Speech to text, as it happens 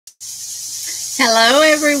Hello,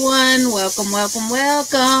 everyone. Welcome, welcome,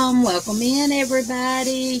 welcome. Welcome in,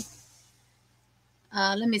 everybody.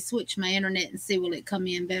 Let me switch my internet and see will it come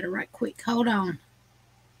in better right quick. Hold on.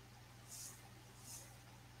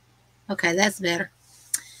 Okay, that's better.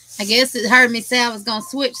 I guess it heard me say I was going to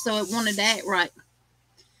switch, so it wanted to act right.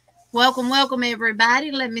 Welcome, welcome, everybody.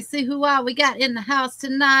 Let me see who all we got in the house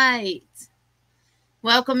tonight.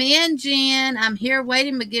 Welcome in, Jen. I'm here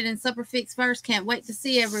waiting, but getting supper fixed first. Can't wait to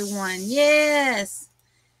see everyone. Yes.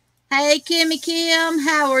 Hey, Kimmy Kim,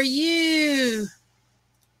 how are you?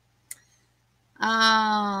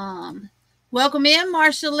 Welcome in,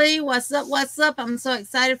 Marsha Lee. What's up? What's up? I'm so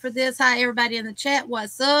excited for this. Hi, everybody in the chat.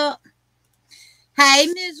 What's up? Hey,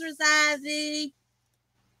 Ms. Ivy.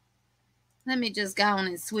 Let me just go on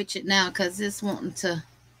and switch it now because this wanting to.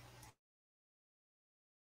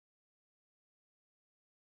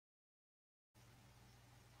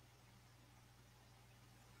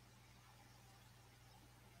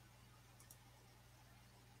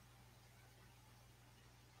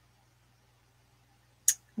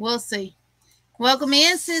 We'll see. Welcome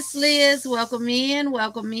in, Sis Liz. Welcome in.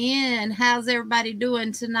 Welcome in. How's everybody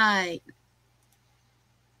doing tonight?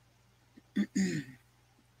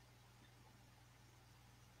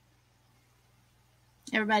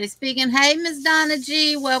 Everybody speaking. Hey, Miss Donna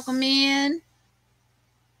G. Welcome in.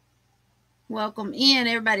 Welcome in.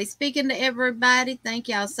 Everybody speaking to everybody. Thank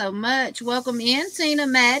y'all so much. Welcome in, Tina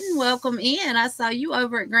Madden. Welcome in. I saw you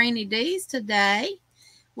over at Granny D's today.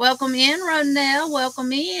 Welcome in, Ronell.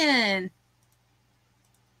 Welcome in.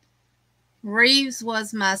 Reeves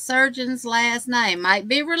was my surgeon's last name. Might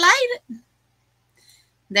be related.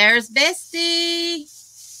 There's Bestie.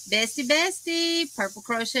 Bestie. Purple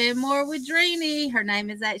Crochet and More with Dreamy. Her name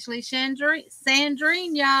is actually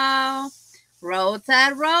Sandrine, y'all. Roll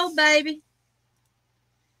Tide roll, baby.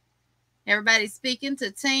 Everybody speaking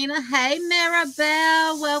to Tina. Hey,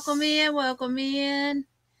 Maribel. Welcome in. Welcome in.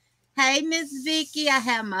 Hey, Miss Vicky. I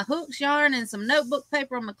have my hooks, yarn, and some notebook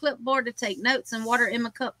paper on my clipboard to take notes and water in my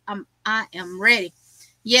cup. I am ready.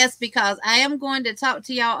 Yes, because I am going to talk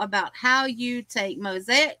to y'all about how you take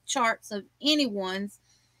mosaic charts of anyone's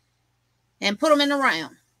and put them in a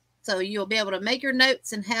round. So you'll be able to make your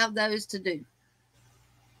notes and have those to do.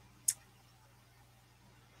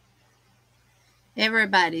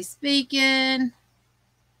 Everybody speaking.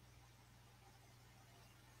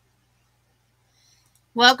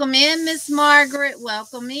 Welcome in, Miss Margaret.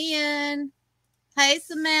 Welcome in. Hey,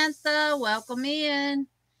 Samantha. Welcome in.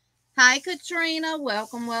 Hi, Katrina.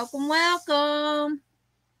 Welcome, welcome, welcome.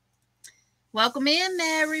 Welcome in,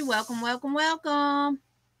 Mary. Welcome, welcome, welcome.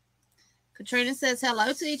 Katrina says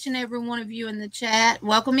hello to each and every one of you in the chat.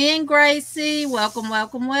 Welcome in, Gracie. Welcome,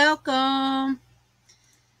 welcome, welcome.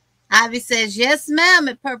 Ivy says, yes, ma'am,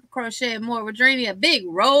 at Purple Crochet and More with Dreamy. A big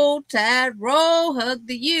roll, tide, roll, hug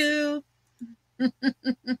to you.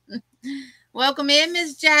 Welcome in,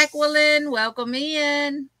 Miss Jacqueline. Welcome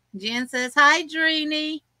in. Jen says, hi,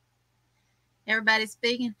 Dreamy. Everybody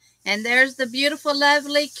speaking. And there's the beautiful,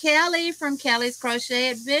 lovely Kelly from Kelly's Crochet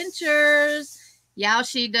Adventures. Y'all,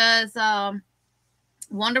 she does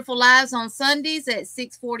wonderful lives on Sundays at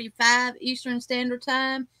 6:45 Eastern Standard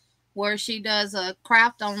Time, where she does a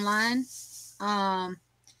craft online.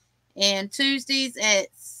 And Tuesdays at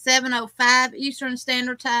 7:05 Eastern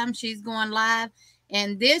Standard Time, she's going live.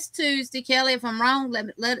 And this Tuesday, Kelly, if I'm wrong,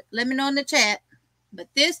 let me know in the chat. But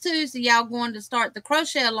this Tuesday, y'all going to start the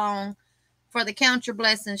crochet along for the Count Your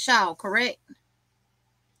Blessings shawl, correct?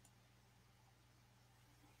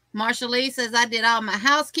 Marsha Lee says, I did all my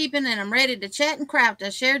housekeeping and I'm ready to chat and craft. I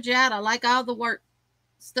shared you out. I like all the work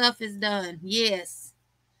stuff is done. Yes.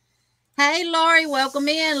 Hey, Lori, welcome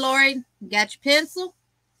in, Lori. Got your pencil?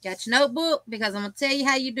 Got your notebook? Because I'm going to tell you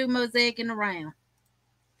how you do mosaic in the round.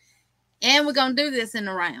 And we're going to do this in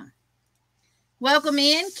the round. Welcome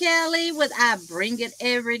in, Kelly, with I Bring It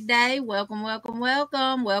Every Day. Welcome, welcome,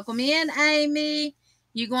 welcome. Welcome in, Amy.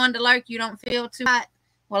 You going to lurk? You don't feel too hot?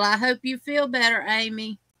 Well, I hope you feel better,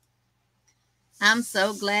 Amy. I'm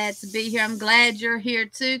so glad to be here. I'm glad you're here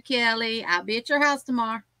too, Kelly. I'll be at your house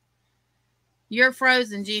tomorrow. You're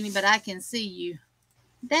frozen, Jeannie, but I can see you.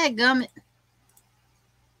 Dadgummit.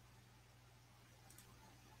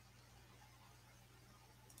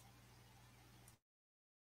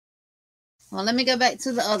 Well, let me go back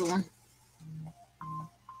to the other one.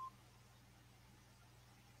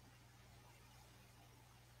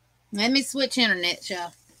 Let me switch internet,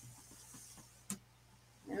 y'all.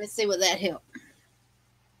 Let me see what that helped.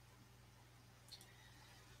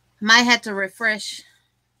 Might have to refresh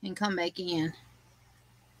and come back in.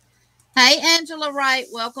 Hey, Angela Wright,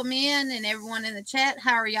 welcome in, and everyone in the chat.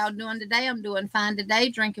 How are y'all doing today? I'm doing fine today,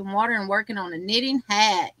 drinking water and working on a knitting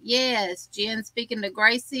hat. Yes, Jen speaking to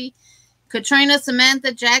Gracie, Katrina,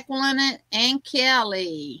 Samantha, Jacqueline, and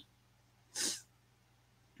Kelly.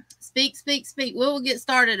 Speak, speak, speak. We will get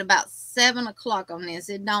started about 7 o'clock on this.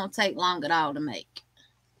 It don't take long at all to make.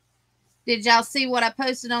 Did y'all see what I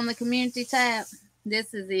posted on the community tab?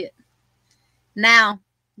 This is it. Now,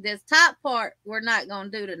 this top part we're not going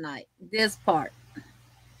to do tonight. This part.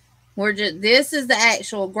 This is the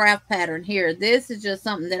actual graph pattern here. This is just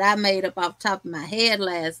something that I made up off the top of my head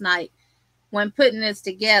last night when putting this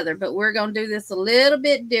together. But we're going to do this a little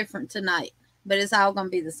bit different tonight. But it's all going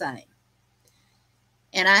to be the same.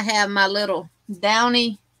 And I have my little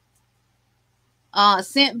Downy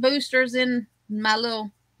scent boosters in my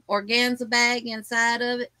little organza bag inside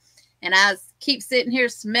of it. And I keep sitting here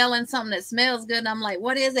smelling something that smells good. And I'm like,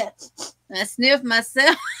 what is it? And I sniff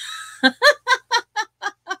myself. And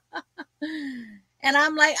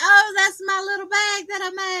I'm like, oh, that's my little bag that I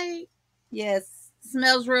made. Yes,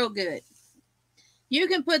 smells real good. You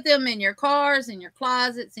can put them in your cars, in your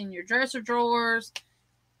closets, in your dresser drawers,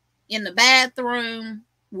 in the bathroom,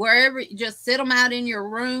 wherever. Just sit them out in your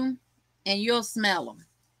room and you'll smell them.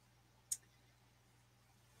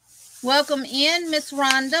 Welcome in, Miss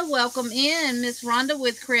Rhonda. Welcome in, Miss Rhonda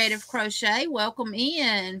with Creative Crochet. Welcome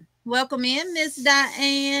in. Welcome in, Miss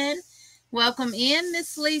Diane. Welcome in,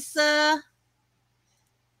 Miss Lisa.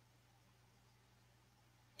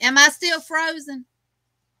 Am I still frozen?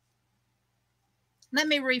 Let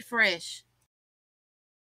me refresh.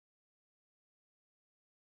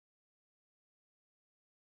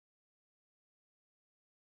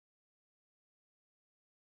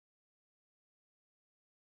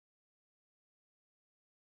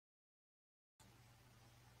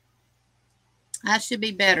 I should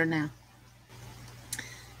be better now.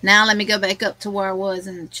 Now let me go back up to where I was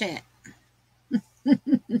in the chat.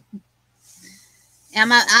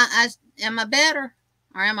 Am I better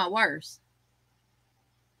or am I worse?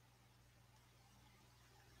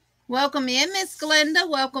 Welcome in, Miss Glenda.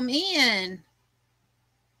 Welcome in.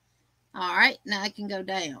 All right, now I can go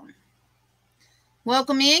down.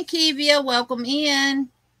 Welcome in, Kivia. Welcome in.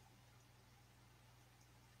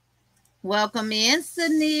 Welcome in,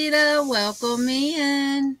 Sunita. Welcome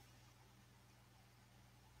in.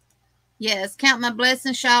 Yes, count my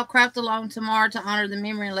blessings. Shall craft along tomorrow to honor the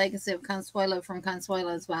memory and legacy of Consuelo from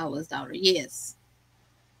Consuelo's Viola's daughter. Yes.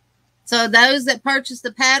 So those that purchased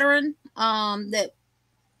the pattern that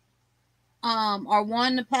or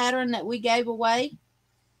won the pattern that we gave away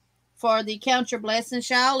for the Count Your Blessing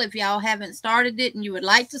shawl, if y'all haven't started it and you would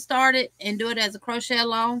like to start it and do it as a crochet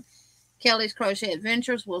along, Kelly's Crochet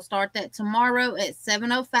Adventures will start that tomorrow at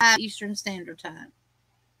 7:05 Eastern Standard Time.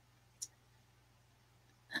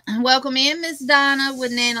 Welcome in, Miss Donna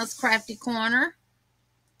with Nana's Crafty Corner.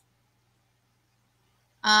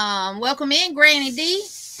 Welcome in, Granny D.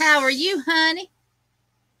 How are you, honey?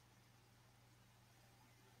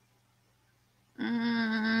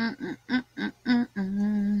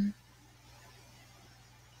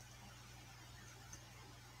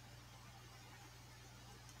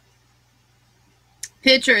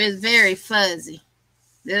 Picture is very fuzzy.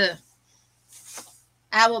 Ugh.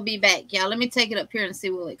 I will be back, y'all. Let me take it up here and see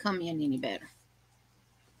will it come in any better.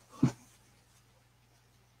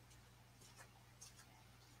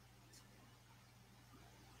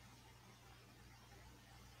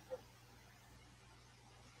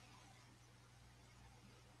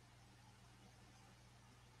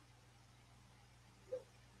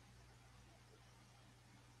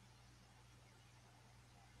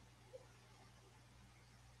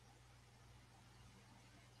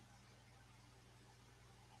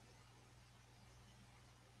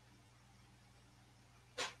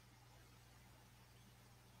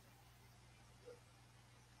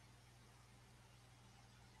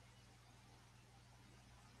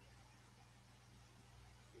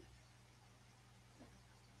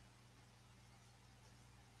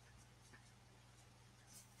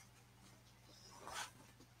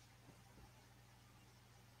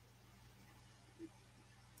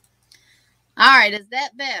 All right, is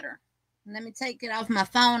that better? Let me take it off my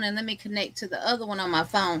phone and let me connect to the other one on my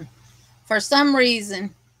phone. For some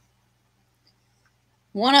reason,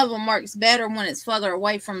 one of them works better when it's further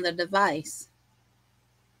away from the device.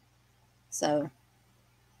 So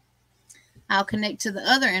I'll connect to the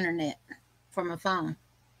other internet from my phone.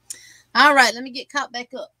 All right, let me get caught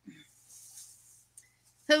back up.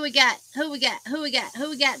 Who we got? Who we got? Who we got?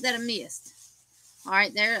 Who we got that I missed? All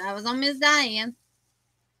right, there. I was on Miss Diane.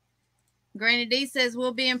 Granny D says,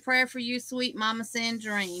 we'll be in prayer for you, sweet Mama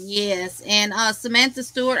Sandrine. Yes. And Samantha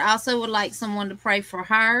Stewart also would like someone to pray for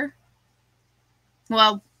her.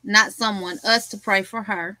 Well, not someone, us to pray for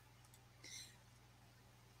her.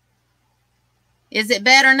 Is it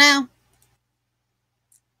better now?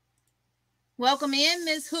 Welcome in,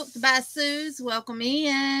 Miss Hooked by Suze. Welcome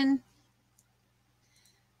in.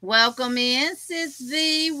 Welcome in, Sis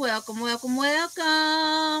V. Welcome, welcome,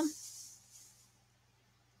 welcome.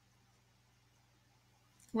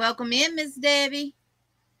 Welcome in, Miss Debbie.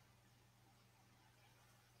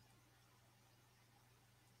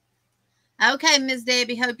 Okay, Miss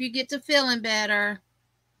Debbie, hope you get to feeling better.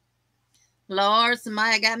 Lord,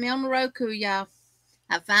 somebody got me on the Roku, y'all.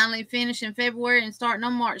 I finally finished in February and starting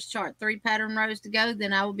on March chart. 3 pattern rows to go,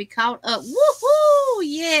 then I will be caught up. Woohoo!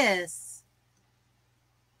 Yes.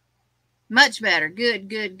 Much better. Good,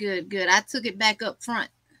 good, good, good. I took it back up front.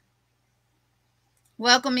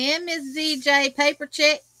 Welcome in, Miss ZJ. Paper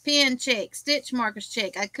check, pen check, stitch markers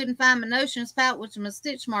check. I couldn't find my notions pouch with my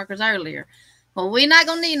stitch markers earlier. Well, we're not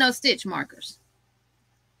going to need no stitch markers.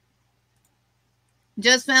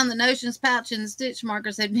 Just found the notions pouch and the stitch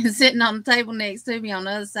markers had been sitting on the table next to me on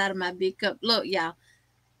the other side of my big cup. Look, y'all,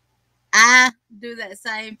 I do that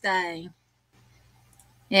same thing.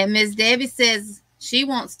 And Miss Debbie says she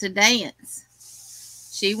wants to dance.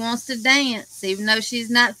 She wants to dance, even though she's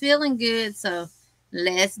not feeling good. So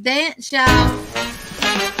let's dance, y'all.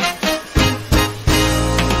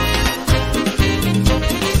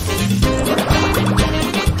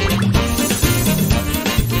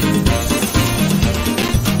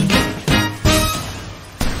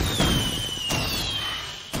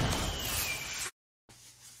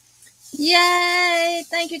 Yay!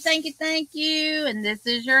 Thank you, thank you, thank you. And this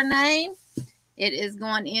is your name. It is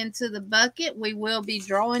going into the bucket. We will be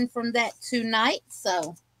drawing from that tonight.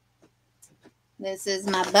 So this is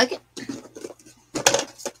my bucket.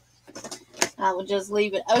 I will just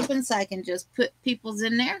leave it open so I can just put people's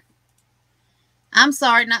in there. I'm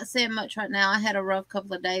sorry, not saying much right now. I had a rough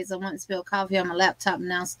couple of days. I went and spilled coffee on my laptop and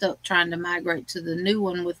now stuck trying to migrate to the new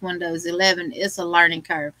one with Windows 11. It's a learning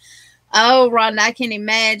curve. Oh, Rhonda, I can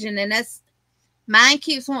imagine. And that's, mine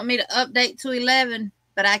keeps wanting me to update to 11,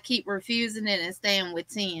 but I keep refusing it and staying with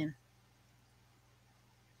 10.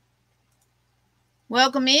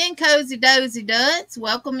 Welcome in, Cozy Dozy Duds.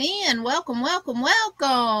 Welcome in. Welcome, welcome,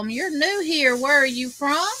 welcome. You're new here. Where are you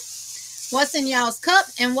from? What's in y'all's cup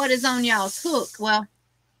and what is on y'all's hook? Well,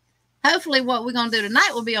 hopefully what we're going to do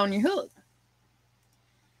tonight will be on your hook.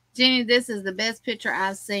 Jenny, this is the best picture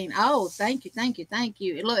I've seen. Oh, thank you, thank you, thank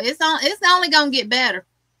you. Look, it's only going to get better.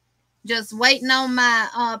 Just waiting on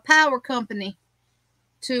my power company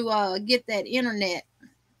to get that internet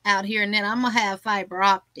out here, and then I'm going to have fiber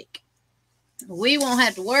optic. We won't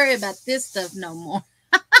have to worry about this stuff no more.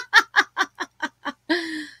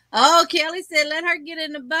 Oh, Kelly said, let her get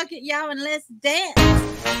in the bucket, y'all, and let's dance.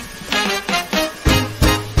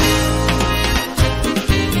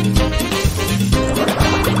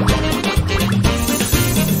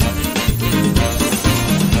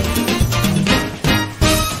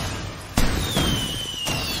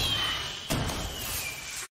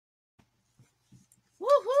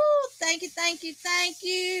 Woohoo! Thank you, thank you, thank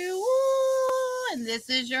you. Woo! And this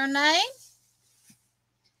is your name.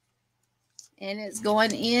 And it's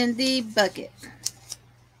going in the bucket.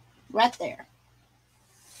 Right there.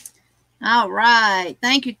 All right.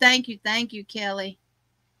 Thank you, thank you, thank you, Kelly.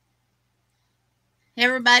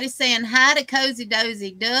 Everybody saying hi to Cozy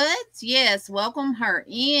Dozy Duds. Yes, welcome her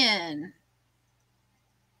in.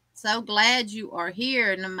 So glad you are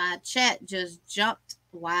here. And my chat just jumped.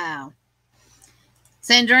 Wow.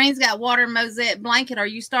 Sandrine's got water mosaic blanket. Are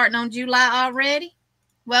you starting on July already?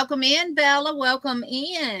 Welcome in, Bella. Welcome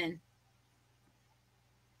in.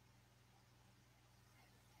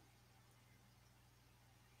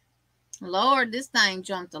 Lord, this thing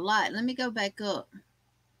jumped a lot. Let me go back up.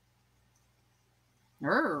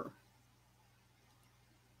 I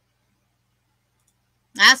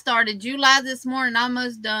started July this morning,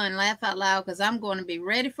 almost done. Laugh out loud because I'm going to be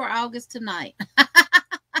ready for August tonight.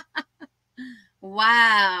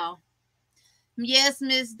 Wow. Yes,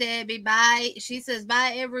 Miss Debbie. Bye. She says,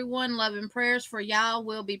 bye, everyone. Love and prayers for y'all.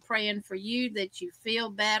 We'll be praying for you that you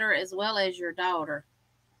feel better as well as your daughter.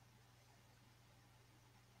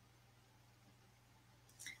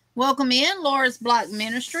 Welcome in, Laura's Block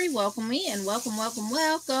Ministry. Welcome in. Welcome, welcome,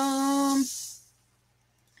 welcome.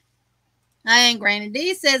 And Granny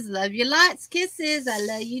D says, love you lots. Kisses. I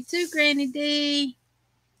love you too, Granny D.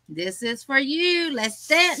 This is for you. Let's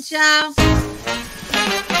dance, y'all.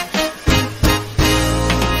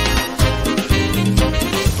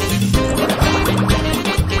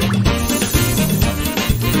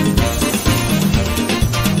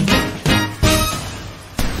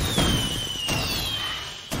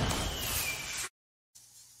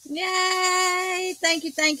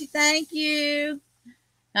 you, thank you.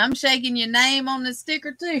 I'm shaking your name on the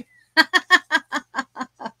sticker too.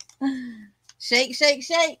 Shake, shake,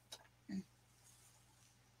 shake.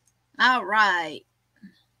 All right.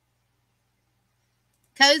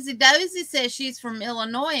 Cozy Dozy says she's from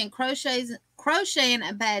Illinois and crocheting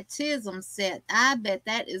a baptism set. I bet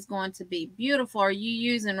that is going to be beautiful. Are you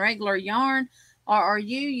using regular yarn or are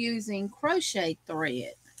you using crochet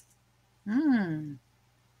thread?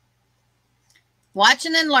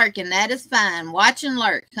 Watching and lurking, that is fine. Watch and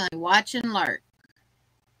lurk, honey. Watch and lurk.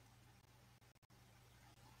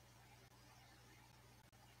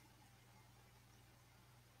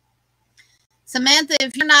 Samantha,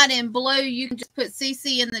 if you're not in blue, you can just put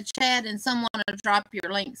CC in the chat and someone will drop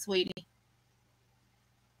your link, sweetie.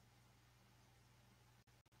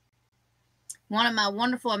 One of my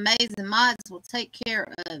wonderful, amazing mods will take care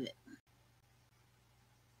of it.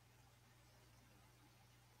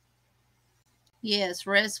 Yes,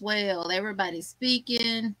 rest well. Everybody's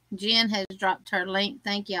speaking. Jen has dropped her link.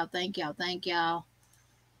 Thank y'all, thank y'all, thank y'all.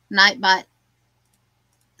 Nightbot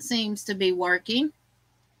seems to be working.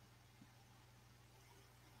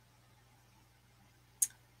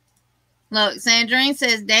 Look, Sandrine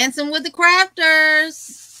says, dancing with the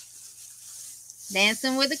crafters.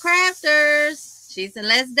 Dancing with the crafters. She said,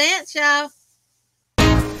 let's dance, y'all.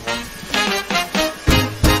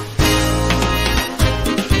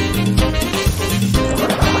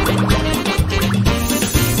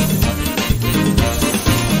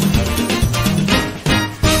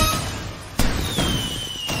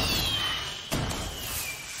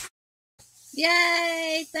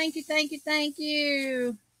 Yay! Thank you, thank you, thank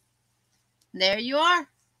you. There you are.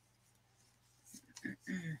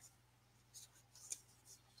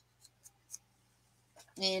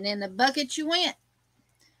 And in the bucket you went.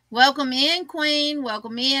 Welcome in, Queen.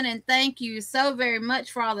 Welcome in, and thank you so very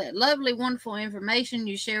much for all that lovely, wonderful information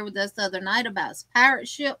you shared with us the other night about pirate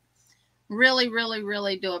ship. Really, really,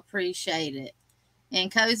 really do appreciate it.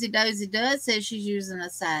 And Cozy Dozy Dud says she's using a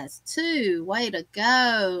size 2. Way to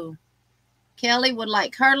go. Kelly would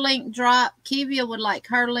like her link dropped. Kivia would like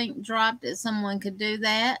her link dropped if someone could do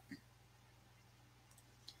that.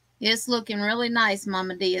 It's looking really nice,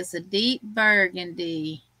 Mama D. It's a deep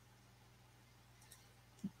burgundy.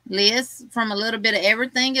 Liz from A Little Bit of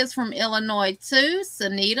Everything is from Illinois too.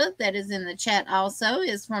 Sanita, that is in the chat also,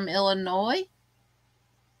 is from Illinois.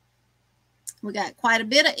 We got quite a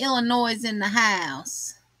bit of Illinois in the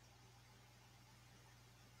house.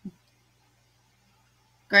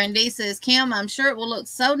 Grandy says, Kim, I'm sure it will look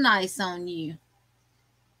so nice on you.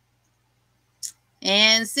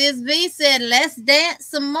 And Sis V said, let's dance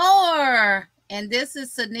some more. And this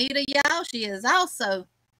is Sanita, y'all. She is also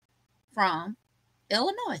from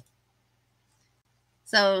Illinois.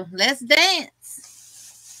 So let's dance.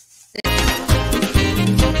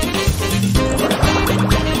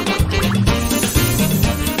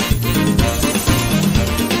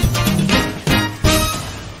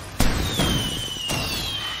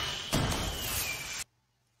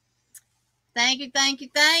 Thank you, thank you,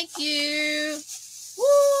 thank you. Woo!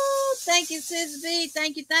 Thank you, Sis V.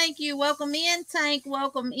 Thank you, thank you. Welcome in, Tank.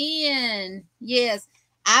 Welcome in. Yes,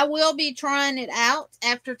 I will be trying it out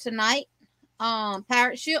after tonight.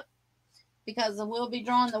 Pirate ship, because I will be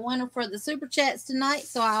drawing the winner for the super chats tonight,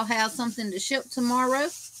 so I'll have something to ship tomorrow.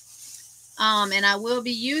 And I will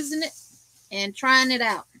be using it and trying it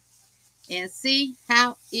out and see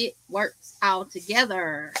how it works all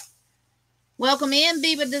together. Welcome in,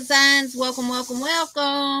 Biba Designs. Welcome, welcome,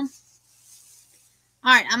 welcome.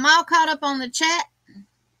 All right, I'm all caught up on the chat.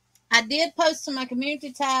 I did post to my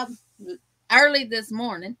community tab early this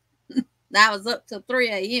morning. I was up till 3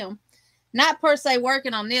 a.m. Not per se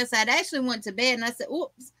working on this. I'd actually went to bed and I said,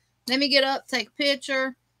 oops, let me get up, take a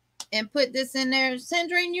picture, and put this in there.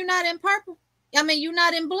 Sandrine, you're not in purple? I mean, you're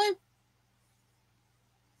not in blue?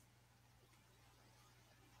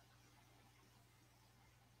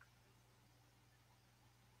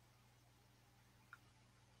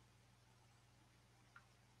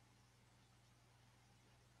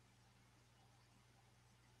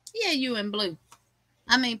 Yeah, you in blue.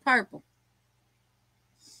 I mean purple.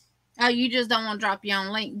 Oh, you just don't want to drop your own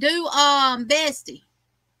link. Do Bestie.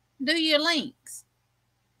 Do your links.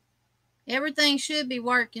 Everything should be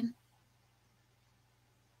working.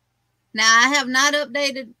 Now I have not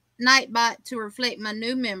updated Nightbot to reflect my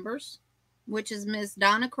new members, which is Miss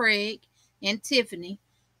Donna Craig and Tiffany,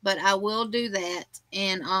 but I will do that,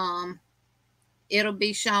 and it'll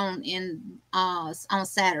be shown in on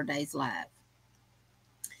Saturday's live.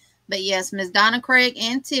 But yes, Miss Donna Craig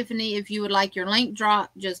and Tiffany, if you would like your link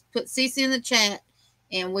dropped, just put CC in the chat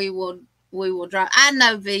and we will drop. I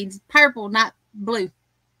know, V, purple, not blue.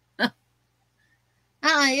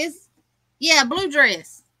 It's, yeah, blue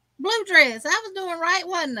dress. Blue dress. I was doing right,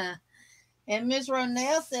 wasn't I? And Miss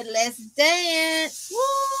Ronell said, let's dance.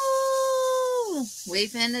 Woo! We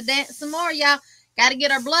finna dance some more, y'all. Got to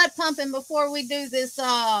get our blood pumping before we do this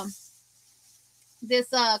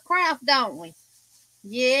craft, don't we?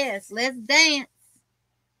 Yes, let's dance.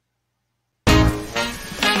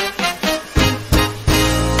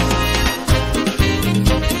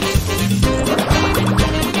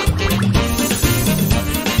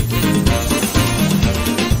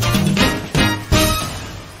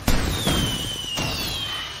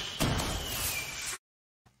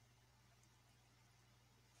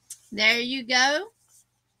 There you go.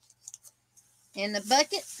 In the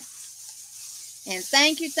bucket. And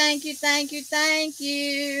thank you, thank you, thank you, thank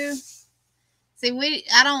you. See,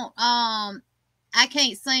 I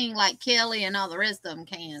can't sing like Kelly and all the rest of them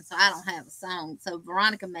can, so I don't have a song. So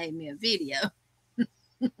Veronica made me a video.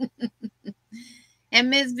 And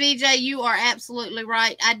Miss VJ, you are absolutely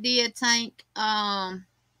right. I did, Tank.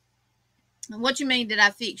 What you mean? Did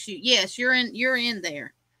I fix you? Yes, you're in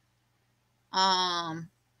there.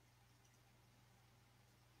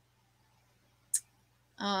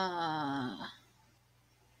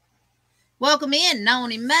 Welcome in,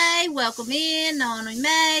 Noni May. Welcome in, Noni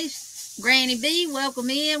May. Granny B, welcome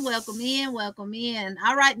in, welcome in, welcome in.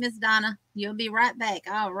 All right, Miss Donna, you'll be right back.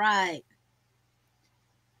 All right.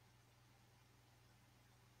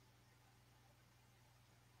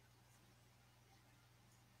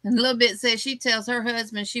 And a little bit says she tells her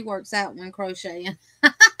husband she works out when crocheting.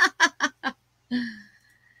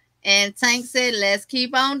 And Tank said, let's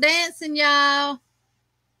keep on dancing, y'all.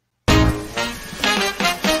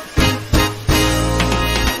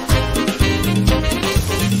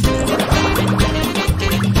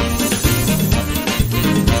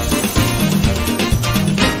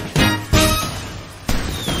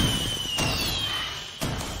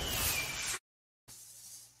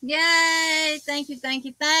 Yay! Thank you, thank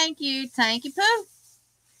you, thank you. Thank you, Pooh.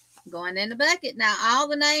 Going in the bucket. Now, all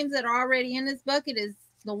the names that are already in this bucket is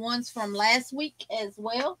the ones from last week as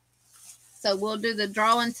well. So we'll do the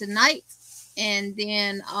drawing tonight. And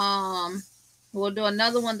then we'll do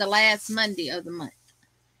another one the last Monday of the month.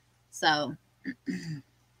 So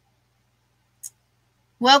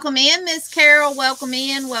welcome in, Miss Carol. Welcome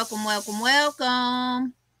in. Welcome, welcome,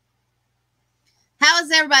 welcome. How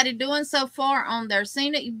is everybody doing so far on their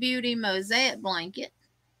Scenic Beauty Mosaic blanket?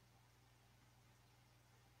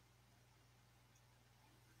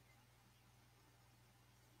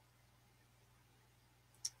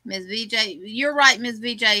 Ms. VJ, you're right, Ms.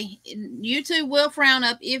 VJ. YouTube will frown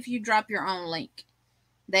up if you drop your own link.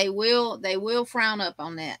 They will frown up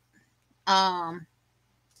on that. And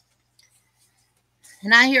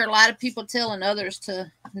I hear a lot of people telling others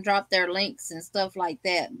to drop their links and stuff like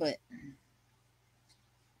that, but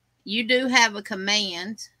you do have a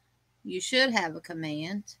command. You should have a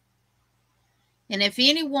command. And if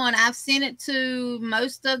anyone, I've sent it to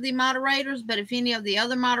most of the moderators, but if any of the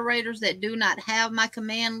other moderators that do not have my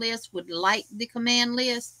command list would like the command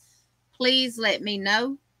list, please let me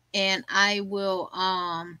know. And I will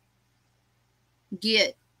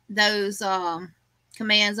get those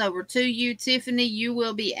commands over to you. Tiffany, you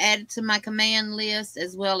will be added to my command list,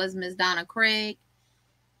 as well as Ms. Donna Craig.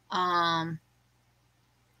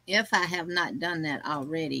 If I have not done that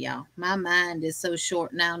already, y'all. My mind is so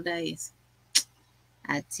short nowadays.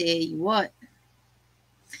 I tell you what.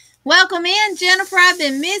 Welcome in, Jennifer. I've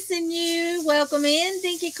been missing you. Welcome in,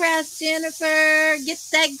 Dinky Crafts, Jennifer. Get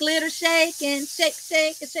that glitter shaking. Shake,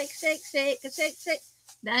 shake, shake, shake, shake, shake, shake.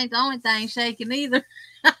 That ain't the only thing shaking either.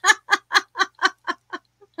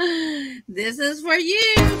 This is for you.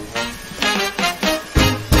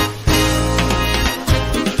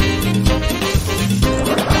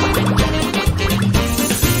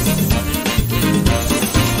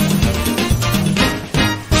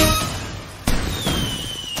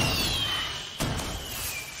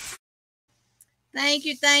 Thank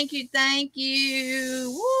you, thank you, thank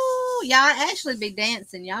you. Woo! Y'all actually be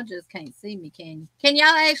dancing. Y'all just can't see me, can you? Can y'all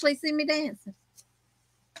actually see me dancing?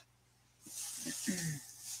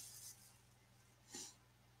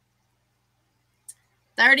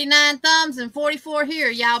 $39 thumbs and 44 here.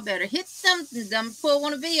 Y'all better hit them. I'm pull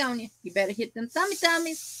one of V on you. You better hit them thummy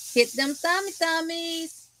tummies. Hit them thummy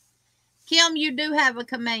tummies. Kim, you do have a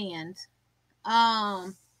command.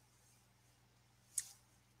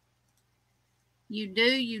 You do.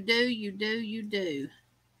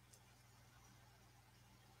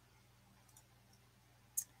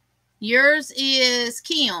 Yours is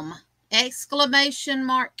Kim. Exclamation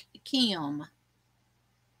mark Kim.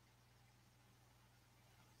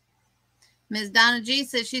 Miss Donna G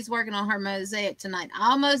says she's working on her mosaic tonight.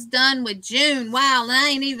 Almost done with June. Wow, and I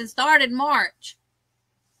ain't even started March.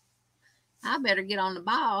 I better get on the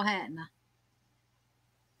ball, hadn't I?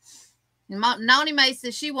 And Noni May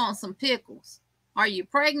says she wants some pickles. Are you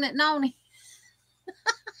pregnant, Noni?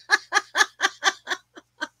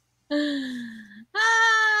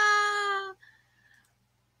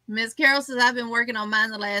 Miss Carol says, I've been working on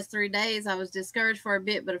mine the last 3 days. I was discouraged for a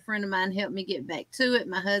bit, but a friend of mine helped me get back to it.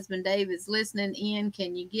 My husband, Dave, is listening in.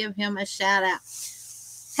 Can you give him a shout out?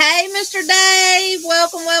 Hey, Mr. Dave.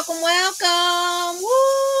 Welcome, welcome, welcome.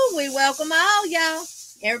 Woo! We welcome all y'all.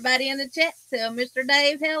 Everybody in the chat, tell Mr.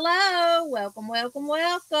 Dave hello. Welcome, welcome,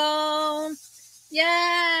 welcome.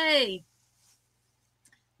 Yay.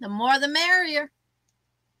 The more the merrier.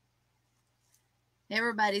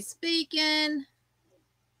 Everybody's speaking.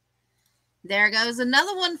 There goes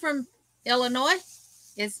another one from Illinois.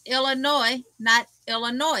 It's Illinois, not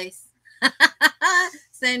Illinois.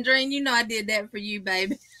 Sandrine, you know I did that for you,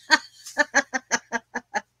 baby.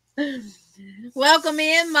 Welcome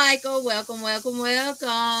in, Michael. Welcome, welcome,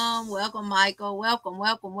 welcome. Welcome, Michael. Welcome,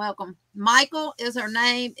 welcome, welcome. Michael is her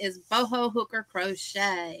name, is Boho Hooker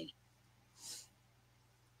Crochet.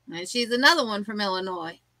 And she's another one from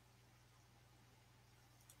Illinois.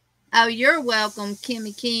 Oh, you're welcome,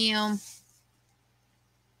 Kimmy Kim.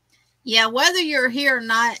 Yeah, whether you're here or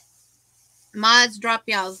not, mods drop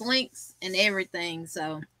y'all's links and everything.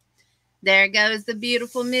 So there goes the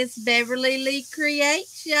beautiful Miss Beverly Lee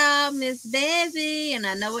Creates, y'all. Miss Bevy. And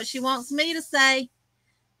I know what she wants me to say.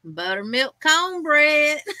 Buttermilk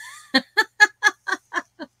cornbread.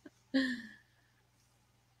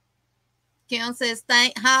 Kim says,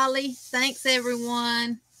 Holly. Thanks,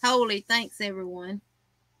 everyone. Holy, thanks, everyone.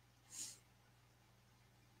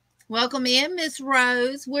 Welcome in, Miss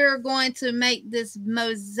Rose. We're going to make this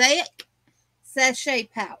Mosaic Sachet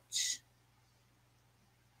pouch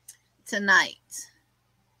tonight.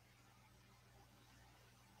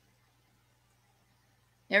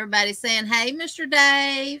 Everybody's saying, hey, Mr.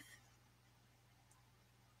 Dave.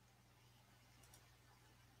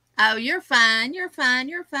 Oh, you're fine. You're fine.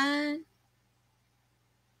 You're fine.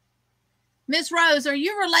 Miss Rose, are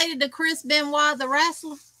you related to Chris Benoit, the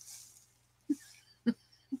wrestler?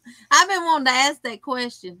 I've been wanting to ask that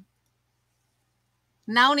question.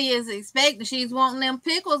 Noni is expecting. She's wanting them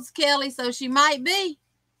pickles, Kelly, so she might be.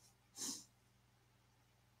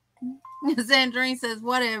 Sandrine says,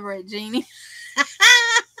 whatever, Jeannie.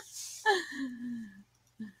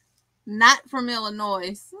 Not from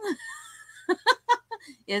Illinois.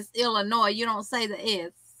 It's Illinois. You don't say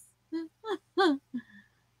the S.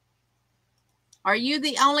 Are you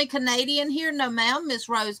the only Canadian here? No, ma'am. Miss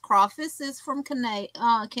Rose Crawfus is from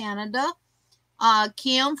Canada.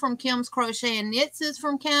 Kim from Kim's Crochet and Knits is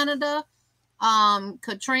from Canada.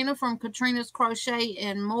 Katrina from Katrina's Crochet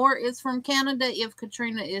and More is from Canada, if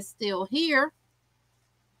Katrina is still here.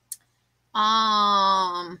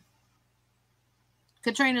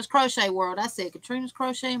 Katrina's Crochet World. I said Katrina's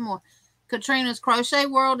Crochet and More. Katrina's Crochet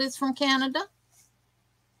World is from Canada.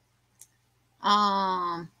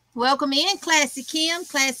 Welcome in, Classy Kim.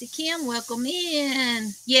 Classy Kim, welcome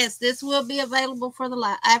in. Yes, this will be available for the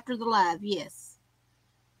live after the live. Yes.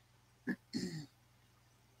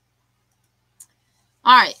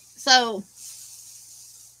 All right, so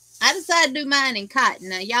I decided to do mine in cotton.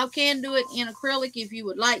 Now, y'all can do it in acrylic if you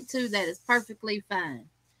would like to. That is perfectly fine.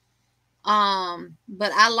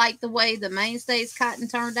 But I like the way the Mainstays cotton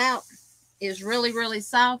turned out. It's really, really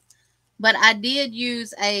soft. But I did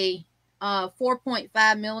use a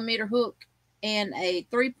 4.5 millimeter hook and a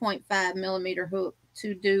 3.5 millimeter hook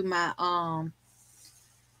to do my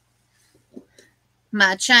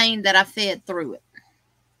my chain that I fed through it.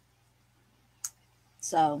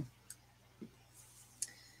 So,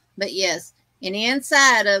 but yes, and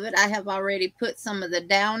inside of it, I have already put some of the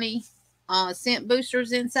Downy scent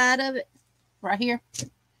boosters inside of it, right here.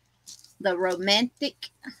 The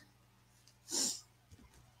Romantic.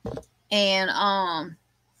 And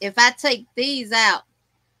if I take these out,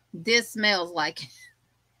 this smells like it.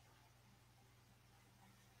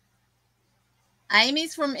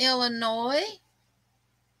 Amy's from Illinois.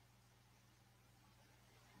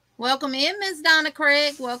 Welcome in, Miss Donna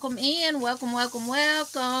Craig. Welcome in. Welcome, welcome,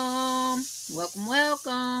 welcome. Welcome,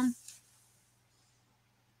 welcome.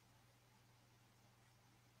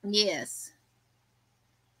 Yes.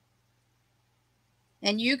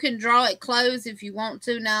 And you can draw it closed if you want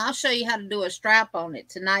to. Now, I'll show you how to do a strap on it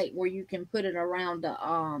tonight where you can put it around the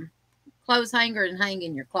clothes hanger and hang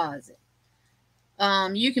in your closet.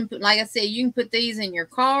 You can put, like I said, you can put these in your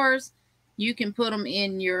cars. You can put them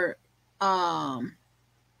in your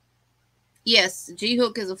Yes, G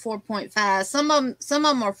hook is a 4.5. Some of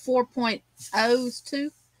them are 4.0s too.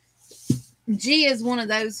 G is one of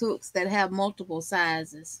those hooks that have multiple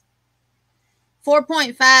sizes.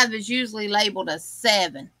 4.5 is usually labeled a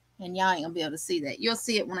 7, and y'all ain't gonna be able to see that. You'll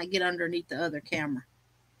see it when I get underneath the other camera.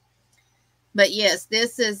 But yes,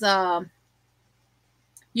 this is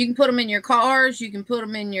you can put them in your cars, you can put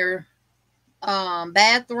them in your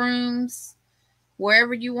bathrooms,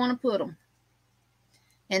 wherever you want to put them.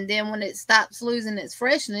 And then when it stops losing its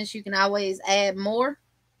freshness, you can always add more.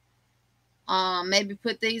 Maybe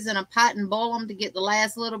put these in a pot and boil them to get the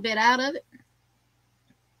last little bit out of it,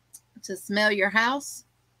 to smell your house.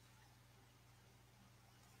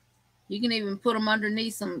 You can even put them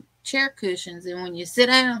underneath some chair cushions, and when you sit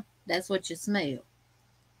down, that's what you smell.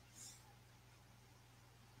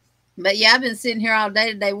 But yeah, I've been sitting here all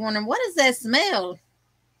day today wondering, what is that smell?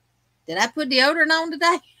 Did I put deodorant on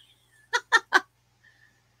today?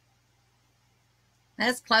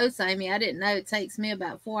 That's close, Amy. I didn't know it takes me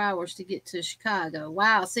about 4 hours to get to Chicago.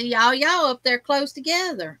 Wow. See, y'all up there close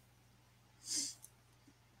together.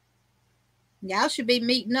 Y'all should be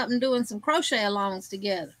meeting up and doing some crochet alongs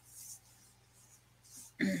together.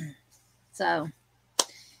 So,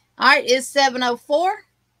 all right, it's 7:04.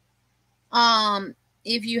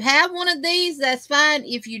 If you have one of these, that's fine.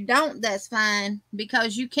 If you don't, that's fine,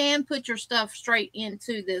 because you can put your stuff straight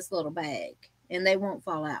into this little bag and they won't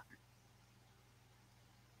fall out.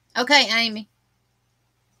 Okay, Amy.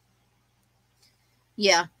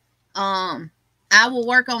 Yeah. I will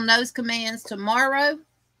work on those commands tomorrow,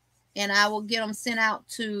 and I will get them sent out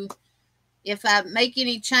to, if I make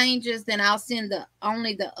any changes, then I'll send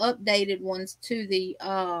only the updated ones to the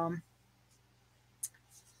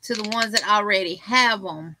ones that already have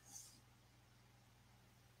them.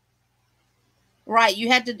 Right,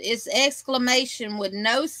 you have to, it's exclamation with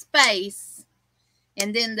no space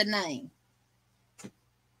and then the name.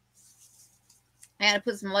 I had to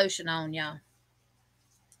put some lotion on, y'all.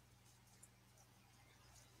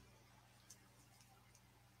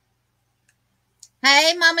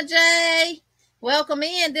 Hey, Mama J. Welcome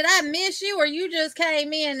in. Did I miss you, or you just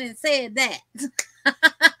came in and said that?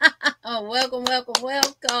 Oh, welcome, welcome,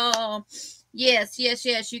 welcome. Yes, yes,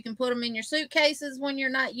 yes. You can put them in your suitcases when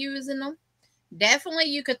you're not using them. Definitely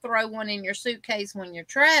you could throw one in your suitcase when you're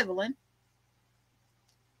traveling.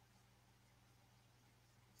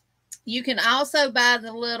 You can also buy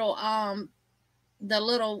the little I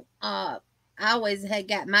always had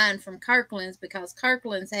got mine from Kirkland's, because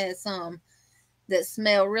Kirkland's has some that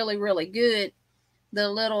smell really, really good. The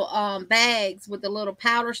little bags with the little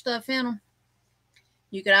powder stuff in them.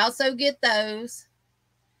 You could also get those.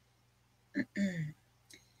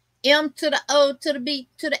 M to the O to the B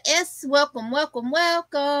to the S. Welcome, welcome,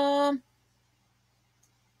 welcome.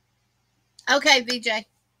 Okay, VJ.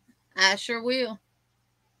 I sure will.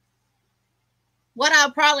 What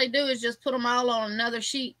I'll probably do is just put them all on another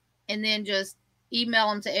sheet and then just email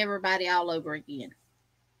them to everybody all over again.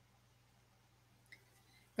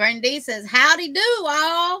 Grandy says, howdy do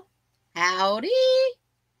all. Howdy.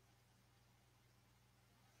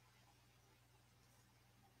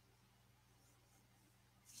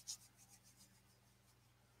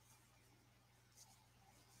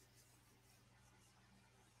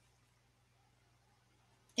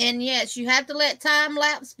 And yes, you have to let time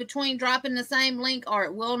lapse between dropping the same link, or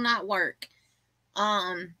it will not work.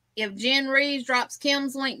 If Jen Reeves drops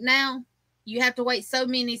Kim's link now, you have to wait so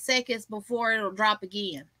many seconds before it'll drop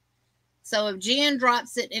again. So if Jen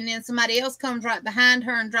drops it and then somebody else comes right behind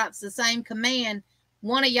her and drops the same command,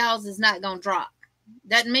 one of y'all's is not going to drop.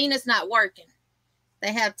 Doesn't mean it's not working.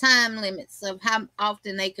 They have time limits of how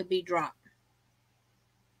often they could be dropped.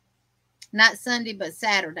 Not Sunday, but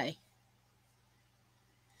Saturday.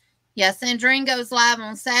 Yeah, Sandrine goes live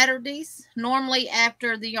on Saturdays, normally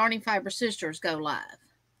after the Yarning Fiber Sisters go live.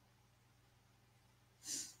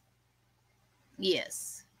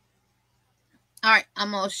 Yes. All right,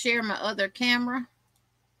 I'm going to share my other camera.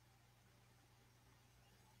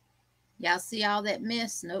 Y'all see all that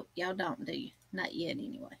mess? Nope, y'all don't, do you? Not yet,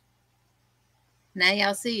 anyway. Now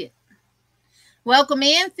y'all see it. Welcome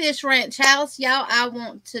in, Fish Ranch House. Y'all, I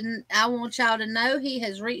want y'all to know he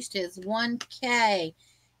has reached his 1K.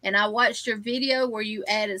 And I watched your video where you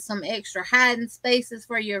added some extra hiding spaces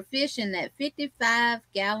for your fish in that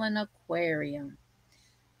 55-gallon aquarium.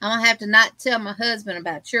 I'm going to have to not tell my husband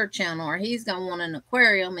about your channel, or he's going to want an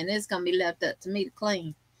aquarium, and it's going to be left up to me to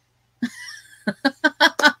clean.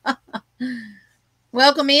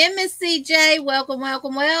 Welcome in, Miss CJ. Welcome,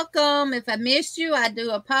 welcome, welcome. If I missed you, I do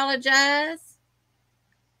apologize.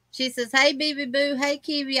 She says, hey, BB Boo. Hey,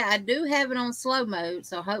 Kiwi. I do have it on slow mode,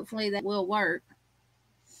 so hopefully that will work.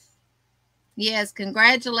 Yes,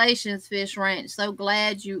 congratulations, Fish Ranch. So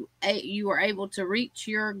glad you were able to reach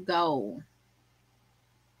your goal.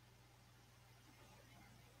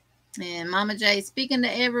 And Mama J speaking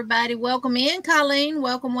to everybody. Welcome in, Colleen.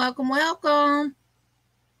 Welcome, welcome, welcome.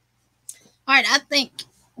 All right, I think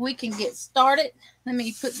we can get started. Let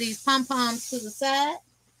me put these pom-poms to the side.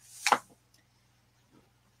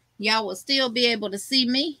 Y'all will still be able to see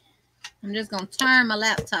me. I'm just going to turn my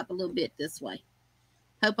laptop a little bit this way.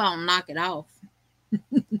 Hope I don't knock it off.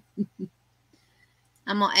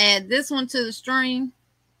 I'm going to add this one to the string.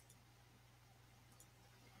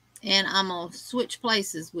 And I'm going to switch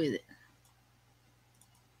places with it.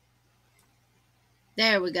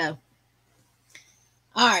 There we go.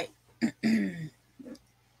 All right.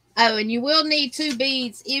 Oh, and you will need 2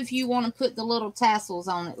 beads if you want to put the little tassels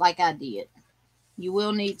on it like I did. You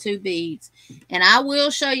will need 2 beads. And I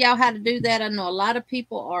will show y'all how to do that. I know a lot of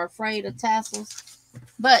people are afraid of tassels.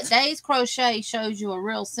 But Days Crochet shows you a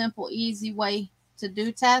real simple, easy way to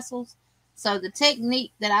do tassels. So the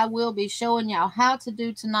technique that I will be showing y'all how to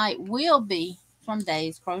do tonight will be from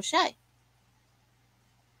Days Crochet.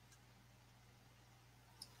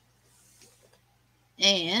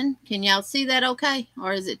 And can y'all see that okay?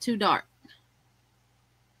 Or is it too dark?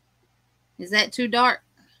 Is that too dark?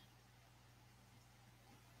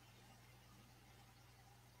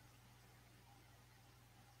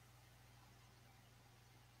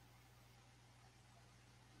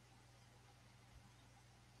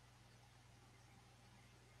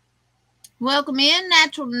 Welcome in,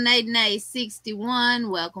 Natural Nade 61.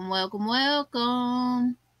 Welcome, welcome,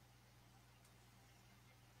 welcome.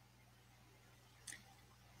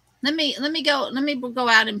 Let me go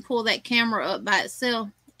out and pull that camera up by itself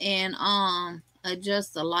and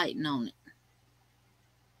adjust the lighting on it.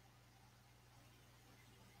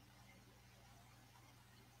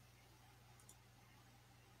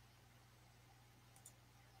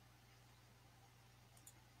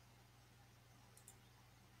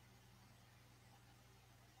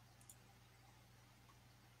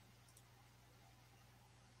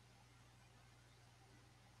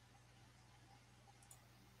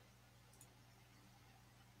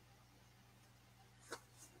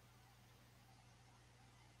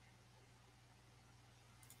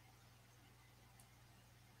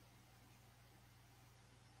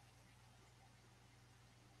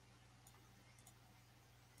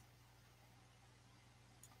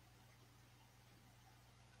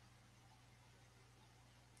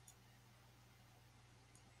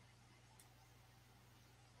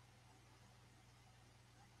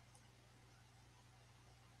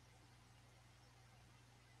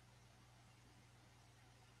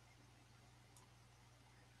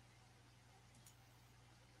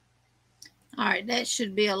 All right, that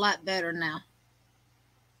should be a lot better now.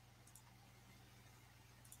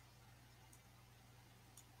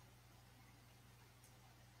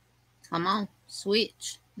 Come on,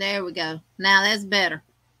 switch. There we go. Now that's better.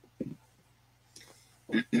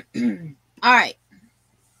 All right.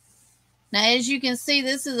 Now, as you can see,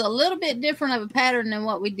 this is a little bit different of a pattern than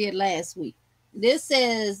what we did last week. This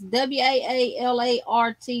says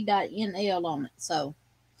WAALART.NL on it. So,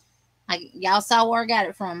 y'all saw where I got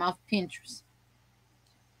it from, off Pinterest.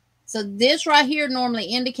 So, this right here normally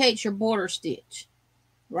indicates your border stitch.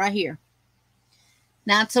 Right here.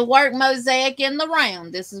 Now, to work mosaic in the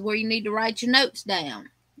round, this is where you need to write your notes down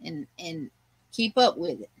and keep up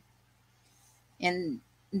with it. And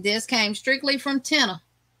this came strictly from Tina.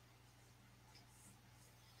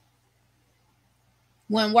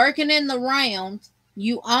 When working in the round,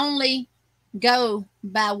 you only go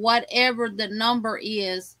by whatever the number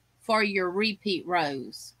is for your repeat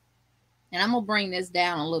rows. And I'm going to bring this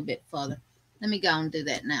down a little bit further. Let me go and do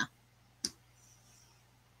that now.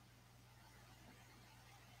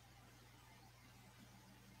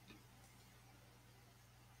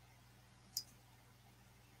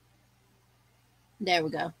 There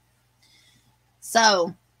we go.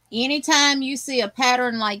 So, anytime you see a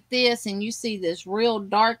pattern like this and you see this real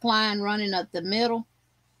dark line running up the middle,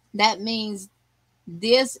 that means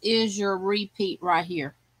this is your repeat right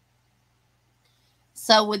here.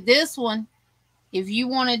 So with this one, if you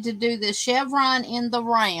wanted to do the chevron in the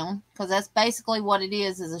round, because that's basically what it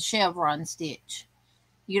is a chevron stitch.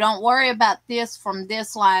 You don't worry about this from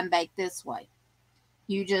this line back this way.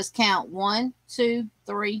 You just count 1, 2,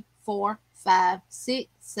 3, 4, 5, 6,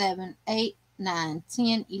 7, 8, 9,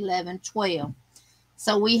 10, 11, 12.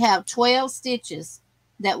 So we have 12 stitches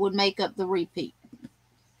that would make up the repeat.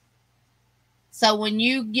 So when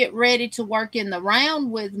you get ready to work in the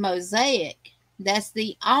round with mosaic, that's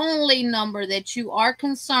the only number that you are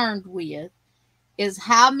concerned with is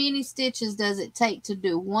how many stitches does it take to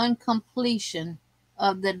do one completion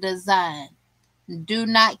of the design. Do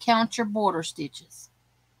not count your border stitches.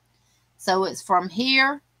 So it's from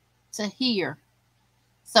here to here.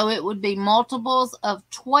 So it would be multiples of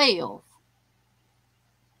 12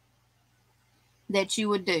 that you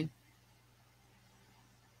would do.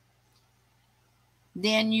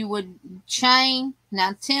 Then you would chain.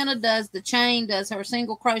 Now Tina does the chain, does her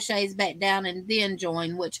single crochets back down and then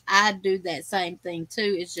join, which I do that same thing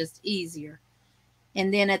too. It's just easier.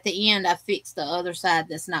 And then at the end, I fix the other side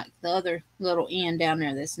that's not, the other little end down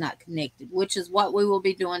there that's not connected, which is what we will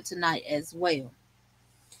be doing tonight as well.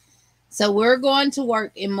 So we're going to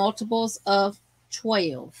work in multiples of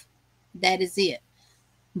 12. That is it.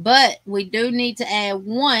 But we do need to add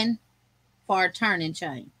one for our turning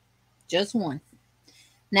chain. Just one.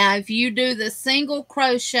 Now, if you do the single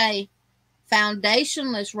crochet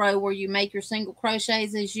foundationless row where you make your single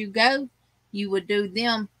crochets as you go, you would do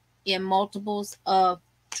them in multiples of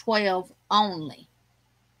 12 only.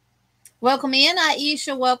 Welcome in,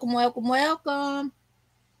 Aisha. Welcome, welcome, welcome.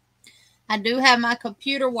 I do have my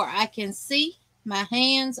computer where I can see my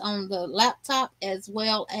hands on the laptop as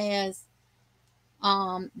well as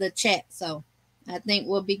the chat. So I think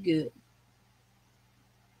we'll be good.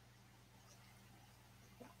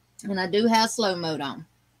 And I do have slow mode on.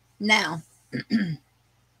 Now,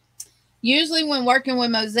 usually when working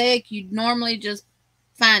with Mosaic, you normally just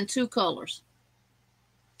find 2 colors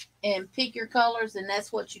and pick your colors, and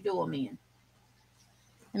that's what you do them in.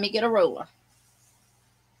 Let me get a ruler.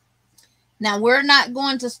 Now, we're not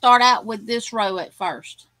going to start out with this row at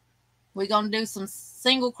first. We're going to do some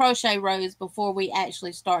single crochet rows before we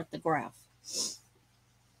actually start the graph.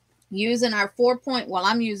 Using our 4 point, well,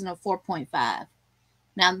 I'm using a 4.5.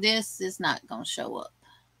 Now, this is not going to show up.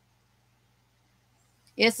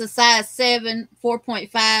 It's a size 7,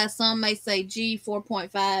 4.5. Some may say G,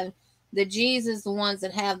 4.5. The G's is the ones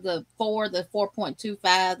that have the 4, the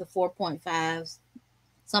 4.25, the 4.5s.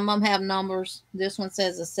 Some of them have numbers. This one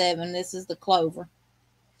says a 7. This is the clover.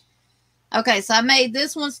 Okay, so I made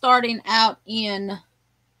this one starting out in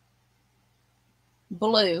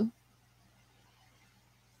blue.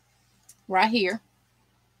 Right here.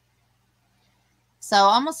 So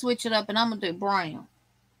I'm going to switch it up and I'm going to do brown.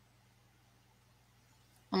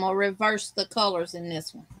 I'm going to reverse the colors in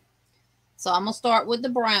this one. So I'm going to start with the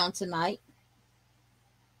brown tonight.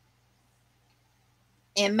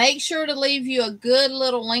 And make sure to leave you a good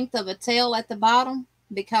little length of a tail at the bottom,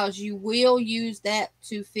 because you will use that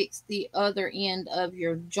to fix the other end of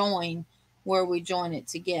your join where we join it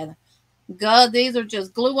together. God, these are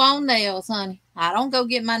just glue-on nails, honey. I don't go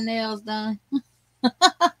get my nails done.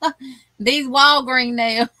 These Walgreens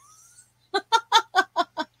nails.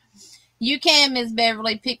 You can, Miss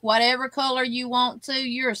Beverly, pick whatever color you want to.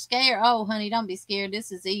 You're scared. Oh, honey, don't be scared.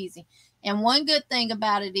 This is easy. And one good thing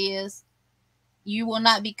about it is you will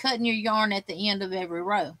not be cutting your yarn at the end of every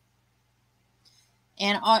row.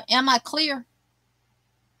 And am I clear?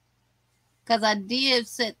 Because I did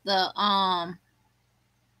set the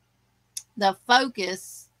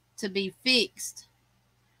focus to be fixed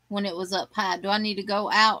when it was up high. Do I need to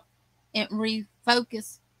go out and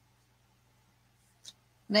refocus?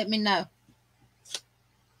 Let me know.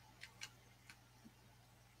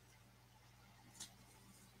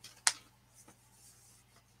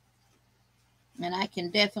 And I can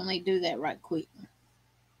definitely do that right quick.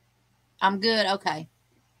 I'm good. Okay.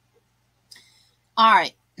 All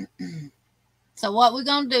right. So what we're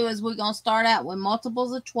going to do is we're going to start out with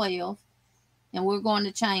multiples of 12. And we're going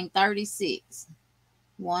to chain 36.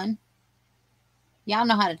 1. Y'all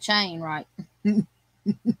know how to chain, right?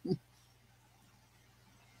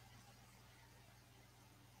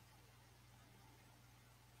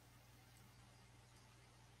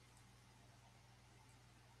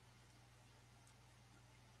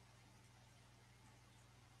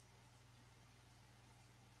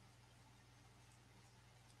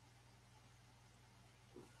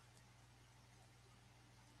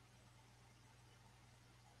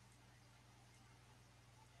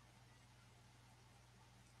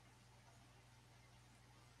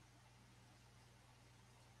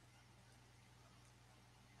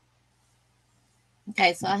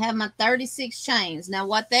 Okay, so I have my 36 chains. Now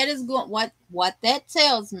what that is going, what that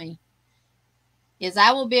tells me is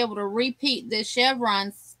I will be able to repeat this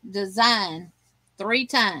chevron design 3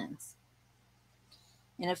 times.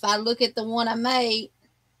 And if I look at the one I made,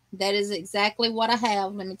 that is exactly what I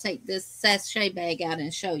have. Let me take this sachet bag out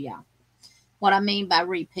and show y'all what I mean by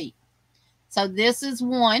repeat. So this is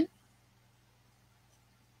 1.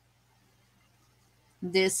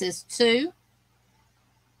 This is 2.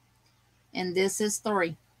 And this is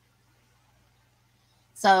 3.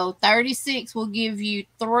 So 36 will give you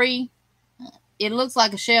 3. It looks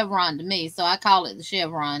like a chevron to me, so I call it the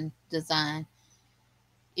chevron design.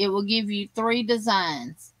 It will give you 3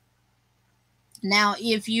 designs. Now,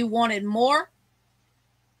 if you wanted more,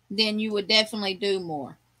 then you would definitely do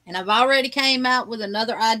more. And I've already came out with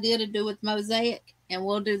another idea to do with Mosaic, and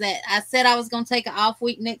we'll do that. I said I was going to take an off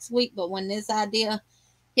week next week, but when this idea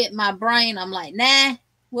hit my brain, I'm like, nah,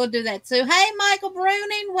 we'll do that too. Hey, Michael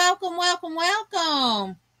Bruning, welcome, welcome,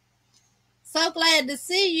 welcome. So glad to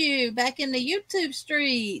see you back in the YouTube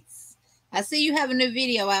streets. I see you have a new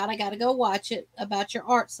video out. I got to go watch it about your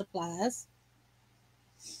art supplies.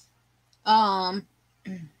 But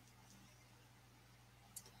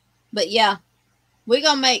yeah, we're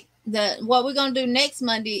going to make what we're going to do next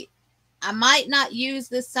Monday. I might not use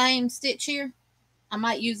the same stitch here. I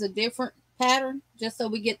might use a different pattern just so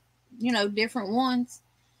we get, you know, different ones.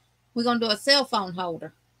 We're going to do a cell phone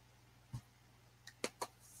holder.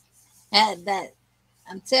 That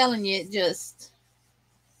I'm telling you, it just,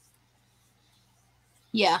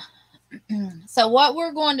 yeah. So what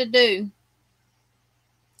we're going to do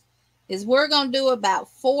is we're going to do about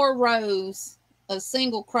 4 rows of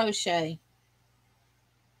single crochet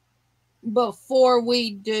before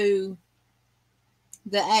we do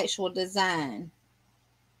the actual design.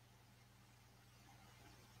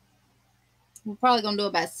 We're probably going to do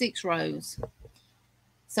about 6 rows.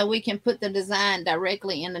 So we can put the design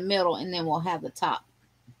directly in the middle, and then we'll have the top.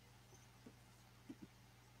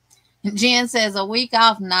 Jen says, a week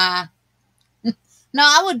off? Nah. No,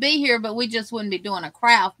 I would be here, but we just wouldn't be doing a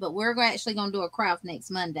craft. But we're actually going to do a craft next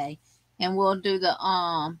Monday. And we'll do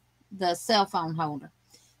the cell phone holder.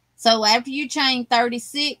 So after you chain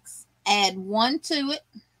 36, add 1 to it.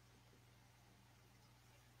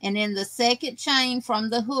 And in the second chain from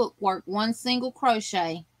the hook, work 1 single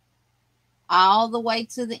crochet all the way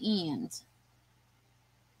to the end.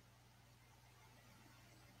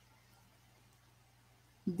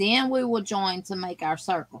 Then we will join to make our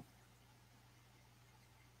circle.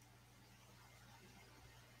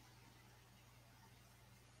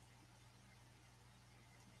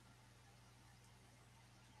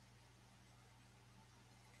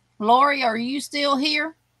 Lori, are you still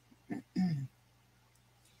here?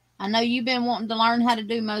 I know you've been wanting to learn how to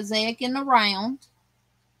do mosaic in the round.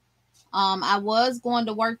 I was going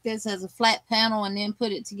to work this as a flat panel and then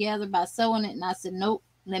put it together by sewing it. And I said, nope,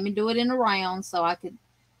 let me do it in the round so I could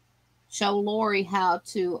show Lori how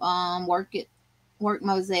to work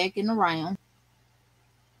mosaic in the round.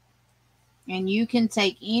 And you can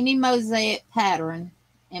take any mosaic pattern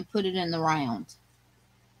and put it in the round.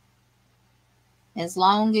 As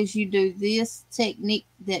long as you do this technique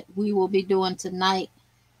that we will be doing tonight.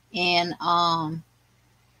 And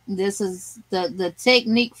this is the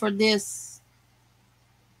technique for this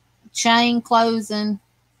chain closing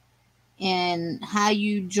and how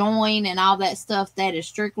you join and all that stuff. That is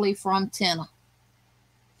strictly from Tina.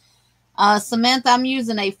 Samantha, I'm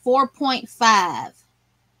using a 4.5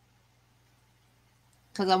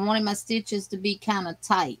 because I wanted my stitches to be kind of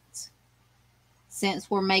tight.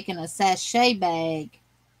 Since we're making a sachet bag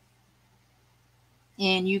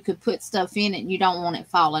and you could put stuff in it and you don't want it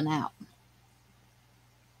falling out.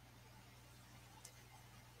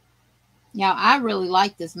 Y'all, I really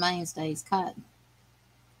like this Mainstays cotton.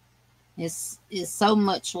 It's so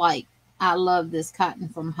much like I love this cotton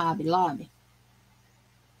from Hobby Lobby.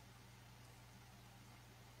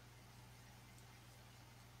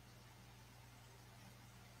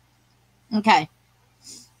 Okay.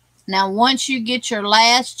 Now, once you get your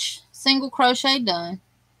last single crochet done,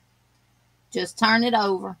 just turn it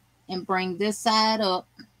over and bring this side up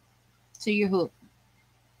to your hook.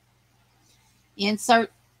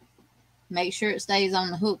 Insert. Make sure it stays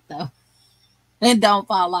on the hook, though. And don't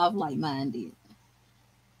fall off like mine did.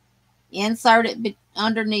 Insert it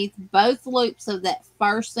underneath both loops of that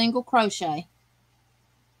first single crochet.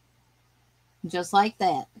 Just like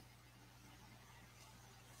that.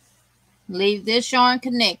 Leave this yarn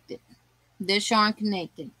connected. This yarn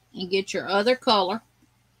connected. And get your other color.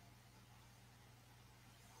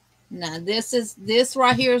 Now this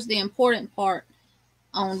right here is the important part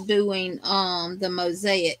on doing the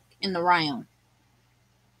mosaic in the round.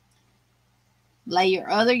 Lay your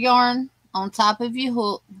other yarn on top of your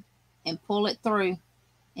hook and pull it through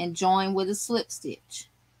and join with a slip stitch.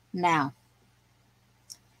 Now,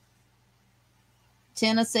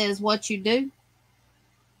 Tina says what you do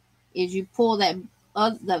is you pull that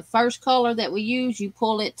the first color that we use, you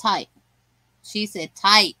pull it tight. She said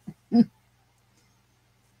tight.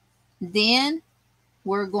 Then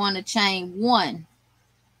we're going to chain 1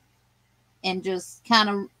 and just kind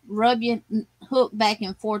of rub your hook back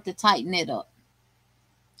and forth to tighten it up.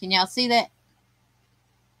 Can y'all see that?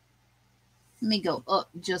 Let me go up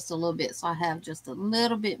just a little bit so I have just a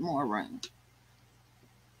little bit more room.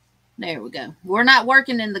 There we go. We're not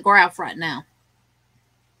working in the graph right now.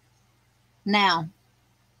 Now,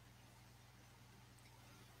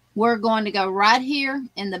 we're going to go right here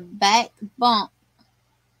in the back bump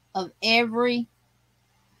of every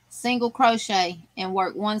single crochet and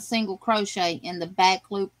work one single crochet in the back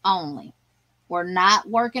loop only. We're not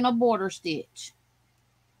working a border stitch.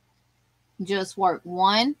 Just work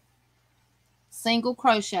one single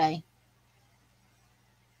crochet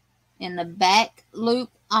in the back loop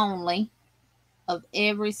only of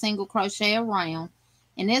every single crochet around,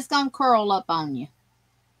 and it's going to curl up on you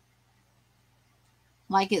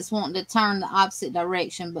like it's wanting to turn the opposite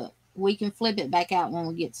direction, but we can flip it back out when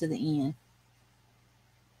we get to the end.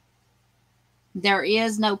 There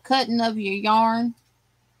is no cutting of your yarn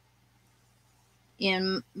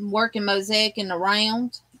in working mosaic in the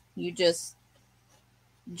round. You just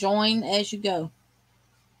join as you go,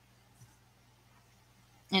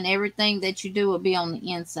 and everything that you do will be on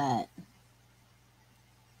the inside.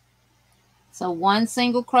 So one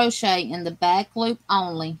single crochet in the back loop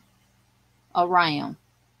only around.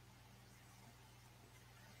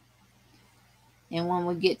 And when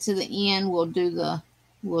we get to the end, we'll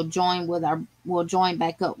join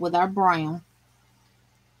back up with our brown.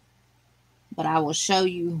 But I will show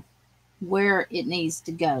you where it needs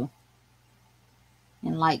to go.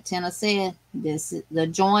 And like Tina said, the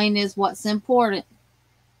join is what's important,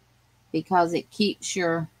 because it keeps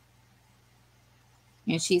your,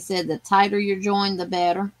 and she said the tighter your join, the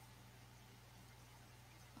better.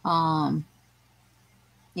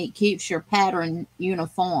 It keeps your pattern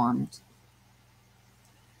uniformed.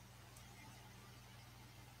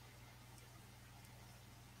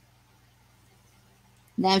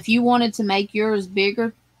 Now, if you wanted to make yours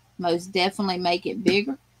bigger, most definitely make it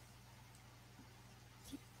bigger.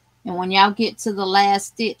 And when y'all get to the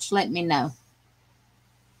last stitch, let me know.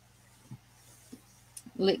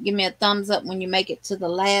 Give me a thumbs up when you make it to the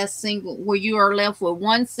last single, where you are left with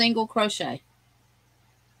one single crochet.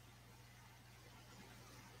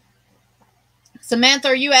 Samantha,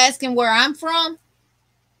 are you asking where I'm from?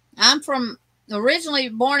 I'm from, originally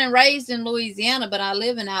born and raised in Louisiana, but I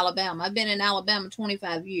live in Alabama. I've been in Alabama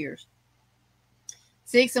 25 years.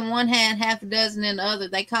 6 in one hand, half a dozen in the other.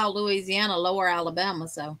 They call Louisiana Lower Alabama,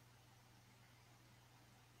 so.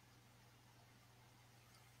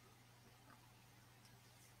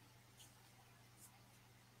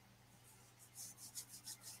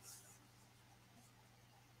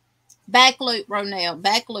 Back loop, Ronell,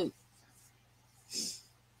 back loop.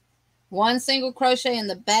 One single crochet in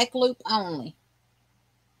the back loop only.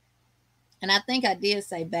 And I think I did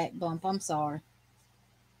say back bump. I'm sorry.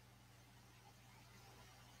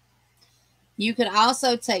 You could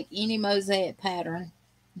also take any mosaic pattern,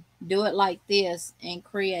 do it like this, and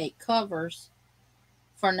create covers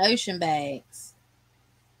for notion bags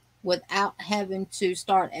without having to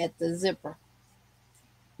start at the zipper.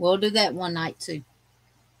 We'll do that one night too.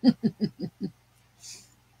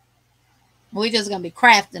 We're just going to be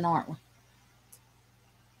crafting, aren't we?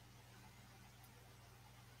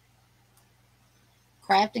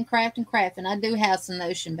 Crafting, crafting, crafting. I do have some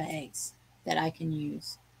notion bags that I can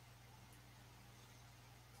use.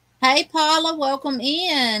 Hey, Paula, welcome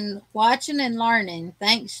in. Watching and learning.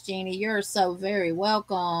 Thanks, Jeannie. You're so very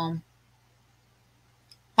welcome.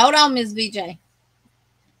 Hold on, Ms. VJ.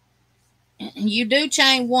 You do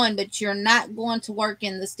chain one, but you're not going to work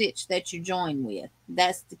in the stitch that you join with.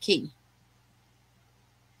 That's the key.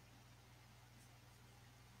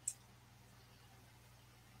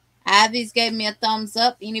 Ivy's gave me a thumbs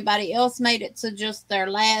up. Anybody else made it to just their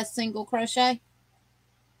last single crochet?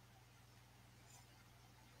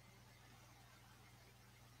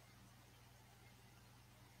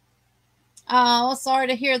 Oh, sorry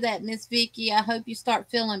to hear that, Miss Vicky. I hope you start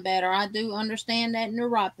feeling better. I do understand that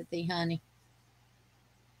neuropathy, honey.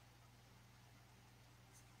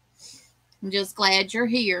 I'm just glad you're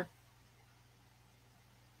here.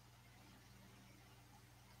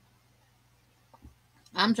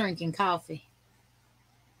 I'm drinking coffee.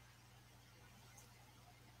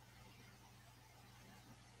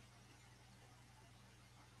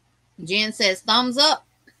 Jen says, thumbs up.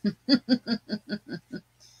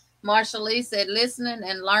 Marsha Lee said, listening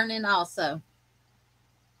and learning also.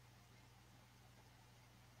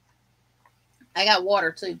 I got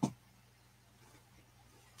water too.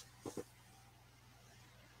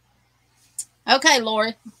 Okay,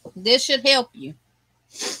 Lori, this should help you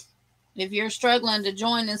if you're struggling to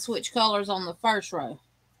join and switch colors on the first row.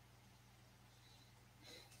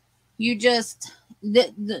 You just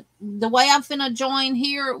the way I'm finna join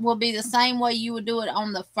here will be the same way you would do it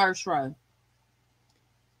on the first row.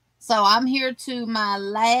 So I'm here to my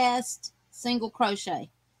last single crochet.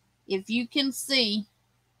 If you can see,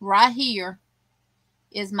 right here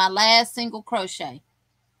is my last single crochet.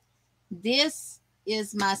 This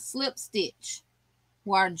is my slip stitch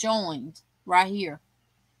where I joined right here.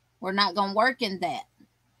 We're not going to work in that.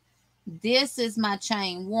 This is my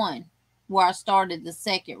chain 1 where I started the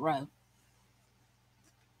second row.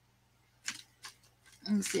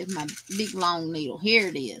 Let me see if my big long needle, here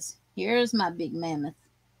it is. Here's my big mammoth.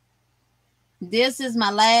 This is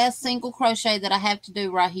my last single crochet that I have to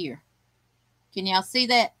do right here. Can y'all see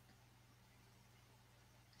that?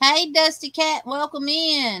 Hey, Dusty Cat, welcome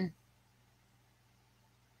in.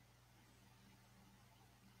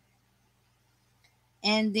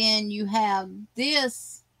 And then you have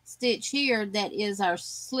this stitch here that is our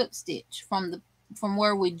slip stitch from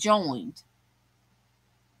where we joined.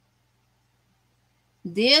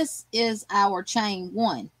 This is our chain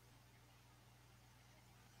 1.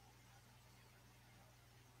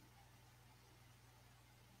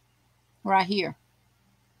 Right here.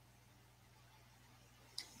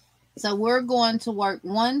 So we're going to work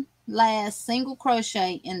one last single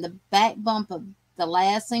crochet in the back bump of the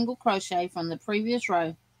last single crochet from the previous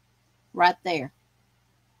row right there.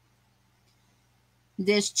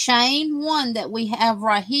 This chain 1 that we have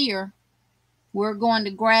right here, we're going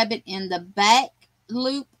to grab it in the back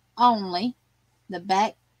loop only, the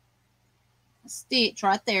back stitch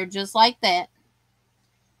right there, just like that.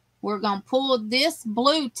 We're going to pull this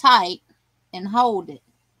blue tight and hold it.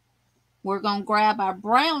 We're going to grab our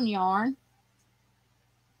brown yarn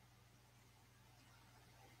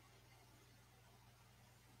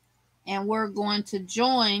and we're going to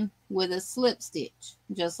join with a slip stitch,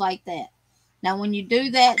 just like that. Now, when you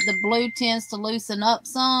do that, the blue tends to loosen up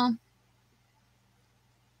some.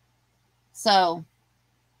 So,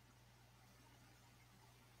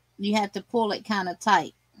 you have to pull it kind of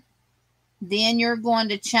tight. Then you're going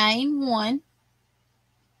to chain 1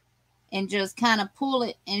 and just kind of pull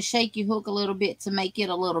it and shake your hook a little bit to make it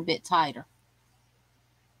a little bit tighter.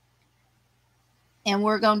 And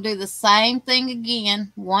we're going to do the same thing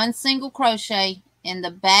again, one single crochet in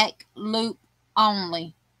the back loop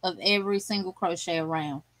only of every single crochet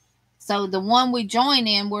around. So the one we join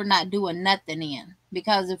in, we're not doing nothing in,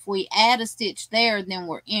 because if we add a stitch there, then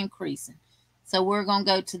we're increasing. So we're going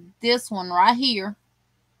to go to this one right here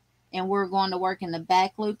and we're going to work in the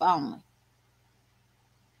back loop only.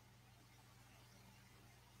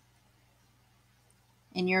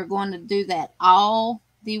 And you're going to do that all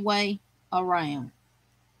the way around.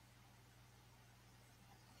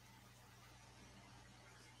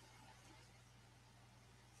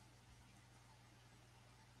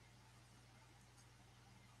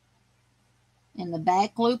 In the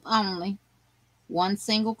back loop only, one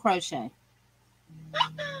single crochet.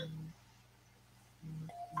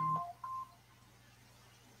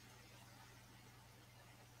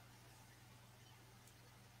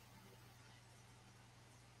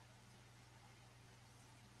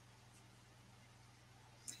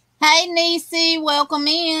 Hey, Niecy, welcome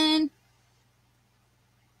in.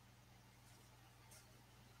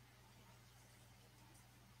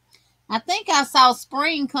 I think I saw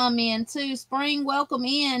Spring come in too. Spring, welcome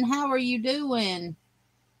in. How are you doing?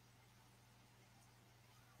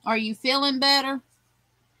 Are you feeling better?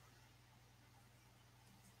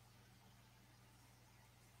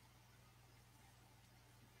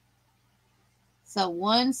 So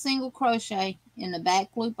one single crochet in the back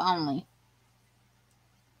loop only.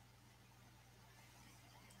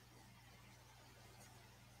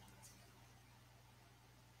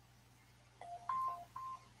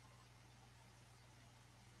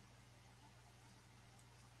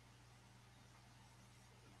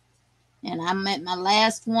 And I'm at my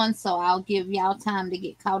last one, so I'll give y'all time to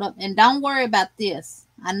get caught up. And don't worry about this.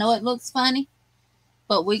 I know it looks funny,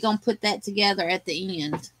 but we're going to put that together at the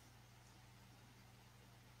end.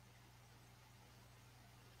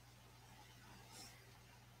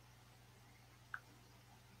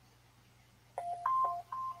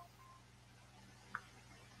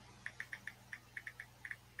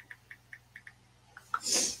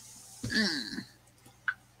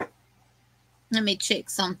 Let me check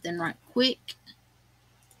something right quick.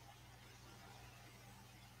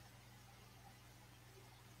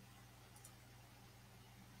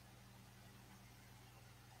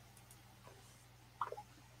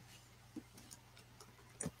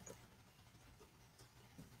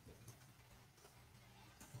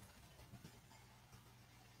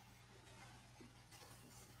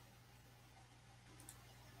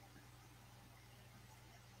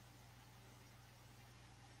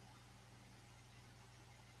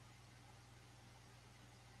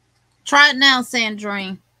 Try it now,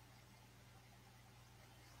 Sandrine.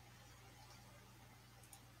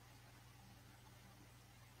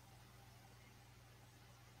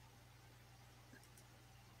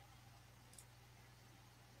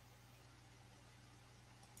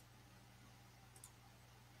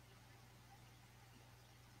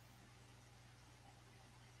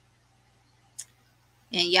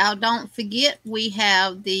 And y'all don't forget, we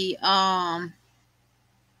have the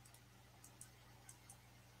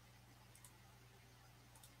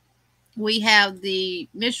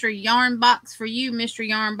mystery yarn box for you, mystery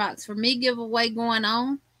yarn box for me giveaway going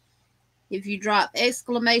on. If you drop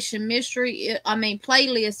exclamation mystery,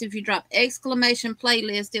 playlist, if you drop exclamation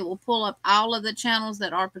playlist, it will pull up all of the channels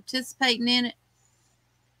that are participating in it.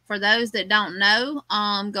 For those that don't know,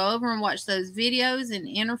 go over and watch those videos and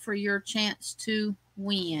enter for your chance to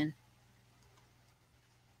win.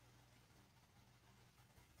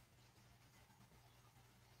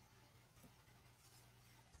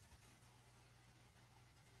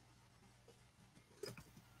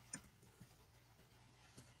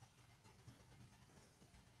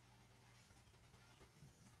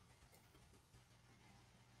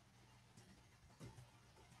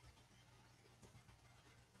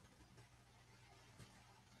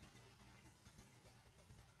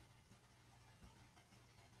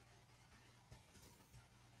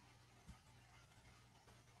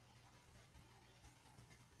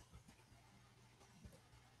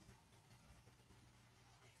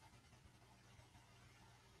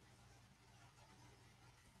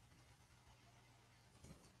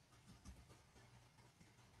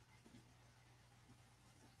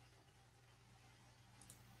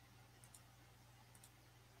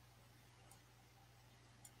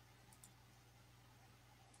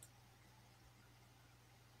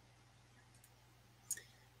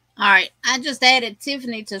 All right, I just added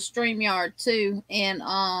Tiffany to StreamYard too, and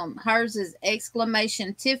hers is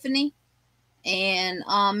exclamation Tiffany, and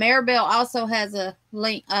Maribel also has a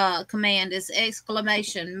link command. It's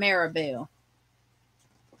exclamation Maribel.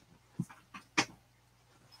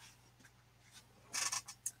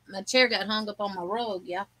 My chair got hung up on my rug,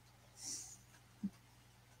 y'all.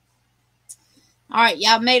 All right,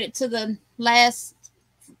 y'all made it to the last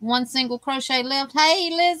one single crochet left. Hey,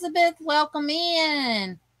 Elizabeth, welcome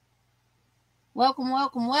in. Welcome,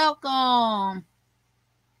 welcome, welcome.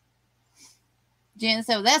 Jen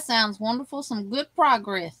said, well, that sounds wonderful. Some good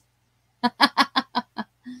progress.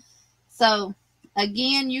 So,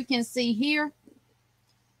 again, you can see here,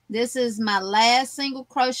 this is my last single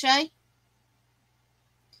crochet.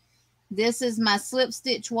 This is my slip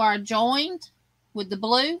stitch where I joined with the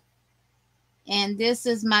blue. And this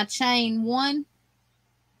is my chain one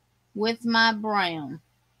with my brown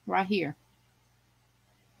right here.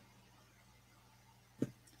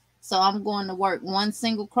 So I'm going to work one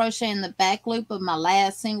single crochet in the back loop of my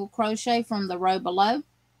last single crochet from the row below.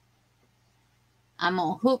 I'm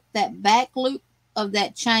going to hook that back loop of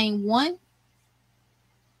that chain one,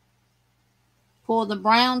 pull the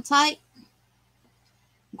brown tight,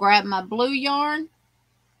 grab my blue yarn,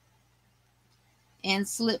 and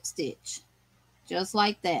slip stitch just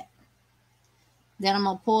like that. Then I'm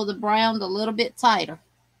going to pull the brown a little bit tighter.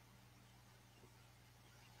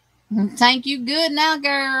 Thank you. Good now,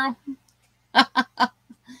 girl.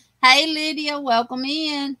 Hey, Lydia, welcome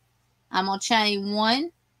in. I'm going to chain one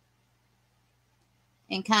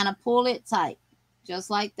and kind of pull it tight, just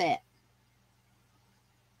like that.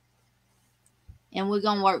 And we're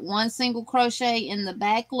going to work one single crochet in the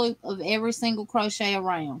back loop of every single crochet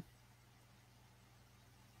around.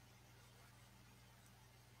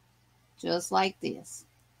 Just like this.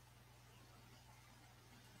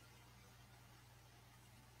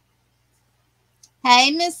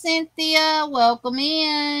 Hey, Miss Cynthia, welcome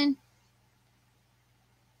in.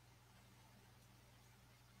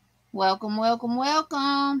 Welcome, welcome,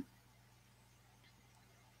 welcome.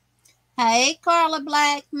 Hey, Carla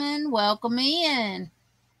Blackman, welcome in.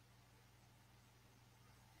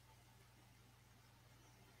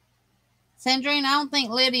 Sandrine, I don't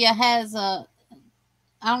think Lydia has a,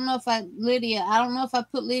 I don't know if I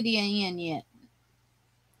put Lydia in yet.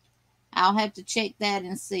 I'll have to check that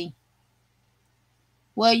and see.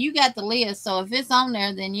 Well, you got the list, so if it's on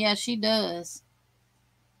there, then yeah, she does.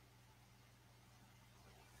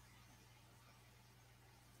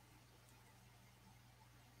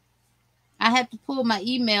 I have to pull my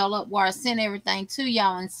email up where I send everything to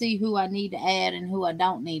y'all and see who I need to add and who I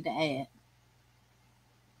don't need to add.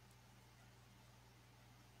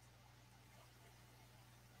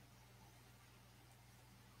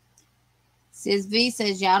 Sis V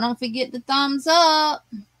says, y'all don't forget the thumbs up.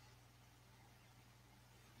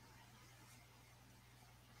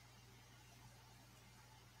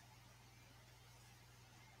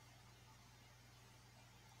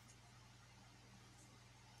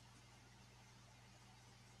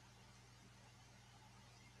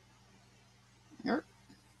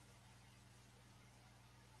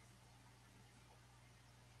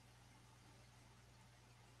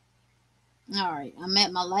 All right, I'm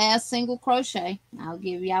at my last single crochet. I'll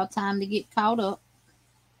give y'all time to get caught up.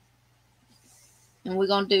 And we're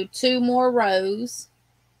going to do 2 more rows.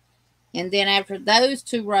 And then after those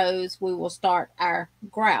 2 rows, we will start our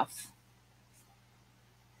graph.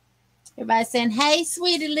 Everybody saying, hey,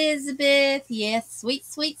 sweet Elizabeth. Yes, sweet,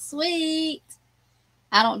 sweet, sweet.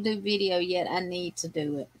 I don't do video yet. I need to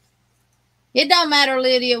do it. It don't matter,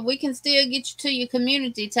 Lydia. We can still get you to your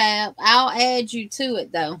community tab. I'll add you to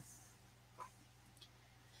it, though.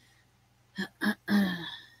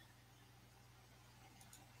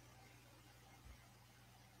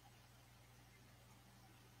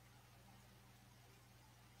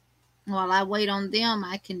 While I wait on them,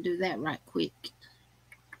 I can do that right quick.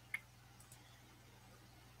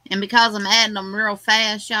 And because I'm adding them real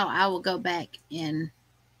fast, y'all, I will go back and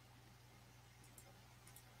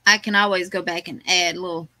I can always go back and add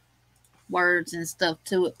little words and stuff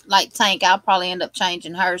to it. Like Tank, I'll probably end up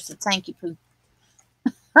changing hers to Tanky Poo.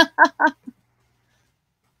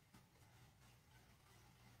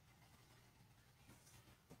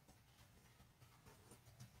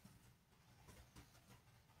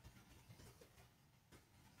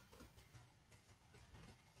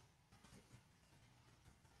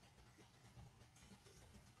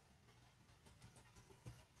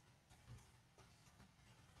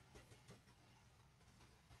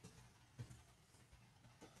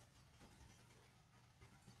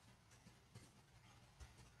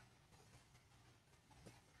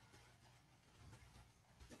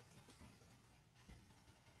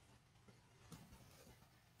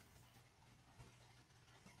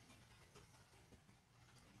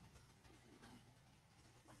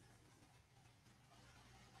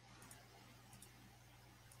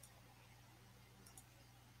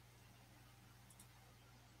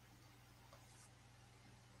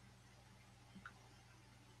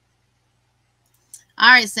 All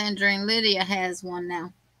right, Sandrine. Lydia has one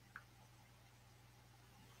now.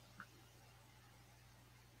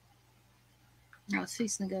 I was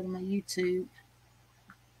fixing to go to my YouTube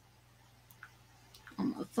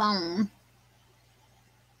on my phone.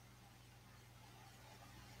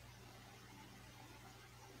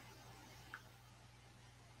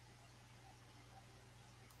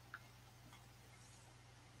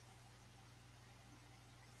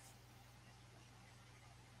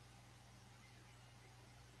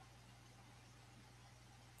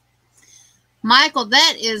 Michael,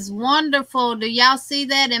 that is wonderful. Do y'all see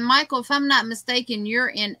that? And Michael, if I'm not mistaken, you're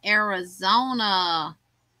in Arizona.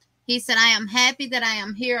 He said, I am happy that I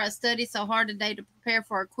am here. I studied so hard today to prepare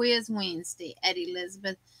for a quiz Wednesday at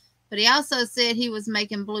Elizabeth. But he also said he was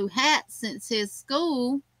making blue hats since his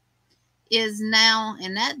school is now,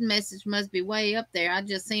 and that message must be way up there. I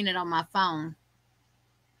just seen it on my phone.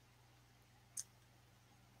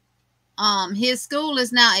 His school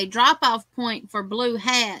is now a drop-off point for blue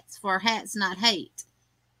hats for Hats Not Hate.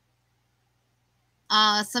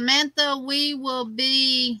 Samantha, we will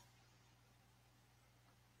be...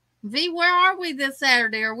 V, where are we this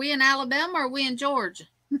Saturday? Are we in Alabama or are we in Georgia?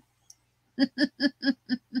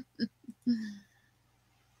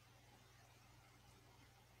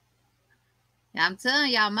 I'm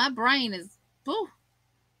telling y'all, my brain is... Whew.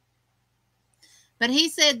 But he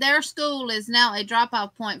said their school is now a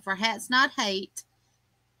drop-off point for Hats Not Hate.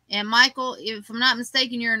 And Michael, if I'm not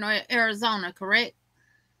mistaken, you're in Arizona, correct?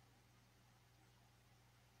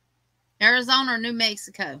 Arizona or New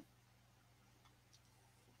Mexico?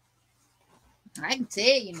 I can tell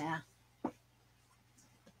you now.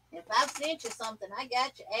 If I sent you something, I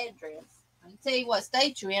got your address. I can tell you what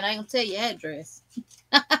state you're in. I can tell you address.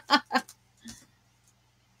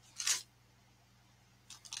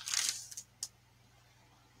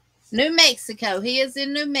 New Mexico. He is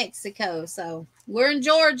in New Mexico. So we're in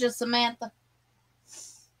Georgia, Samantha.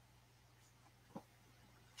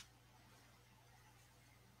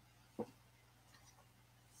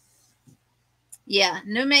 Yeah,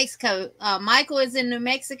 New Mexico. Michael is in New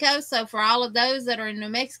Mexico. So for all of those that are in New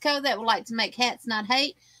Mexico that would like to make Hats Not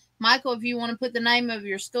Hate, Michael, if you want to put the name of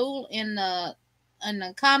your school in the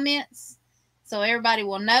comments so everybody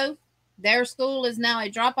will know, their school is now a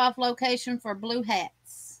drop-off location for blue hats.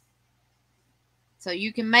 So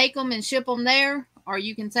you can make them and ship them there, or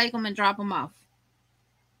you can take them and drop them off.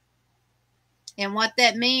 And what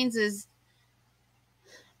that means is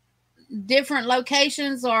different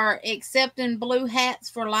locations are accepting blue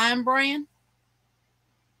hats for Lion Brand.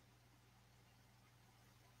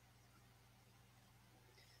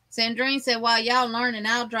 Sandrine said, while y'all learning,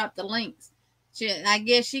 I'll drop the links. I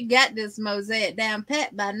guess she got this mosaic down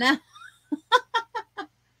pat by now.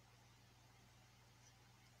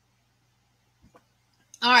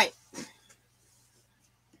 All right.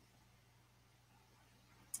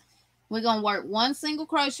 We're going to work 1 single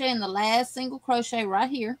crochet in the last single crochet right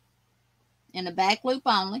here in the back loop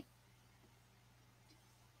only.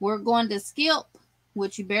 We're going to skip,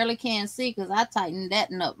 which you barely can see because I tightened that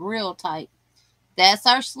up real tight. That's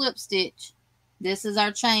our slip stitch. This is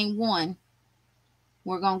our chain 1.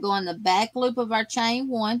 We're going to go in the back loop of our chain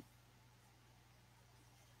 1.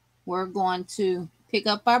 We're going to pick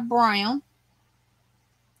up our brown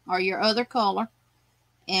or your other color,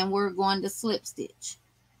 and we're going to slip stitch.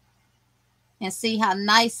 And see how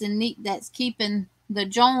nice and neat that's keeping the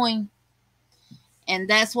join. And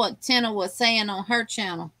that's what Tina was saying on her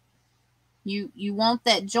channel. You want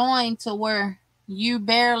that join to where you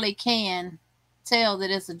barely can tell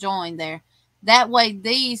that it's a join there. That way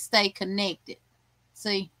these stay connected.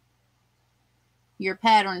 See? Your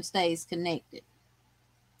pattern stays connected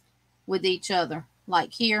with each other.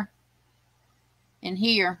 Like here and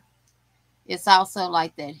here. It's also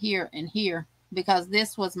like that here and here. Because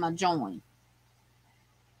this was my join.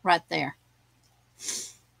 Right there.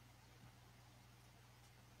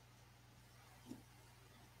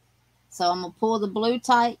 So I'm going to pull the blue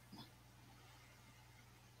tight.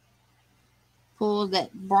 Pull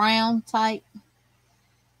that brown tight.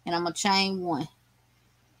 And I'm going to chain 1.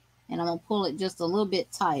 And I'm going to pull it just a little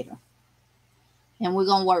bit tighter. And we're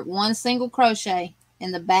going to work 1 single crochet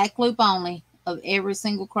in the back loop only of every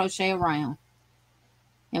single crochet around.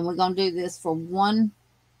 And we're going to do this for 1.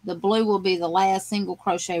 The blue will be the last single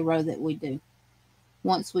crochet row that we do.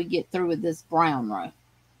 Once we get through with this brown row.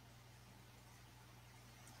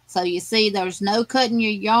 So you see there's no cutting your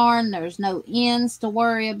yarn. There's no ends to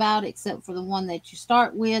worry about except for the one that you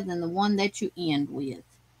start with and the one that you end with.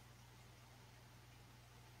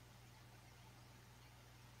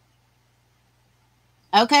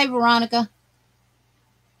 Okay, Veronica.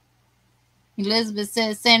 Elizabeth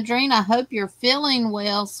says, Sandrine, I hope you're feeling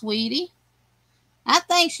well, sweetie. I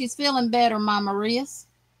think she's feeling better, Mama Rios.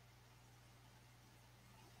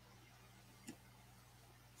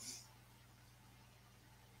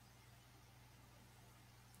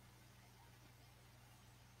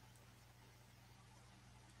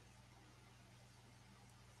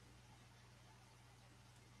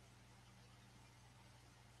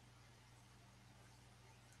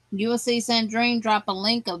 You will see Sandrine drop a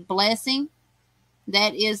link of blessing.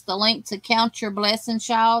 That is the link to Count Your Blessing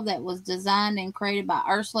shawl that was designed and created by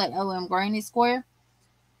Ursula at OM Granny Square.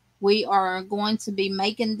 We are going to be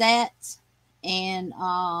making that, and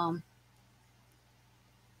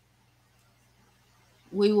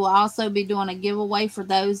we will also be doing a giveaway for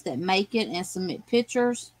those that make it and submit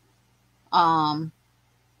pictures. Of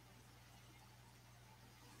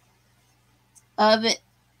it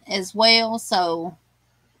as well. So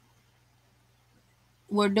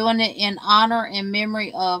we're doing it in honor and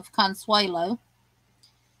memory of Consuelo.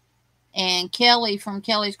 And Kelly from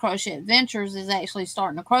Kelly's Crochet Adventures is actually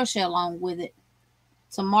starting to crochet along with it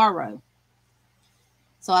tomorrow.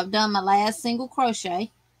 So I've done my last single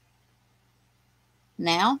crochet.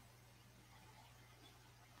 Now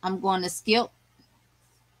I'm going to skip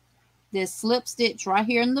this slip stitch right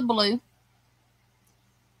here in the blue.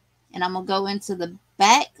 And I'm going to go into the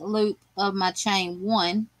back loop of my chain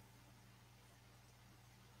 1.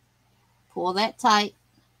 Pull that tight.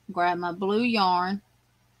 Grab my blue yarn.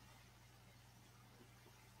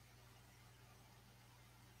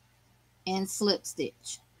 And slip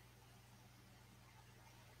stitch.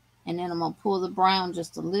 And then I'm going to pull the brown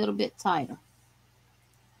just a little bit tighter.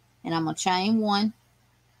 And I'm going to chain 1.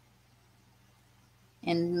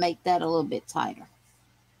 And make that a little bit tighter.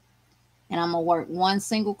 And I'm going to work 1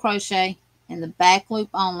 single crochet in the back loop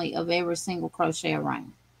only of every single crochet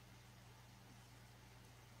around.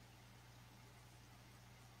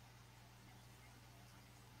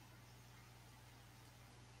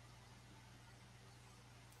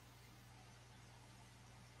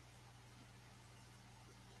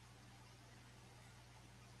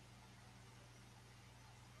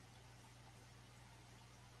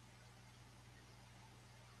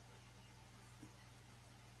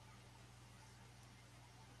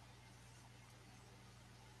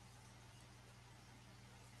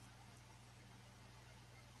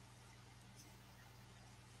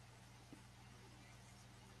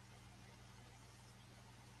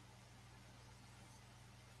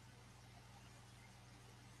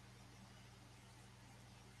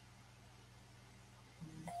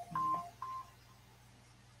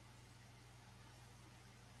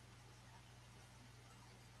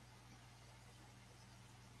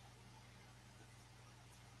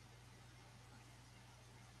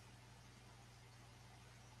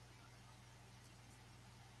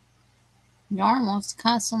 Yarn wants to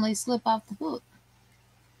constantly slip off the hook.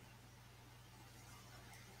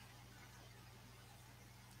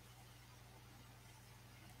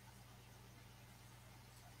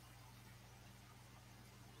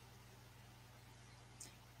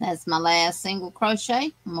 That's my last single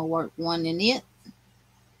crochet. I'm going to work one in it.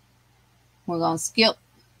 We're going to skip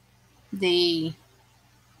the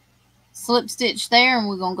slip stitch there, and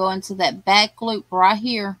we're going to go into that back loop right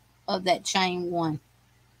here of that chain one.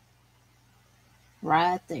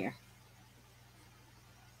 Right there.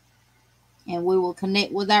 And we will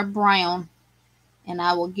connect with our brown, and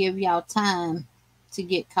I will give y'all time to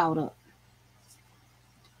get caught up.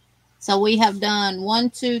 So we have done 1,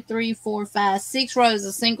 2, 3, 4, 5, 6 rows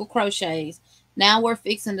of single crochets. Now we're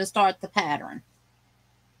fixing to start the pattern.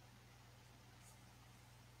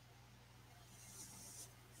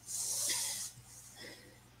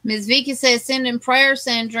 Ms. Vicky says, sending prayers,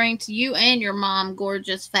 Sandrine, to you and your mom,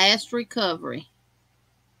 gorgeous. Fast recovery.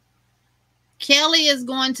 Kelly is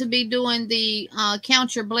going to be doing the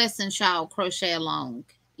Count Your Blessing shawl crochet along,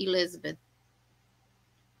 Elizabeth.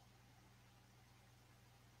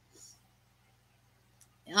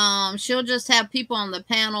 She'll just have people on the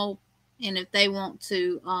panel, and if they want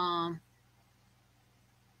to,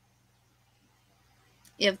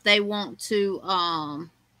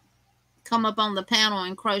 come up on the panel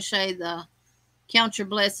and crochet the Count Your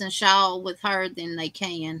Blessing shawl with her, then they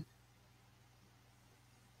can.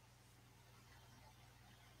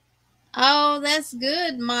 Oh, that's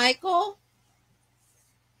good, Michael.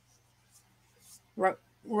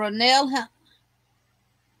 Ronell.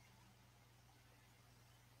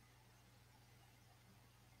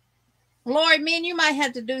 Lori, me and you might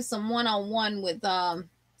have to do some one-on-one with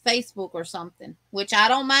Facebook or something, which I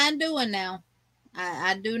don't mind doing now.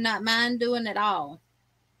 I do not mind doing it all.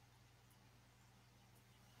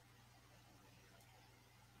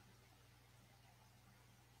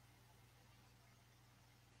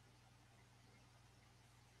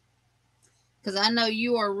 Because I know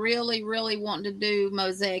you are really, really wanting to do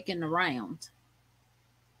mosaic in the round.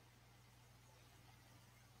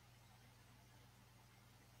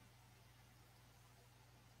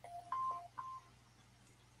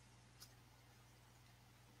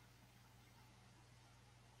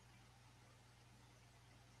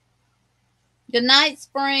 Good night,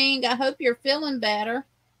 Spring. I hope you're feeling better.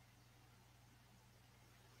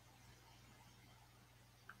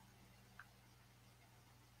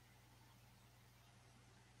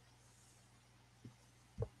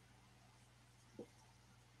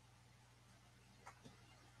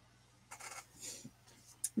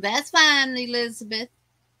 That's fine, Elizabeth.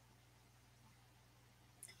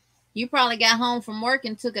 You probably got home from work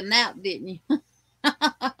and took a nap, didn't you?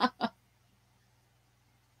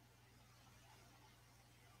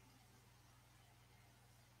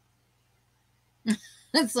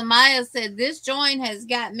 Samaya said, this joint has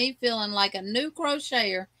got me feeling like a new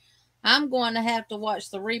crocheter. I'm going to have to watch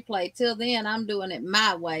the replay. Till then, I'm doing it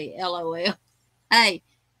my way, LOL. Hey,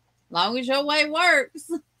 long as your way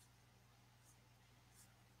works.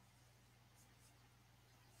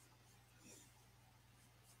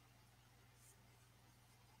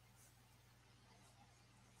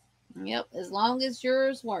 Yep, as long as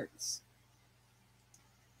yours works.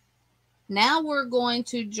 Now we're going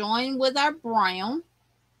to join with our brown.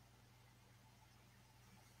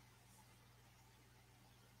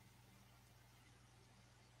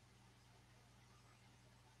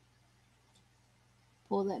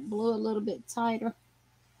 Pull that blue a little bit tighter.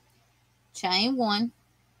 Chain one.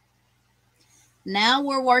 Now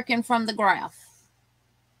we're working from the graph.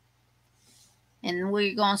 And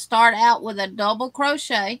we're going to start out with a double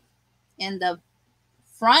crochet in the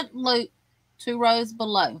front loop 2 rows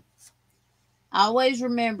below. Always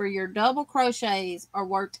remember your double crochets are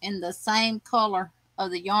worked in the same color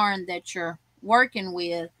of the yarn that you're working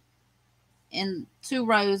with in 2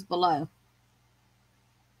 rows below.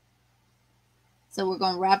 So we're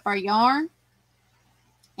going to wrap our yarn,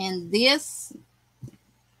 and this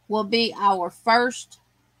will be our first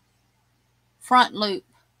front loop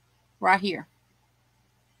right here.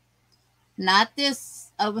 Not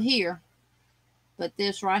this over here, but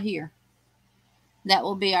this right here. That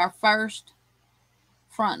will be our first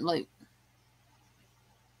front loop.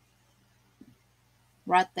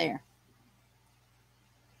 Right there.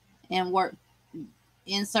 And work,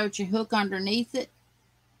 insert your hook underneath it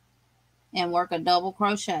and work a double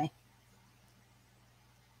crochet.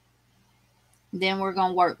 Then we're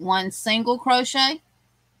going to work 1 single crochet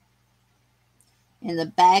in the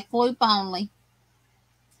back loop only.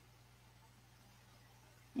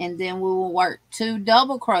 And then we will work 2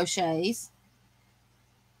 double crochets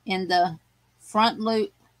in the front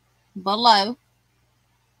loop below.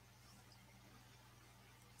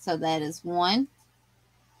 So that is 1.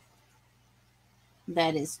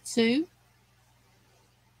 That is 2.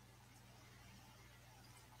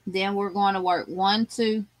 Then we're going to work 1,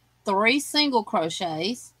 2, 3 single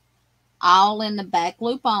crochets all in the back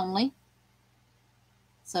loop only.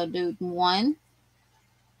 So do 1,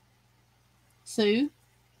 2,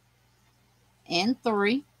 and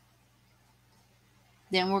 3.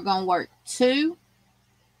 Then we're going to work 2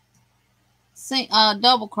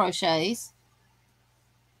 double crochets.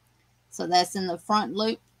 So that's in the front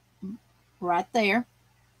loop right there.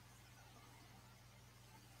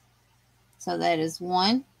 So that is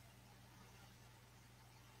 1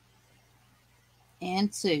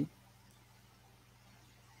 and 2.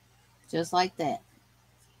 Just like that.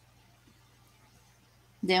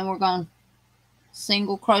 Then we're going to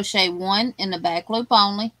single crochet 1 in the back loop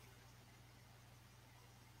only.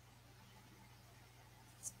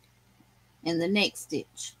 In the next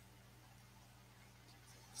stitch.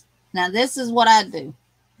 Now this is what I do.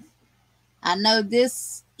 I know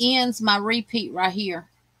this ends my repeat right here.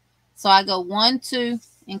 So I go 1, 2,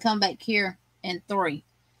 and come back here and 3.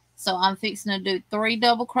 So I'm fixing to do 3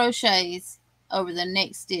 double crochets over the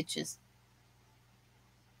next stitches.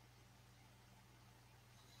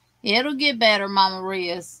 It'll get better, Mama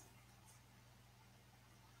Riz.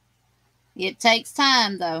 It takes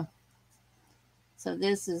time though. So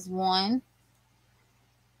this is 1,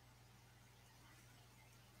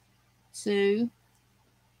 2,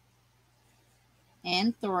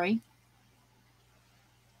 and 3.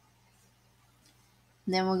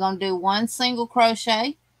 Then we're going to do 1 single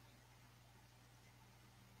crochet,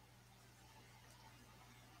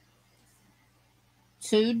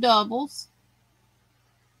 2 doubles.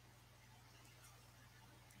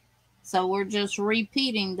 So we're just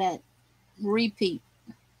repeating that repeat,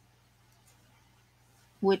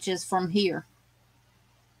 which is from here,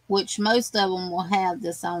 which most of them will have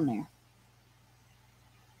this on there.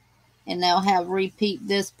 And they'll have repeat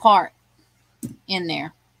this part in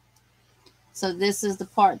there. So this is the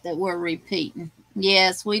part that we're repeating.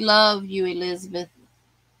 Yes, we love you, Elizabeth.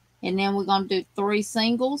 And then we're going to do 3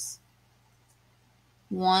 singles.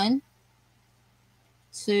 1,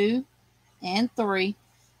 2, and 3.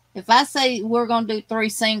 If I say we're going to do 3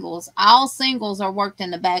 singles, all singles are worked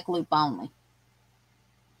in the back loop only.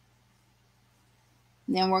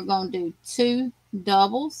 Then we're going to do 2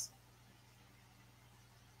 doubles.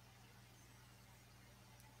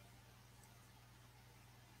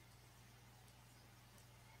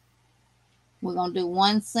 We're going to do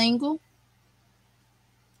 1 single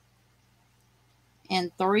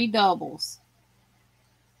and 3 doubles.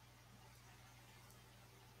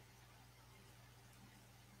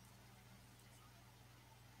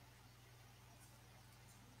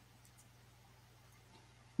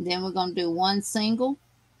 Then we're going to do 1 single,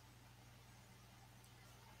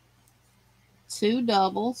 2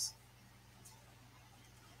 doubles,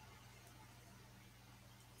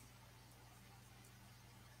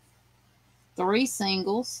 3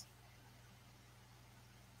 singles,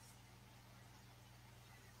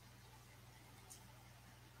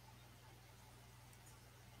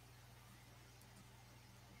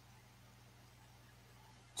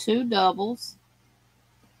 2 doubles,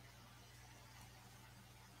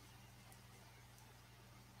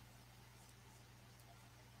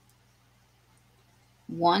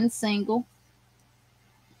 1 single,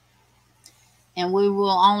 and we will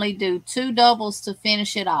only do 2 doubles to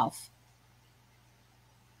finish it off.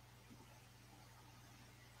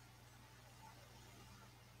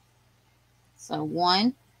 So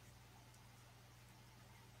 1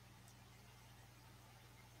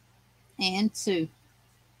 and 2.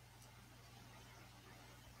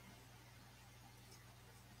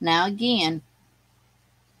 Now again,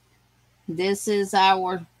 this is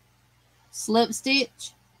our slip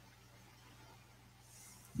stitch.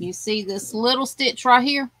 You see this little stitch right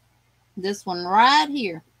here? This one right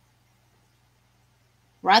here.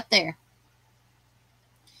 Right there.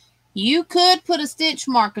 You could put a stitch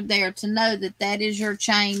marker there to know that that is your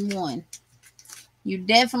chain 1. You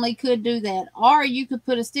definitely could do that. Or you could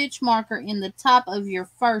put a stitch marker in the top of your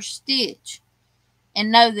first stitch and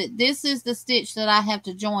know that this is the stitch that I have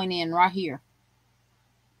to join in right here.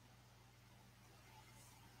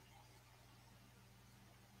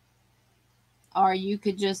 Or you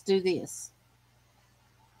could just do this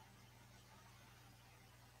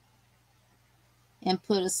and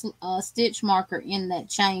put a stitch marker in that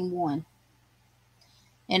chain 1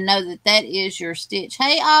 and know that that is your stitch.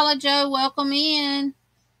 Hey, Ala Joe, welcome in.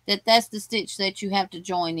 That's the stitch that you have to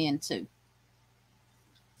join into.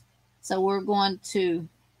 So we're going to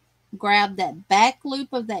grab that back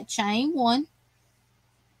loop of that chain 1,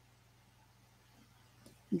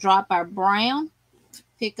 drop our brown,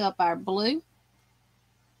 pick up our blue,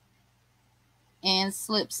 and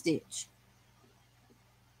slip stitch.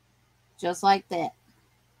 Just like that.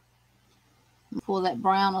 Pull that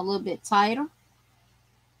brown a little bit tighter.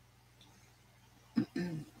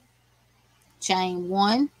 Chain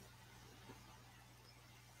 1.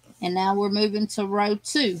 And now we're moving to row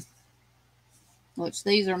 2, which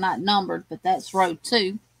these are not numbered, but that's row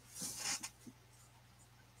 2.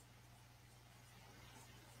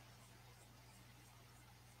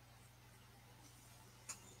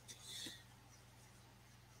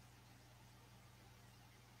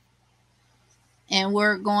 And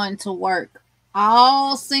we're going to work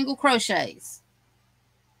all single crochets.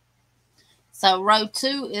 So row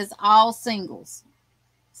 2 is all singles.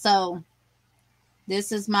 So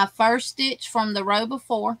this is my first stitch from the row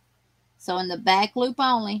before. So in the back loop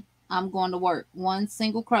only, I'm going to work 1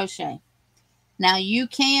 single crochet. Now you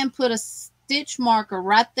can put a stitch marker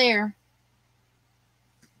right there.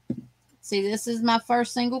 See, this is my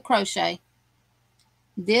first single crochet.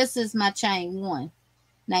 This is my chain 1.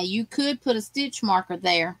 Now you could put a stitch marker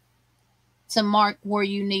there to mark where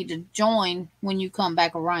you need to join when you come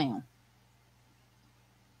back around.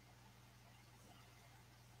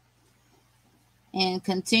 And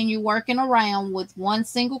continue working around with 1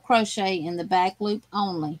 single crochet in the back loop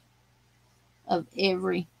only of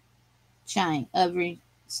every chain, every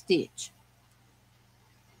stitch.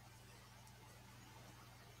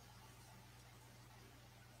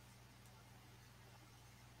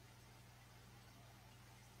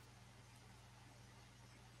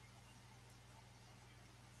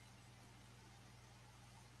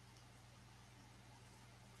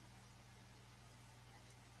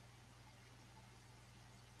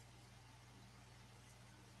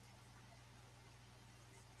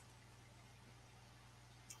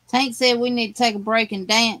 Tank said we need to take a break and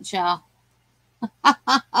dance, y'all.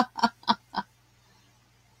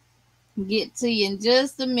 Get to you in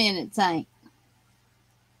just a minute, Tank.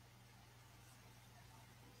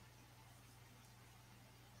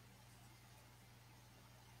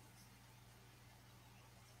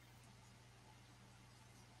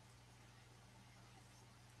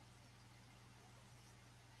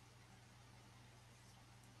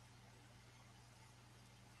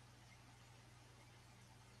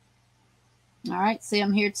 All right, see,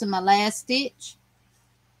 I'm here to my last stitch.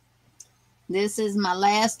 This is my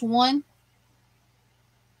last one.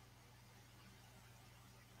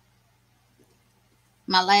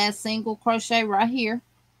 My last single crochet right here.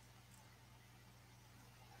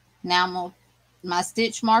 Now I'm going to, my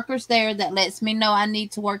stitch marker's there. That lets me know I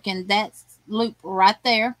need to work in that loop right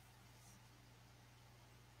there.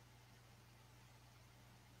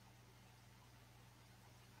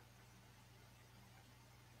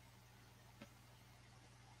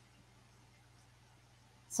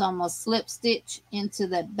 So I'm going to slip stitch into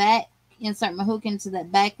the back, insert my hook into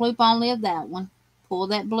that back loop only of that one. Pull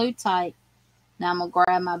that blue tight. Now I'm going to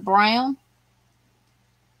grab my brown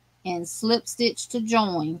and slip stitch to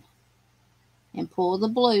join and pull the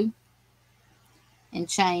blue and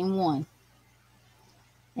chain 1.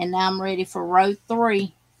 And now I'm ready for row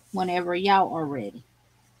 3 whenever y'all are ready.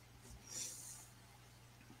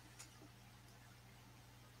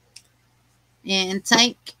 And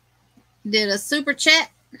Tank did a super chat.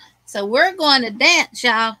 So we're going to dance,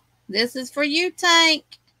 y'all. This is for you, Tank.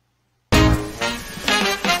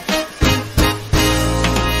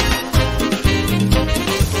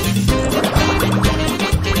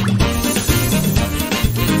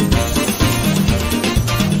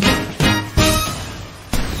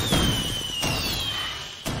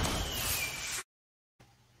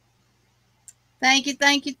 Thank you,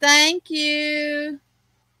 thank you, thank you.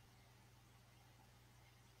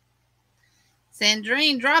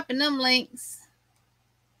 Sandrine dropping them links.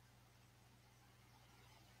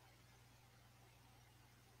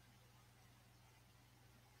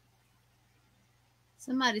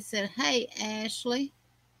 Somebody said, hey, Ashley.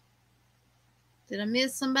 Did I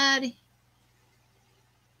miss somebody?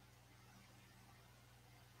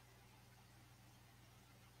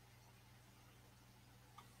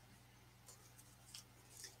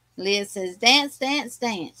 Liz says, dance, dance,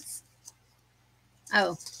 dance.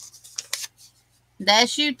 Oh,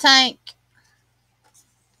 that's you, Tank.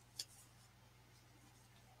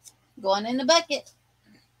 Going in the bucket.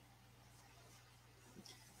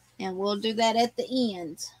 And we'll do that at the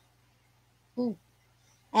end. Ooh.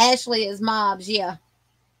 Ashley is Mobs, yeah.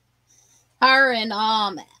 Her and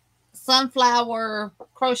Sunflower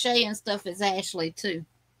Crochet and stuff is Ashley too.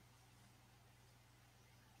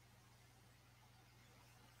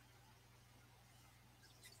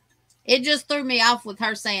 It just threw me off with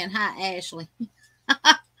her saying, hi, Ashley.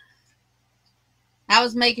 I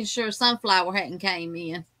was making sure Sunflower hadn't came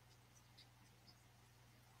in.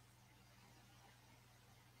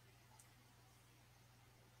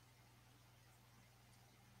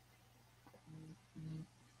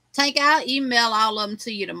 I'll email all of them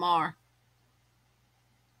to you tomorrow.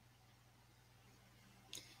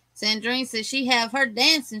 Sandrine says she have her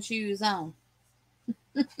dancing shoes on.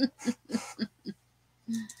 All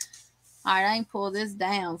right, I can pull this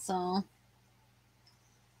down some.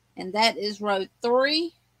 And that is row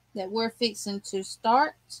 3 that we're fixing to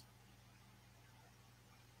start.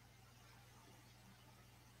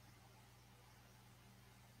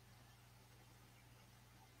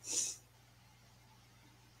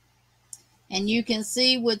 And you can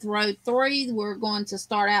see with row 3, we're going to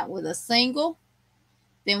start out with a single.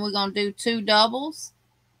 Then we're going to do 2 doubles,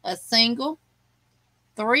 a single,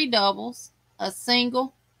 3 doubles, a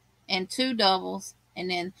single, and 2 doubles.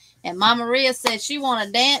 And Mama Maria said she want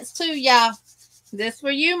to dance too, y'all. This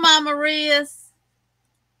for you, Mama Riz.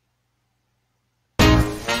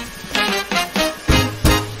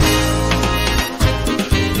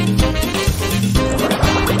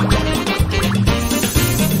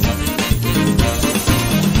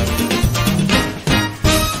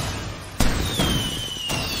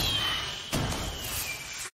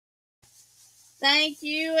 Thank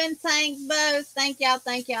you and thank both. Thank y'all,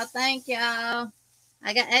 thank y'all, thank y'all.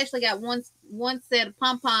 I actually got one set of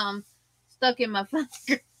pom-poms stuck in my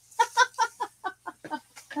finger.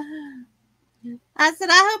 I said,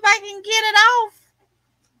 I hope I can get it off.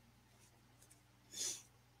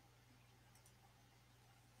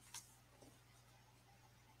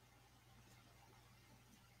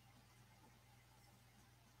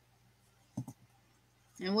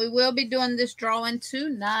 And we will be doing this drawing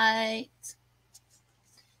tonight.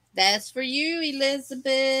 That's for you,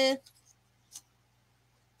 Elizabeth.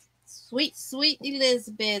 Sweet, sweet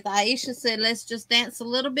Elizabeth. Aisha said, let's just dance a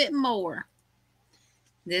little bit more.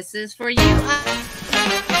 This is for you.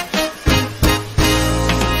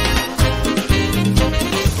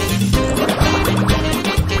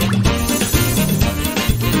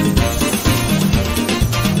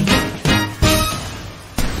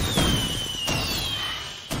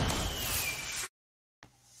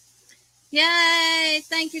 Yay!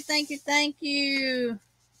 Thank you, thank you, thank you.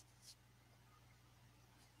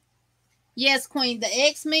 Yes, Queen. The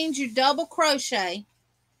X means you double crochet.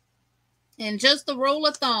 And just the rule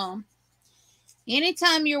of thumb,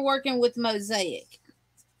 anytime you're working with mosaic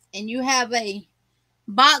and you have a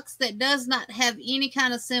box that does not have any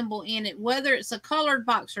kind of symbol in it, whether it's a colored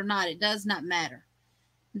box or not, it does not matter.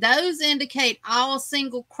 Those indicate all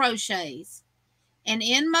single crochets. And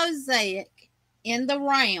in mosaic, in the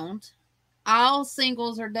round, all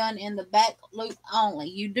singles are done in the back loop only.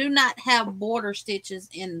 You do not have border stitches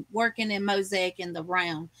in working in mosaic in the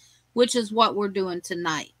round, which is what we're doing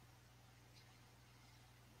tonight.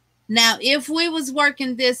 Now, if we was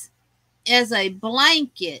working this as a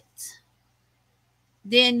blanket,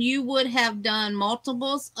 then you would have done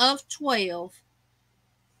multiples of 12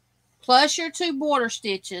 plus your 2 border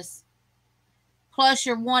stitches plus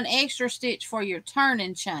your 1 extra stitch for your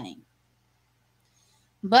turning chain.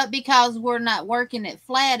 But because we're not working it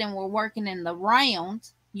flat and we're working in the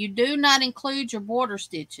round, you do not include your border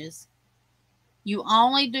stitches. You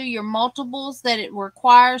only do your multiples that it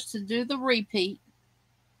requires to do the repeat,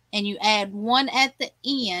 and you add 1 at the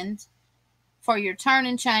end for your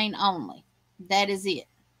turning chain only. That is it.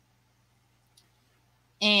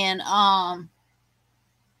 And all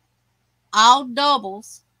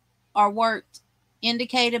doubles are worked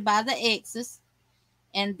indicated by the X's,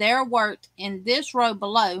 and they're worked in this row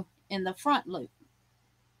below in the front loop.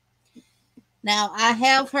 Now, I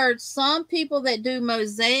have heard some people that do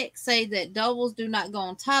mosaic say that doubles do not go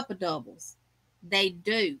on top of doubles. They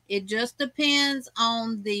do. It just depends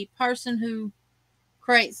on the person who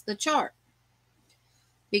creates the chart.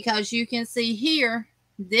 Because you can see here,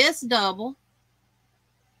 this double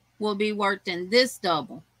will be worked in this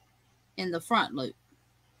double in the front loop.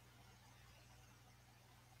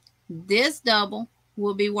 This double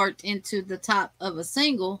will be worked into the top of a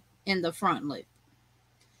single in the front loop.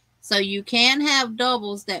 So you can have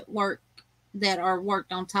doubles that are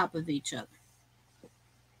worked on top of each other.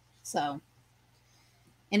 So,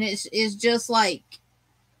 and it's just like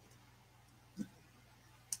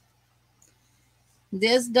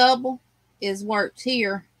this double is worked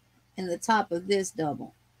here in the top of this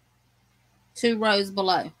double. 2 rows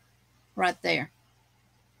below, right there.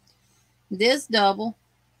 This double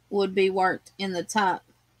would be worked in the top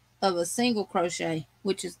of a single crochet,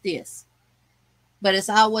 which is this. But it's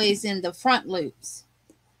always in the front loops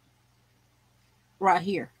right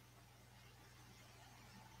here.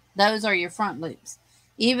 Those are your front loops.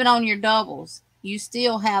 Even on your doubles, you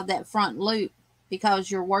still have that front loop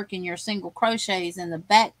because you're working your single crochets in the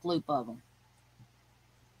back loop of them.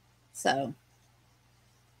 So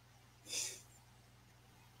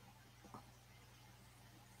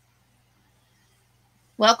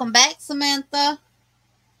Welcome back, Samantha.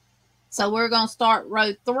 So we're going to start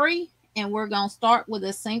row 3, and we're going to start with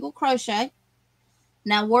a single crochet.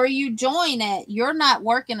 Now where you join at, you're not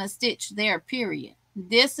working a stitch there, period.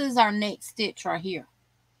 This is our next stitch right here.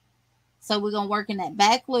 So we're going to work in that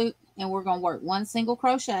back loop, and we're going to work 1 single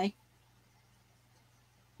crochet.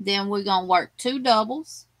 Then we're going to work 2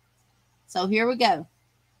 doubles. So here we go.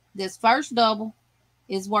 This first double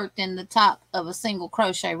is worked in the top of a single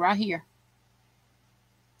crochet right here.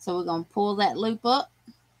 So we're going to pull that loop up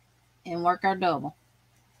and work our double.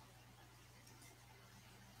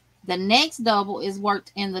 The next double is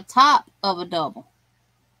worked in the top of a double.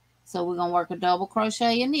 So we're going to work a double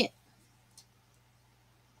crochet in it.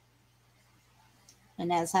 And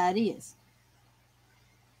that's how it is.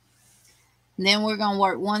 And then we're going to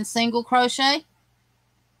work 1 single crochet.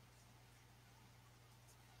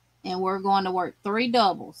 And we're going to work 3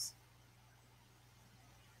 doubles.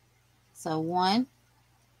 So 1,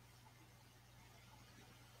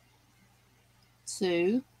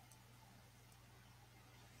 2,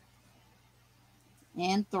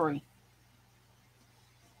 and 3.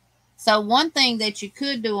 So one thing that you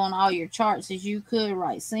could do on all your charts is you could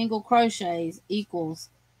write single crochets equals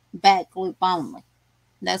back loop only.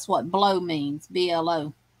 That's what blow means,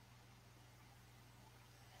 B-L-O.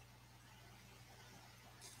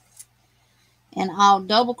 And all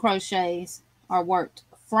double crochets are worked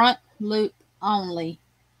front loop only,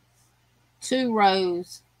 2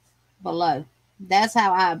 rows below. That's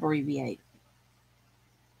how I abbreviate.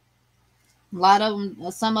 A lot of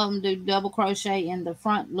them, some of them do double crochet in the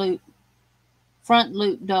front loop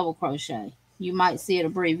double crochet. You might see it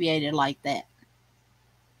abbreviated like that.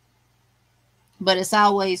 But it's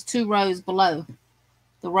always 2 rows below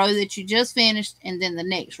the row that you just finished and then the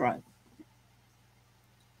next row.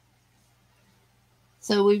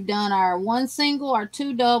 So we've done our 1 single, our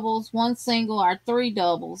 2 doubles, 1 single, our 3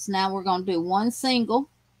 doubles. Now we're going to do 1 single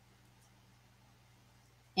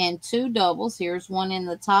and 2 doubles. Here's one in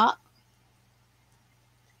the top,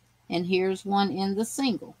 and here's one in the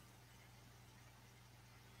single.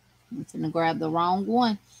 I'm going to grab the wrong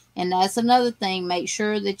one. And that's another thing. Make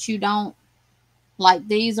sure that you don't, like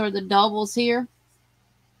these are the doubles here,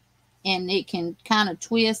 and it can kind of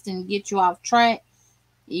twist and get you off track.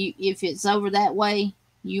 If it's over that way,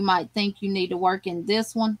 you might think you need to work in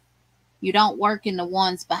this one. You don't work in the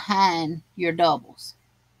ones behind your doubles.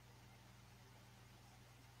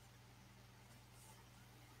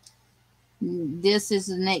 This is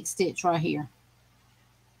the next stitch right here.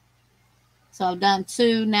 So I've done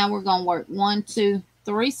 2. Now we're going to work 1, 2,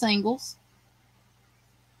 3 singles.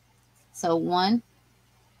 So 1,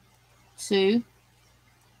 2,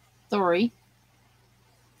 3.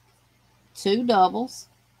 2 doubles.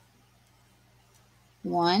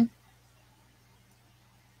 1,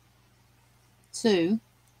 2.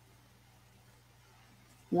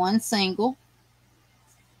 1 single.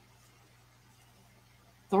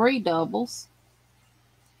 3 doubles.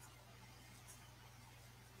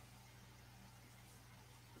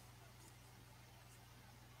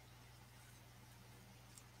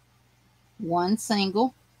 1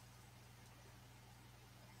 single.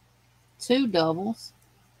 2 doubles.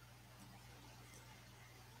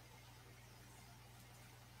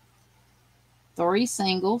 3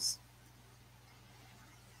 singles.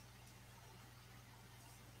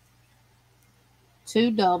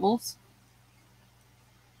 2 doubles.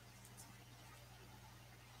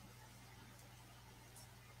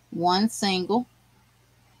 1 single.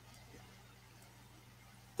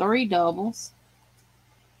 3 doubles.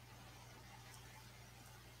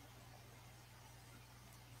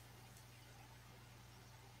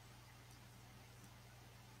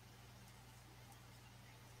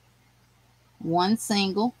 1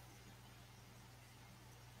 single.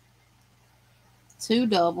 2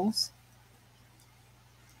 doubles.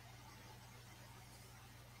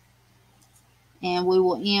 And we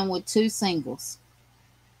will end with 2 singles.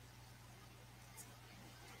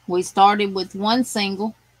 We started with 1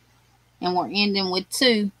 single, and we're ending with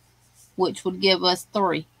 2, which would give us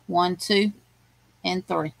 3. 1, 2, and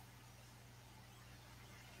 3.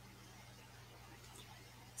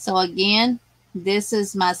 So again, this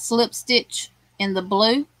is my slip stitch in the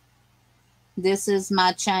blue. This is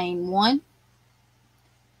my chain 1.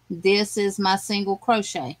 This is my single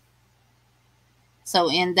crochet.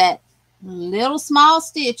 So in that little small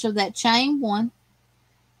stitch of that chain 1,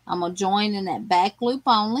 I'm going to join in that back loop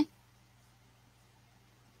only.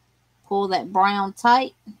 Pull that brown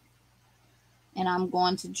tight, and I'm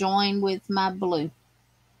going to join with my blue.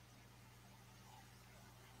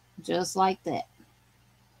 Just like that.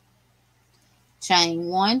 Chain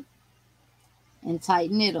 1 and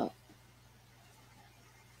tighten it up.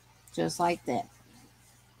 Just like that.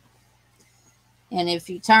 And if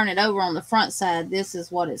you turn it over on the front side, this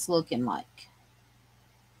is what it's looking like.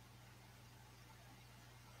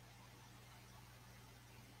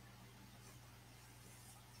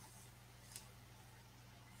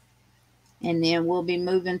 And then we'll be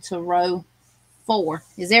moving to row 4.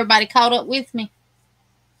 Is everybody caught up with me?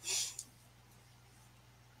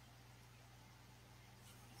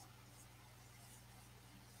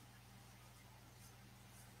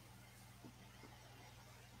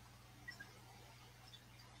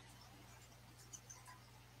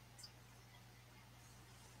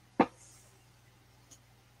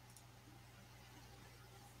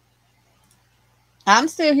 I'm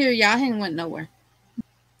still here, y'all. I ain't went nowhere.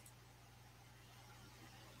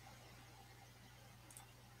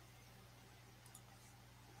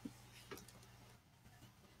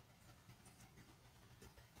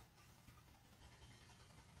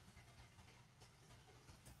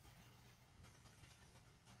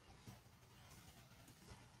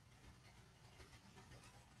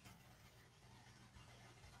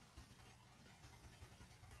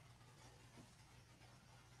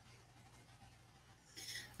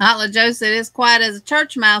 Holla Joe said it's quiet as a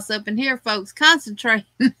church mouse up in here, folks. Concentrate.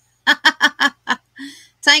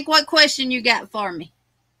 Tank, what question you got for me?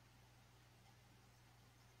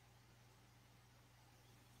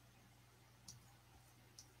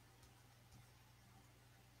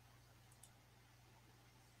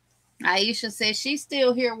 Aisha says she's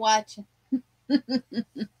still here watching. Nightbot,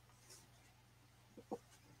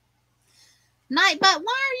 why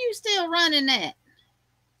are you still running that?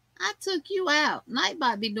 I took you out.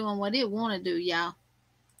 Nightbot be doing what it want to do, y'all.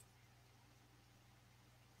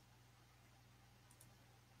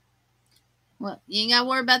 Well, you ain't got to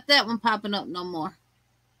worry about that one popping up no more.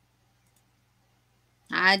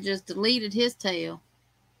 I just deleted his tail.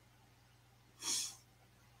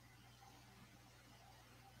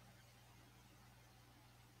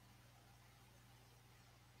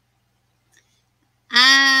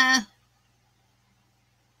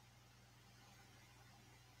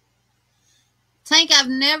 Tank, I've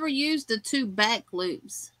never used the 2 back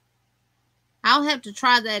loops. I'll have to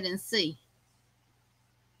try that and see.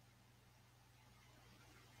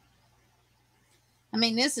 I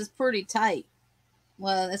mean, this is pretty tight.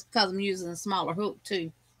 Well, that's because I'm using a smaller hook,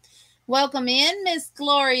 too. Welcome in, Miss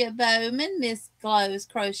Gloria Bowman, Miss Glow's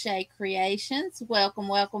Crochet Creations. Welcome,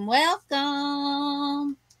 welcome,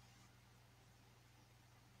 welcome.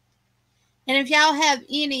 And if y'all have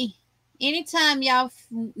anytime y'all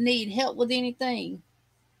need help with anything,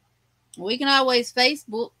 we can always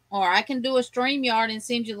Facebook, or I can do a StreamYard and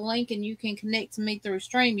send you the link and you can connect to me through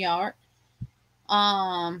StreamYard.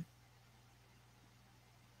 Oh,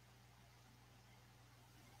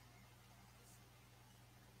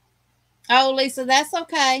 Lisa, that's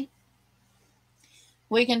okay.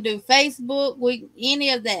 We can do Facebook,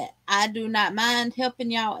 any of that. I do not mind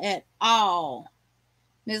helping y'all at all.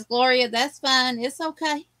 Miss Gloria, that's fine. It's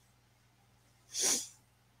okay.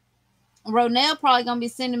 Ronell probably going to be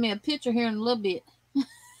sending me a picture here in a little bit.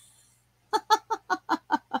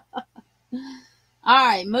 All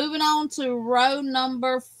right, moving on to row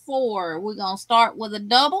number 4. We're going to start with a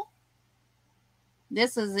double.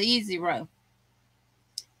 This is an easy row.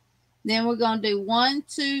 Then we're going to do 1,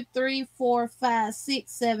 2, 3, 4, 5,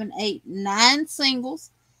 6, 7, 8, 9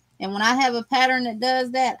 singles. And when I have a pattern that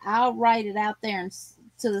does that, I'll write it out there and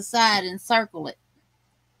to the side and circle it.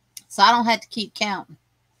 So I don't have to keep counting.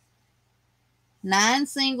 9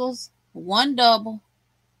 singles, 1 double,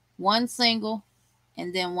 1 single,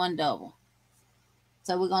 and then 1 double.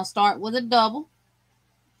 So we're going to start with a double.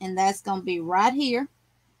 And that's going to be right here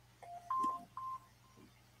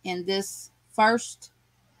in this first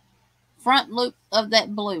front loop of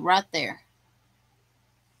that blue right there.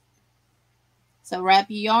 So wrap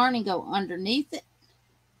your yarn and go underneath it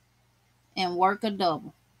and work a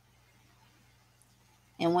double.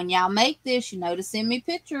 And when y'all make this, you know to send me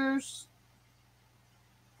pictures.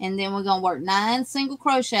 And then we're going to work 9 single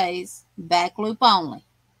crochets, back loop only.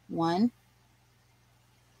 1,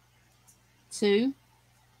 2,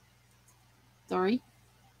 3,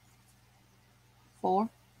 4,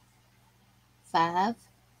 5,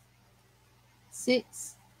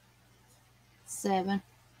 6, 7,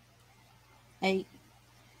 8,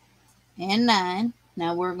 and 9.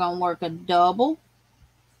 Now we're going to work a double,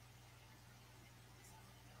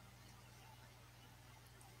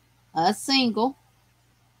 a single,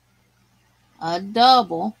 a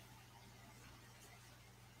double,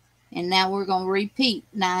 and now we're going to repeat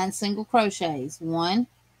 9 single crochets. 1,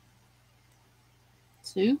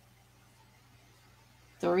 2,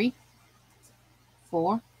 3,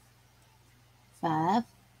 4, 5,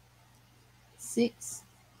 6,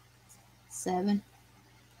 7,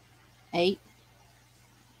 8,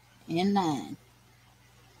 and 9.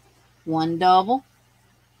 1 double,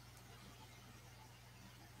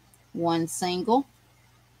 1 single,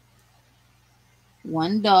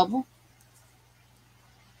 1 double,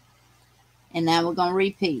 and now we're going to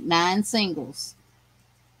repeat 9 singles.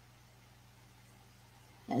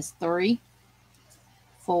 That's 3,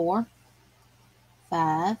 4,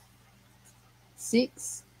 5,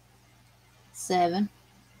 6, 7,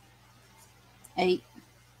 8,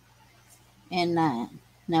 and 9.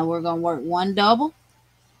 Now we're going to work 1 double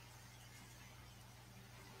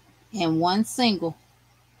and 1 single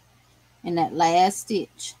in that last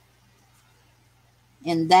stitch.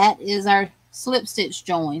 And that is our slip stitch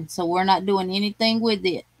join. So we're not doing anything with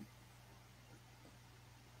it.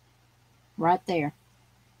 Right there.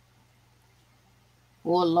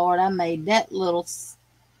 Oh Lord, I made that little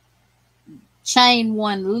chain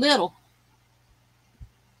one little.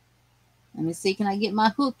 Let me see, can I get my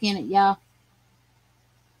hook in it, y'all?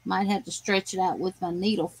 Might have to stretch it out with my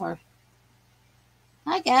needle first.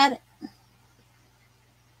 I got it.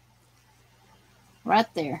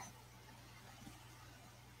 Right there.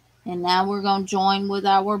 And now we're going to join with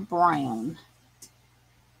our brown.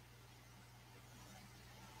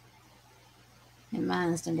 And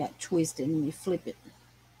mine's done got twisted. Let me flip it.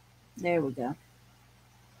 There we go.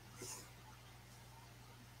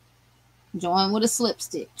 Join with a slip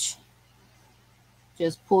stitch.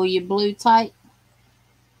 Just pull your blue tight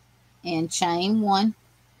and chain 1.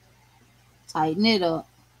 Tighten it up.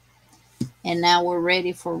 And now we're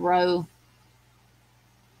ready for row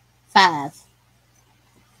 5.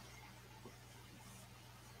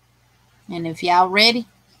 And if y'all ready,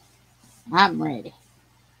 I'm ready.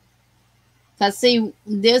 Because see,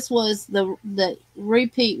 this was the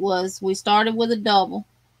repeat was we started with a double.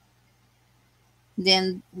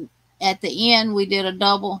 Then at the end, we did a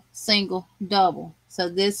double, single, double. So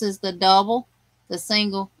this is the double, the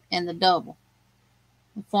single, and the double,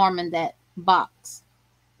 forming that box.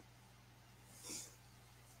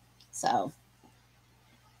 So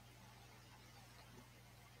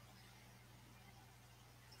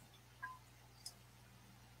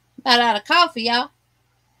about out of coffee, y'all.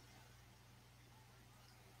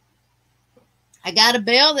 I got a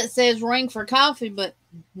bell that says ring for coffee, but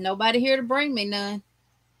nobody here to bring me none.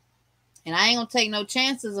 And I ain't going to take no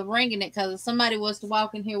chances of ringing it, because if somebody was to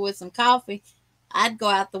walk in here with some coffee, I'd go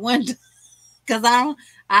out the window, because I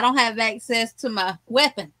don't have access to my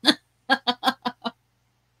weapon.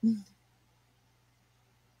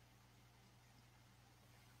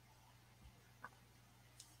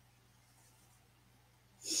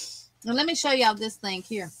 And let me show y'all this thing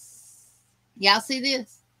here. Y'all see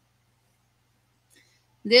this?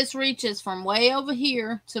 This reaches from way over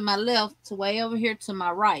here to my left to way over here to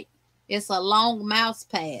my right. It's a long mouse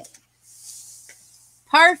pad.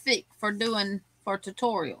 Perfect for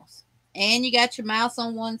tutorials. And you got your mouse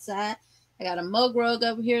on one side. I got a mug rug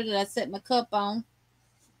over here that I set my cup on.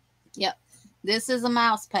 Yep. This is a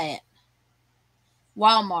mouse pad.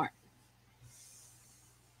 Walmart.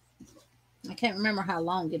 I can't remember how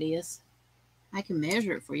long it is. I can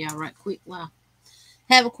measure it for y'all right quick. Wow.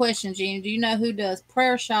 Have a question, Jean. Do you know who does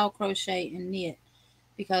prayer shawl crochet and knit?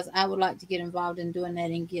 Because I would like to get involved in doing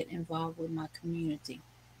that and get involved with my community.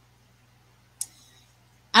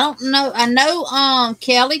 I don't know. I know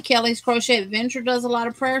Kelly's Crochet Adventure does a lot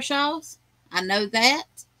of prayer shawls. I know that.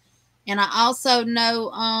 And I also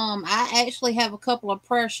know I actually have a couple of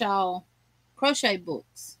prayer shawl crochet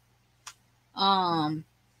books. One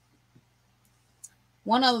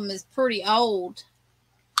of them is pretty old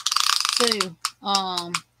too.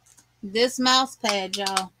 This mouse pad,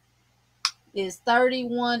 y'all, is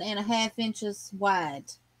 31.5 inches wide.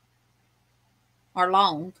 Or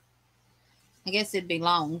long. I guess it'd be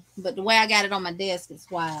long. But the way I got it on my desk, it's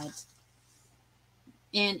wide.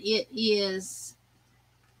 And it is...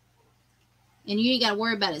 And you ain't got to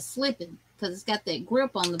worry about it slipping, because it's got that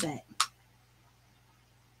grip on the back.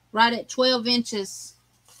 Right at 12 inches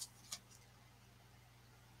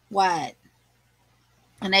wide.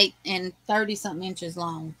 And 30-something inches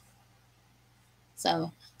long.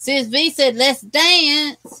 So, Sis V said, let's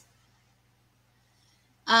dance.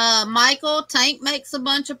 Michael, Tank makes a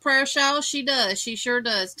bunch of prayer shawls. She does. She sure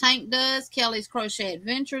does. Tank does. Kelly's Crochet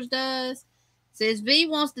Adventures does. Sis V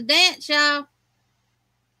wants to dance, y'all.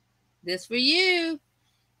 This for you.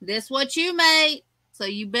 This what you made. So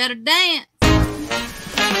you better dance.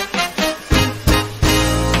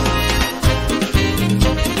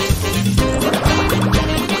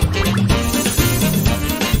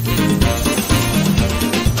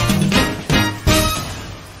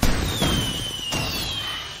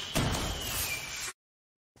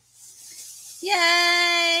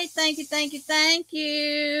 thank you, thank you, thank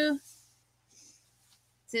you.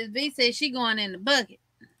 Sis B says she going in the bucket.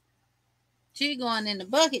 She going in the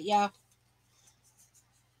bucket, y'all.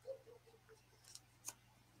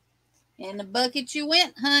 In the bucket you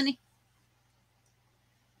went, honey.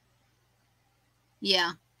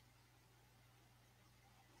 Yeah.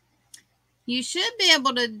 You should be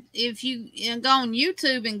able to, if you go on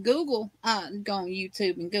YouTube and Google, go on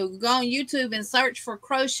YouTube and search for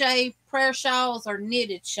crochet prayer shawls or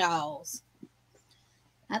knitted shawls.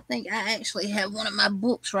 I think I actually have one of my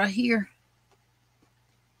books right here.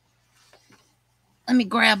 Let me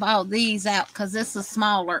grab all these out because it's a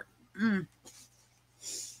smaller.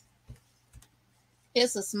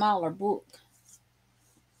 It's a smaller book.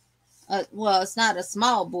 Well, it's not a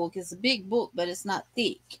small book. It's a big book, but it's not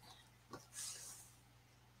thick.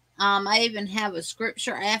 I even have a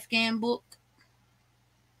scripture Afghan book.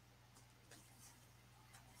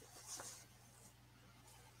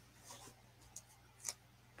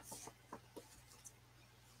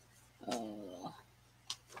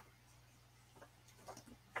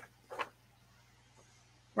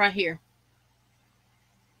 Right here.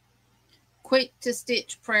 Quick to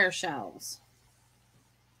stitch prayer shawls.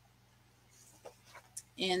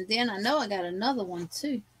 And then I know I got another one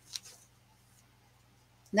too.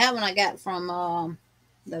 That one I got from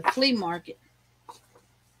the flea market.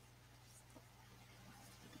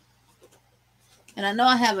 And I know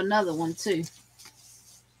I have another one too.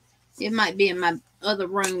 It might be in my other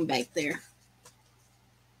room back there.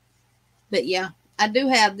 But yeah, I do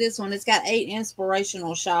have this one. It's got 8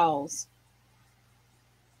 inspirational shawls.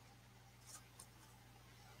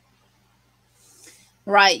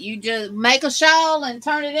 Right. You just make a shawl and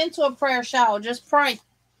turn it into a prayer shawl. Just pray.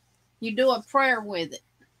 You do a prayer with it.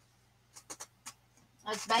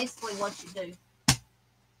 That's basically what you do.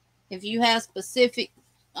 If you have specific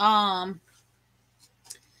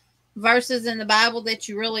verses in the Bible that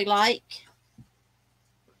you really like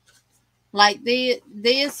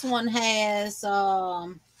this one has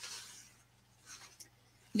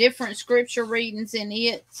different scripture readings in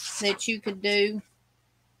it that you could do.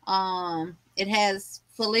 It has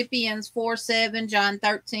Philippians 4:7, John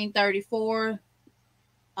 13:34,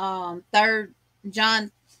 3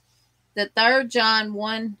 John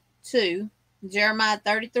 1:2, Jeremiah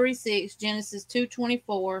 33:6, Genesis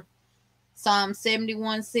 2:24, Psalm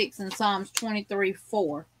 71:6, and Psalms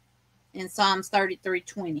 23:4, and Psalms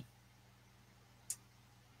 33:20.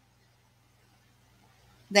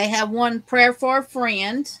 They have one prayer for a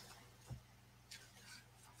friend,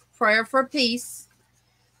 prayer for peace,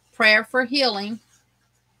 prayer for healing,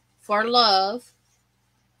 for love,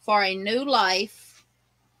 for a new life,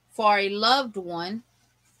 for a loved one,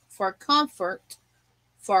 for comfort,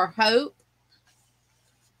 for hope.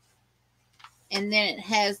 And then it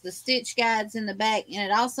has the stitch guides in the back, and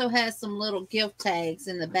it also has some little gift tags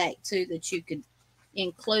in the back too that you could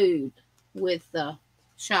include with the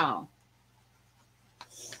shawl.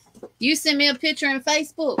 You sent me a picture on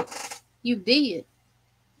Facebook. You did.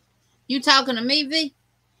 You talking to me, V?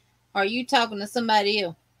 Or are you talking to somebody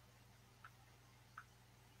else?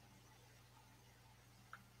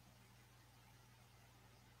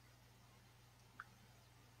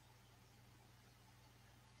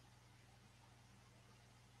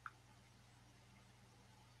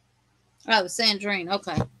 Oh, Sandrine.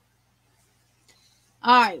 Okay.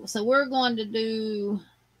 All right. So we're going to do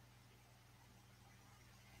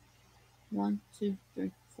 1, 2,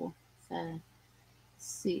 3, 4, 5,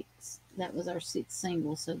 6. That was our 6th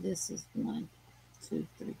single. So this is 1, 2,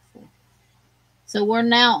 3, 4. So we're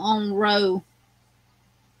now on row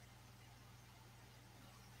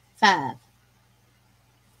 5.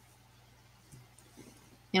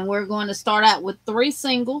 And we're going to start out with 3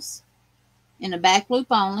 singles in a back loop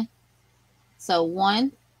only. So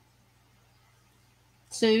 1,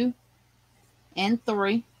 2, and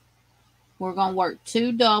 3. We're going to work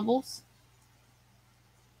 2 doubles.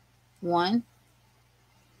 1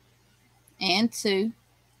 and 2.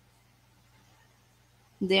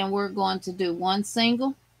 Then we're going to do 1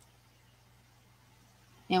 single.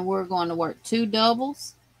 And we're going to work 2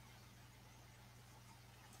 doubles.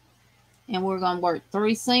 And we're going to work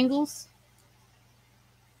 3 singles.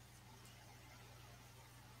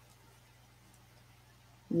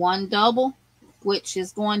 1 double, which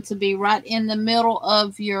is going to be right in the middle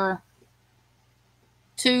of your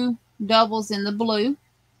 2 doubles in the blue,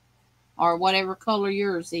 or whatever color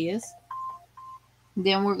yours is.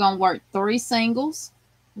 Then we're going to work 3 singles.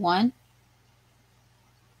 1,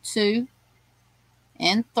 2,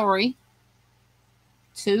 and 3.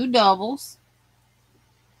 2 doubles.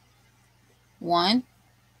 1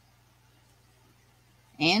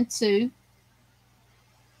 and 2.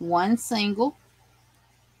 1 single,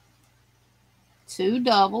 2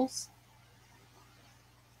 doubles,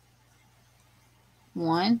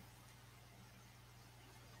 1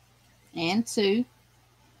 and 2,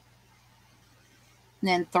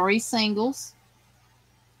 then 3 singles,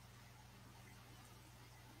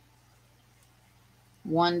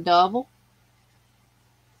 1 double,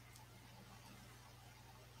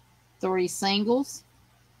 3 singles,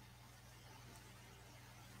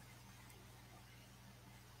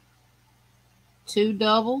 2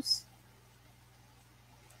 doubles,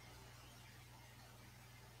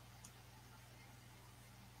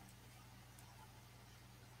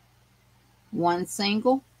 1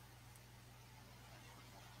 single,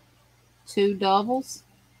 2 doubles,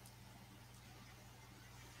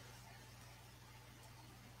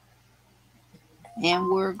 and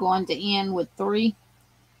we're going to end with 3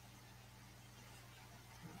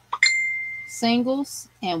 singles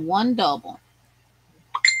and 1 double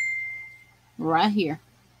right here,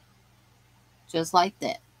 just like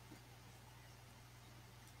that.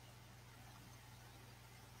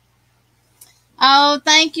 Oh,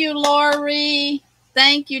 thank you, Lori.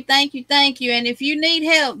 Thank you, thank you, thank you. And if you need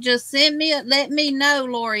help, just let me know,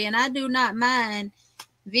 Lori, and I do not mind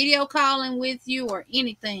video calling with you or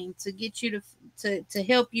anything to get you to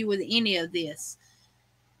help you with any of this.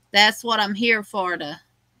 That's what I'm here for, to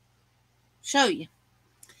show you.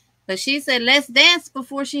 But she said, let's dance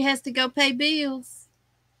before she has to go pay bills.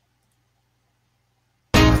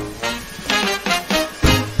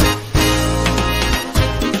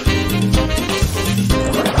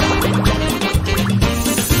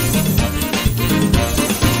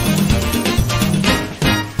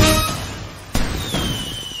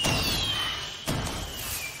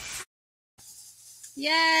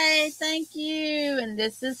 Yay, thank you. And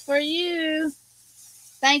this is for you.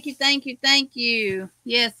 Thank you, thank you, thank you.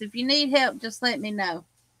 Yes, if you need help, just let me know.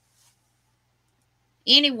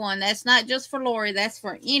 Anyone. That's not just for Lori. That's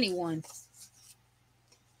for anyone.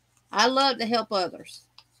 I love to help others.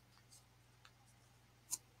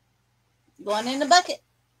 Going in the bucket.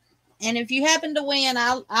 And if you happen to win,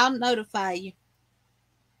 I'll notify you.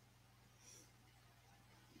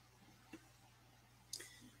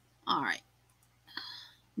 All right.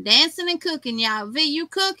 Dancing and cooking, y'all. V, you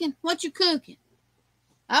cooking? What you cooking?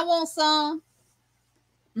 I want some.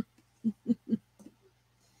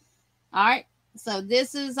 All right. So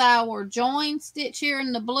this is our join stitch here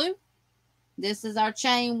in the blue. This is our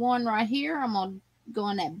chain 1 right here. I'm going to go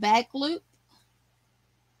in that back loop.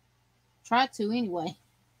 Try to anyway.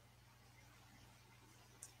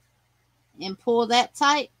 And pull that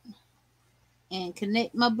tight and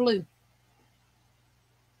connect my blue.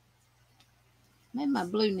 Maybe my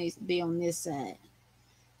blue needs to be on this side.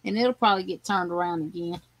 And it'll probably get turned around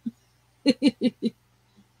again.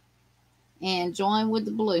 And join with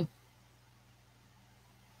the blue.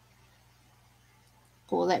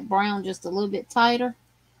 Pull that brown just a little bit tighter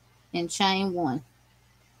and chain 1.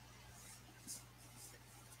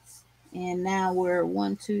 And now we're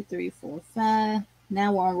 1, 2, 3, 4, 5.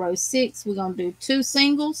 Now we're on row 6. We're going to do 2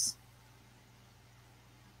 singles.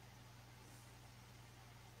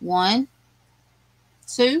 1,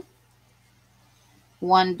 2,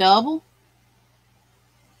 1 double.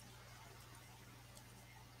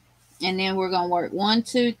 And then we're going to work 1,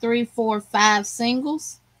 2, 3, 4, 5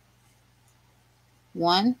 singles.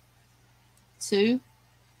 1, 2,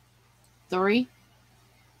 3,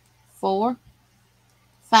 4,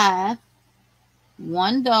 5.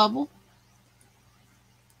 1 double.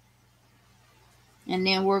 And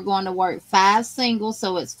then we're going to work 5 singles.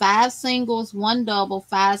 So it's 5 singles, 1 double,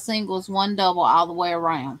 5 singles, 1 double all the way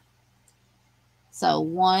around. So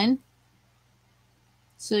 1,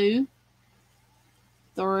 2,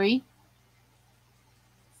 3,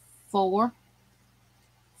 4,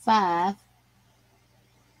 5,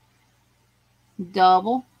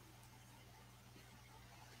 double,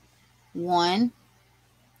 1,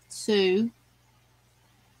 2,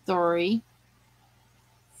 3,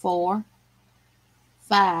 4,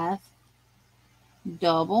 5,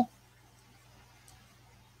 double,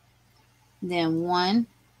 then 1,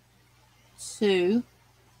 2,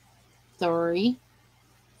 3,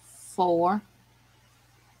 4,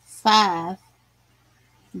 5,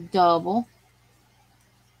 double,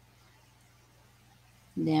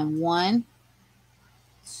 then 1,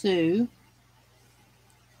 2,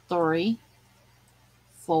 3,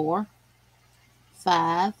 4,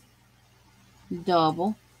 5,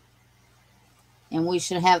 double, and we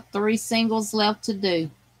should have 3 singles left to do,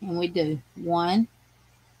 and we do 1,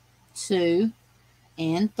 2,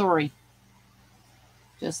 and 3,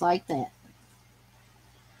 just like that.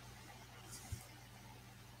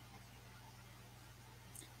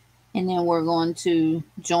 And then we're going to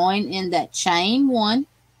join in that chain 1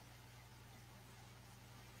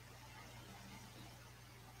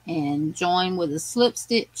 and join with a slip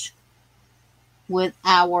stitch with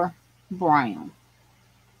our brown.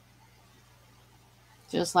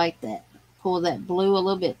 Just like that. Pull that blue a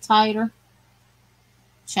little bit tighter.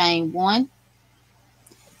 Chain 1.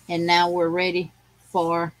 And now we're ready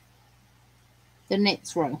for the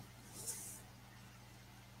next row,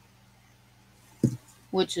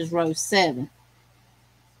 which is row 7,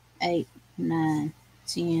 8, 9,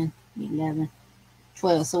 10, 11,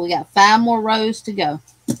 12. So we got 5 more rows to go.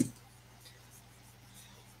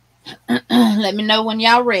 Let me know when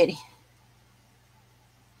y'all ready.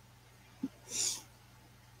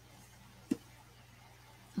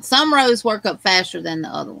 Some rows work up faster than the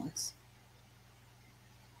other ones.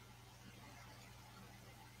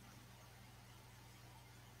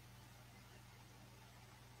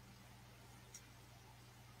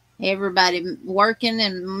 Everybody working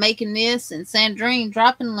and making this, and Sandrine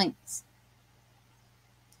dropping links.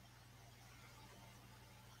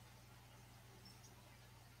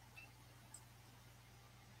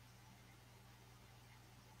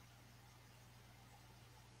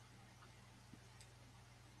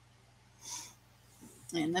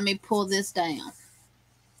 And let me pull this down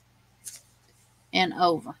and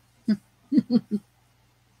over.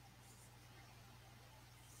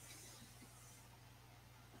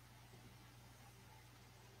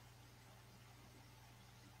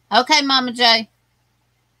 Okay, Mama J.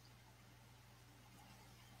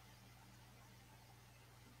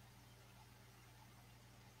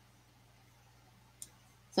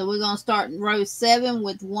 So we're going to start in row 7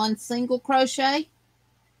 with 1 single crochet,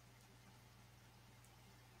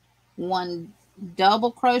 1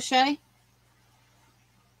 double crochet,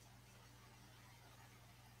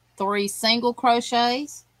 3 single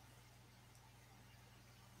crochets,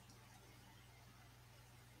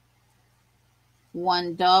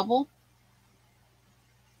 1 double.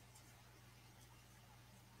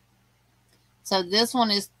 So this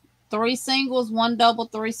one is 3 singles, 1 double,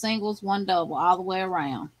 3 singles, 1 double, all the way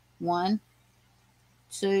around. 1,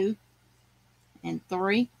 2, and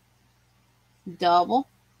 3. Double.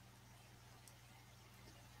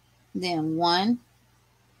 Then 1,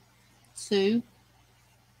 2,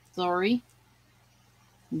 3.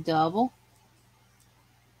 Double.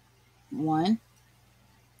 1,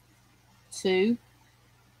 2,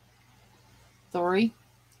 3.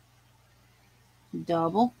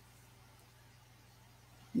 Double.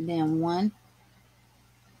 Then 1,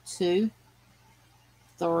 2,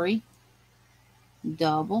 3.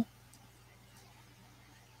 Double.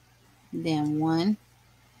 Then 1,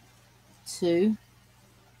 2,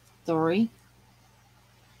 3.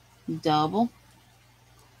 Double.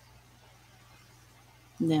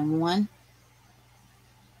 Then 1,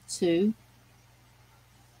 2,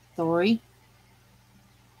 3.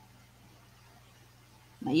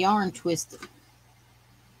 My yarn twisted.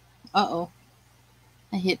 Uh-oh.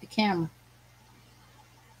 I hit the camera.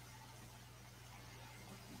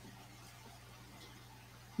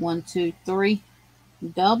 1, 2, 3.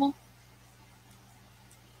 Double.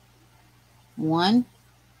 1,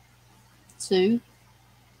 2,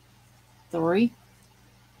 3.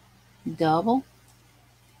 Double.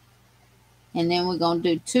 And then we're going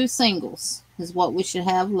to do 2 singles is what we should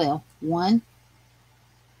have left. 1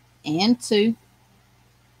 and 2.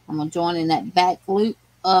 I'm going to join in that back loop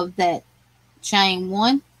of that chain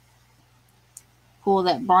 1. Pull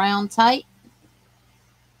that brown tight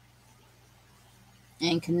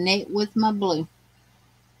and connect with my blue.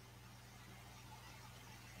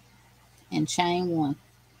 And chain 1.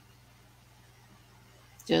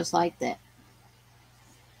 Just like that.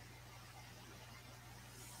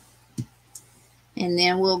 And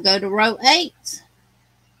then we'll go to row 8.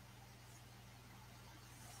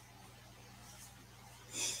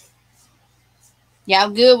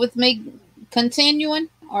 Y'all good with me continuing,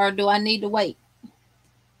 or do I need to wait?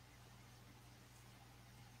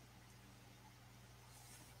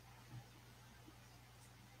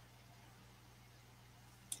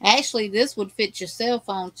 Actually, this would fit your cell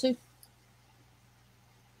phone too.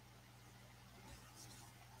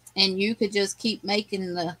 And you could just keep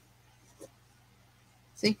making the,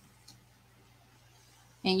 see?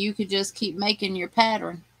 And you could just keep making your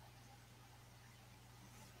pattern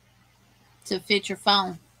to fit your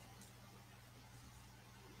phone.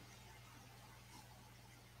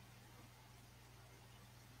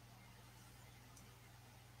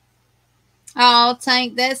 Oh,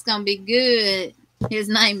 Tank, that's going to be good. His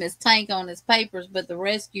name is Tank on his papers, but the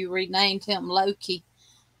rescue renamed him Loki.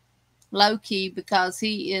 Loki because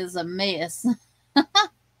he is a mess.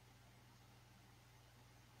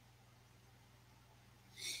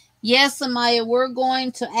 Yes, Amaya, we're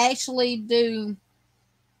going to actually do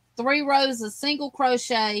 3 rows of single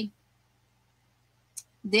crochet.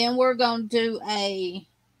 Then we're going to do a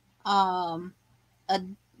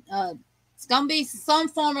it's going to be some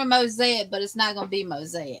form of mosaic, but it's not going to be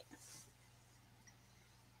mosaic.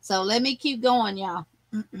 So let me keep going, y'all.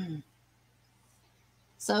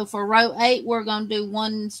 So for row 8, we're going to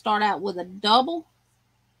do start out with a double.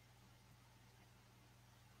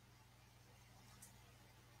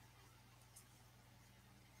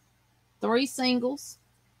 Three singles.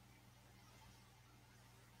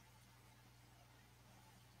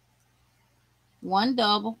 One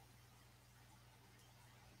double.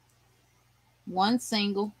 One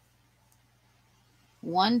single.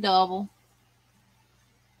 One double.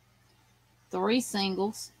 Three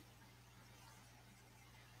singles.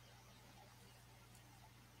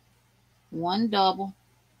 One double.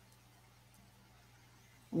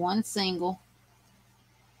 One single.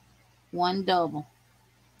 One double.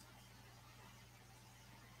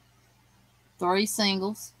 Three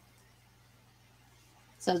singles.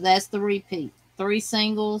 So that's the repeat. Three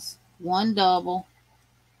singles, one double,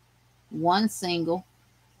 one single,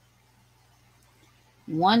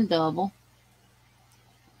 one double,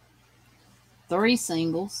 three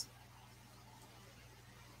singles,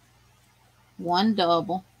 one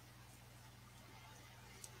double,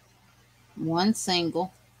 one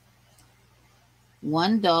single,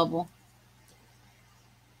 one double,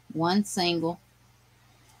 one single,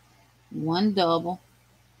 one double,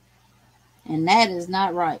 and that is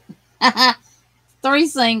not right. Three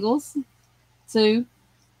singles, 2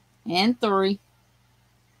 and 3,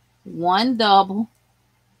 one double,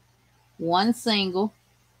 one single,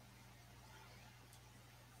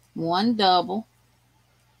 one double,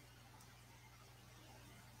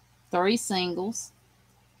 three singles,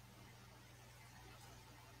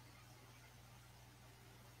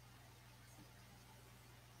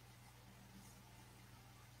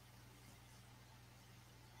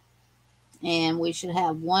 and we should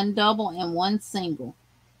have one double and one single.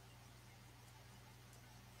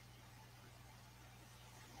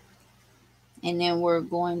 And then we're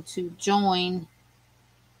going to join.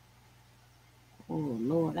 Oh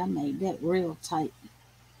Lord, I made that real tight.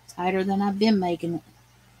 Tighter than I've been making it.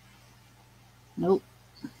 Nope.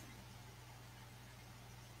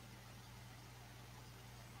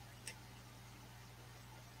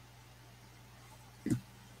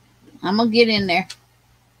 I'm going to get in there.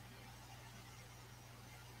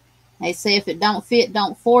 They say if it don't fit,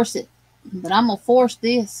 don't force it. But I'm going to force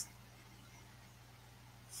this.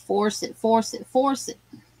 Force it, force it, force it.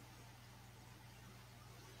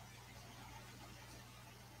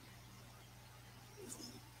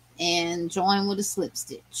 And join with a slip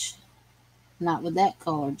stitch. Not with that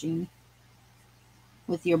color, Jeannie.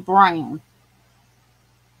 With your brown.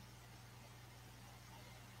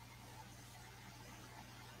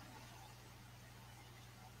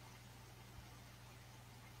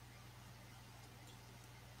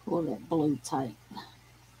 Pull that blue tight.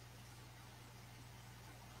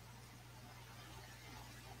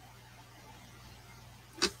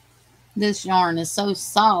 This yarn is so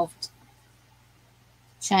soft.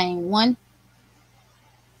 Chain 1.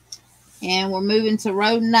 And we're moving to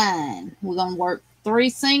row 9. We're going to work 3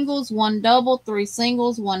 singles, 1 double, 3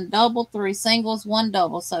 singles, 1 double, 3 singles, 1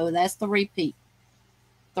 double. So that's the repeat.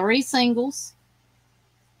 3 singles,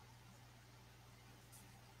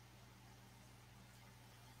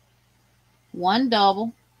 1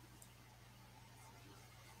 double,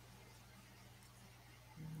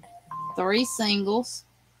 3 singles,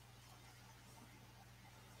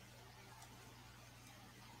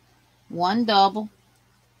 1 double,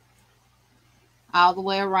 all the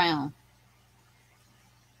way around.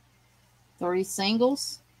 3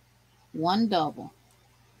 singles, 1 double,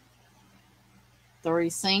 3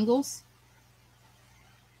 singles,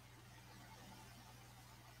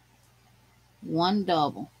 1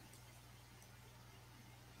 double,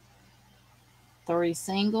 3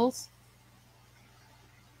 singles,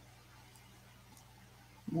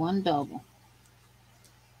 1 double,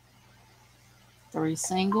 3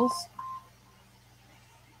 singles,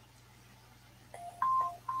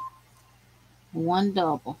 1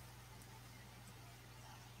 double,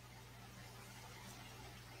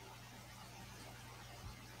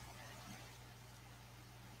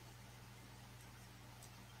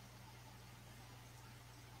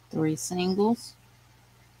 3 singles,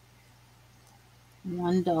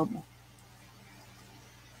 1 double,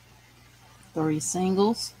 3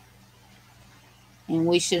 singles, and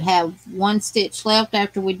we should have 1 stitch left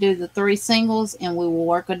after we do the 3 singles, and we will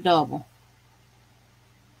work a double.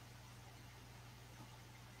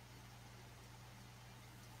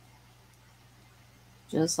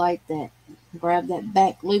 just like that. Grab that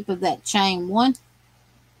back loop of that chain 1.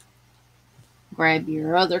 Grab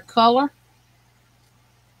your other color.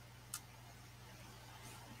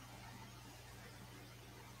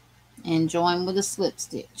 And join with a slip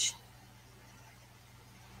stitch.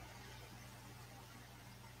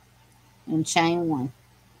 And chain 1.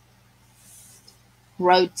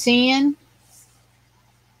 Row 10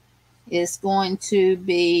 is going to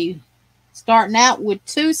be starting out with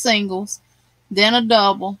 2 singles, then a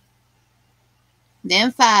double,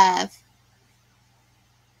 then 5,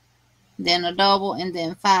 then a double, and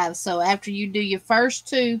then 5. So after you do your first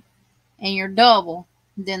 2 and your double,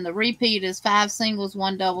 then the repeat is 5 singles,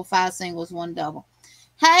 1 double, 5 singles, 1 double.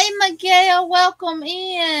 Hey, Miguel, welcome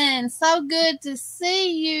in. So good to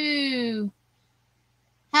see you.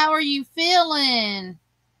 How are you feeling?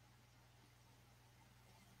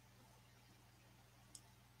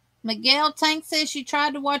 Miguel Tank says she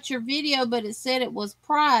tried to watch your video, but it said it was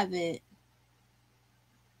private.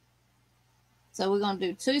 So we're going to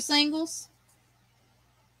do 2 singles.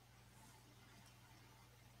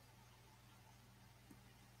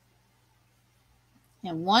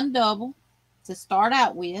 And 1 double to start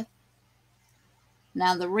out with.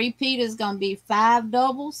 Now the repeat is going to be 5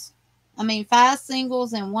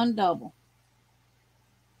 singles and 1 double.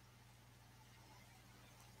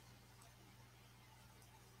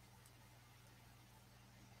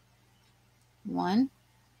 One,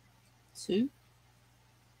 2,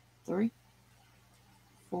 3,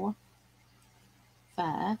 4,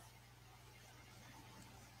 5.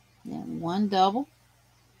 Then 1 double.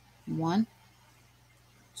 1,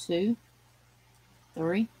 2,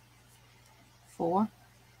 3, 4,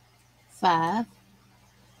 5.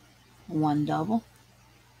 1 double.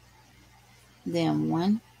 Then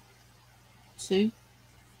 1, 2,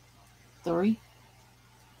 3,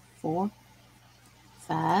 4,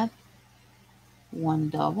 5. 1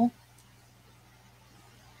 double.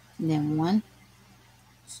 Then 1,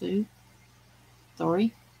 2,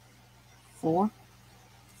 3, 4,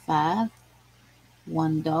 5.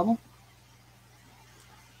 1 double.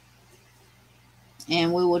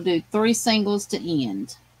 And we will do 3 singles to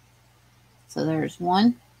end. So there's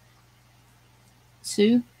 1,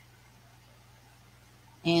 2,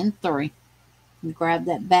 and 3. And grab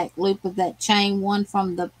that back loop of that chain 1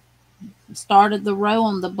 from the start of the row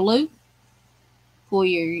on the blue. Pull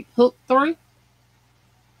your hook through.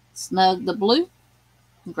 Snug the blue.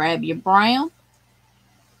 Grab your brown.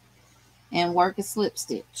 And work a slip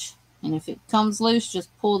stitch. And if it comes loose,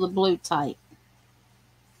 just pull the blue tight.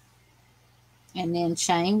 And then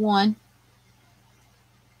chain 1.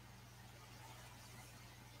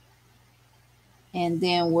 And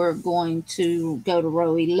then we're going to go to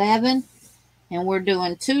row 11. And we're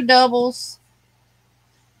doing 2 doubles,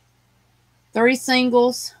 3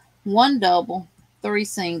 singles, 1 double, 3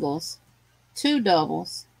 singles, 2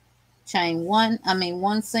 doubles, chain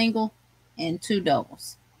 1 single, and 2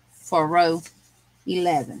 doubles for row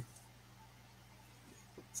 11.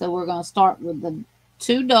 So we're going to start with the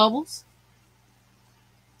 2 doubles.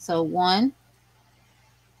 So 1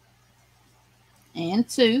 and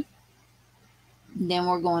 2. Then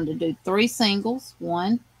we're going to do 3 singles.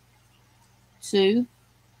 1, 2,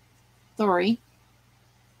 3.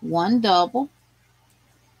 1 double.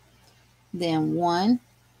 Then 1,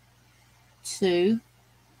 2,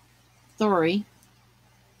 3.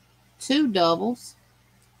 2 doubles.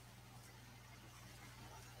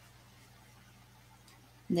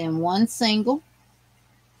 Then 1 single.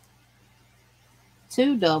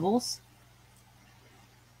 2 doubles.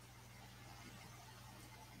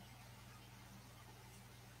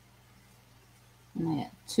 And I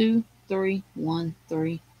got 2, 3, 1,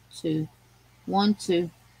 3, 2, 1, 2.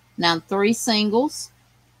 Now 3 singles.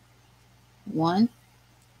 1,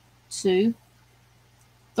 2,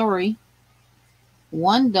 3.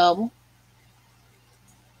 1 double.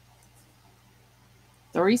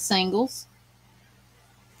 3 singles.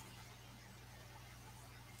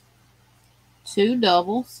 2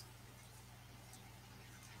 doubles.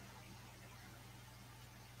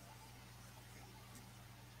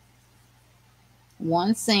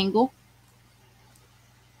 1 single.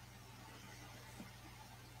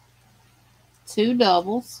 2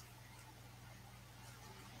 doubles.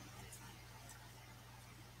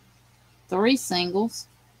 3 singles.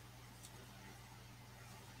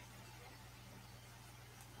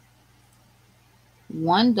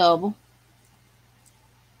 1 double.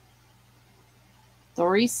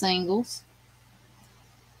 3 singles.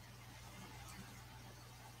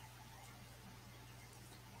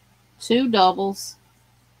 2 doubles.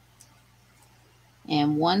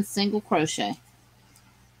 And 1 single crochet.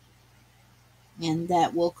 And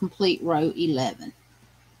that will complete row 11.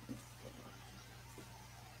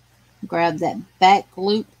 Grab that back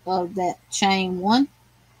loop of that chain 1.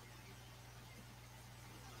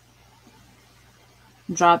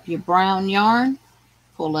 Drop your brown yarn,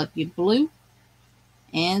 pull up your blue,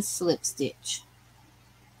 and slip stitch.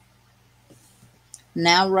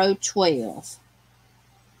 Now row 12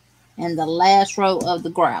 and the last row of the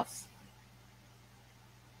grouse.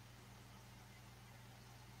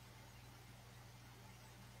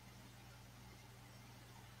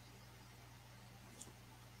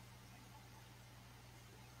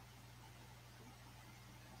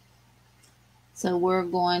 So we're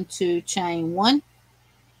going to chain 1,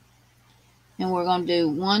 and we're going to do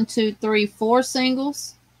 1, 2, 3, 4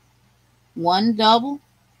 singles, 1 double,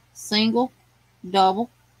 single, double.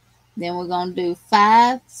 Then we're going to do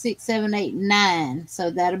 5, 6, 7, 8, 9. So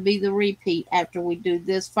that'll be the repeat after we do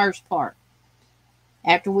this first part.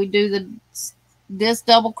 After we do this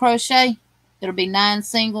double crochet, it'll be 9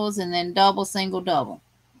 singles and then double, single, double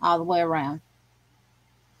all the way around.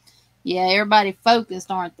 Yeah, everybody focused,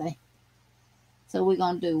 aren't they? So we're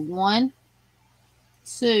going to do 1,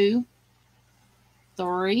 2,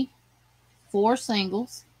 3, 4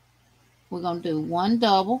 singles. We're going to do 1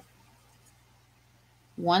 double,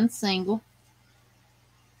 1 single,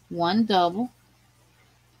 1 double.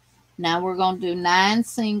 Now we're going to do 9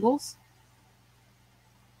 singles.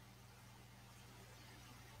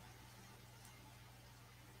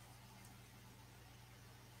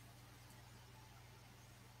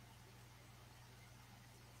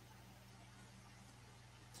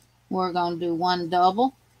 We're going to do 1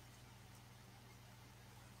 double,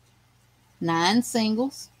 9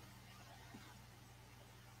 singles.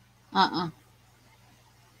 9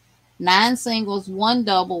 singles, 1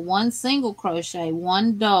 double, 1 single crochet,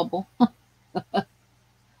 1 double.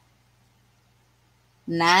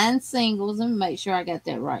 9 singles, and make sure I got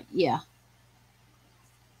that right. Yeah.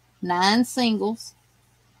 9 singles,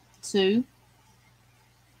 2,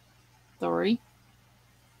 3,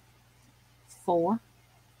 4,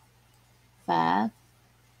 5,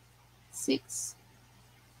 6,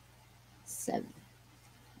 7,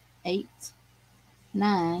 8,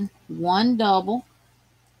 9, 1 double,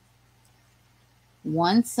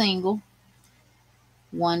 1 single,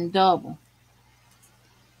 1 double.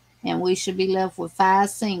 And we should be left with 5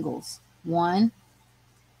 singles. 1,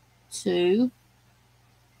 2,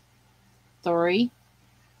 3,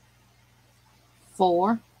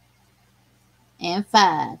 4, and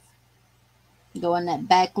 5. Go in that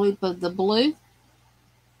back loop of the blue.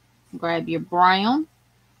 Grab your brown.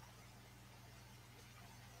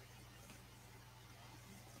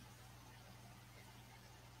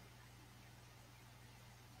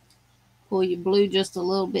 Pull your blue just a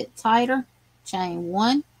little bit tighter. Chain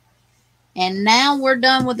 1. And now we're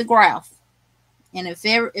done with the grouse. And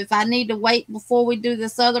if I need to wait before we do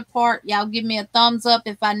this other part, y'all give me a thumbs up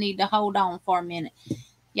if I need to hold on for a minute.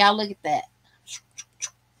 Y'all look at that.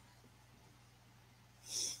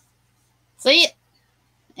 See it?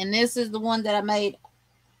 And this is the one that I made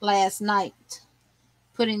last night,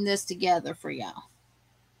 putting this together for y'all.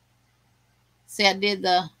 See, I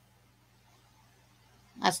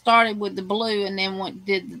started with the blue and then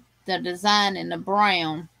did the design in the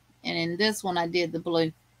brown. And in this one, I did the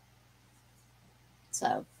blue.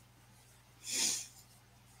 So,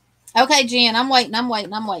 okay, Jen, I'm waiting.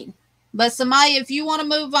 But Samaya, if you want to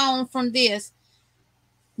move on from this,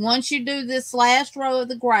 once you do this last row of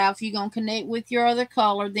the graph, you're going to connect with your other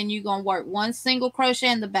color. Then you're going to work 1 single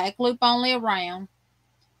crochet in the back loop only around.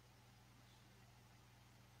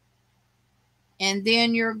 And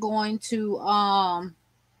then you're going to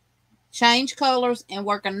change colors and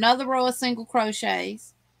work another row of single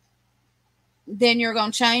crochets. Then you're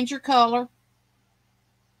going to change your color.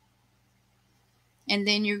 And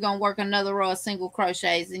then you're going to work another row of single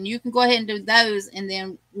crochets. And you can go ahead and do those. And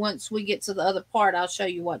then once we get to the other part, I'll show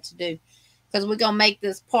you what to do. Because we're going to make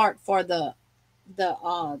this part for the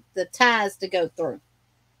ties to go through.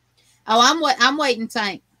 Oh, I'm waiting,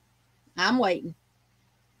 Tank. I'm waiting.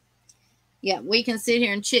 Yeah, we can sit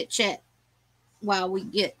here and chit-chat while we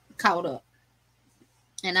get caught up.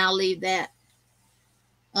 And I'll leave that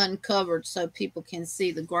uncovered so people can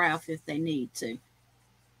see the graph if they need to.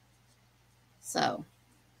 So,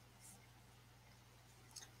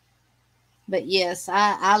 but yes,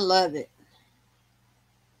 I love it.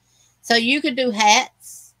 So you could do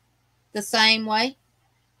hats the same way.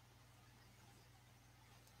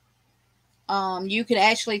 You could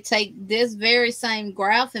actually take this very same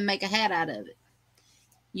graph and make a hat out of it.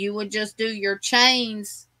 You would just do your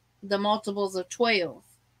chains, the multiples of 12.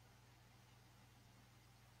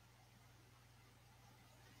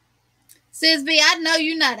 Sis B, I know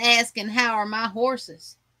you're not asking how are my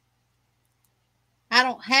horses. I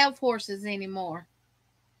don't have horses anymore.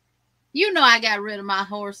 You know I got rid of my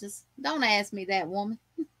horses. Don't ask me that, woman.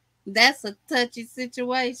 That's a touchy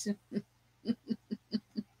situation.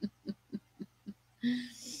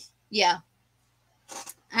 Yeah.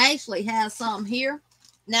 I actually have some here.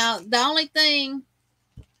 Now, the only thing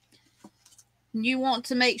you want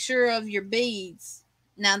to make sure of your beads.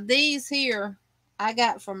 Now, these here I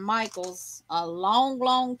got from Michael's a long,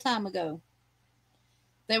 long time ago.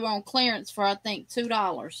 They were on clearance for, I think,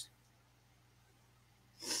 $2.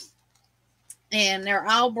 And they're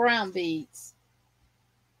all brown beads.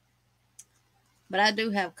 But I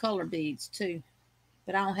do have color beads, too.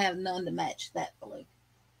 But I don't have none to match that blue.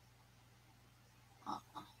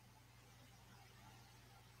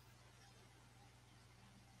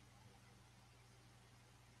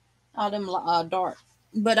 All them dark.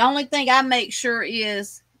 But the only thing I make sure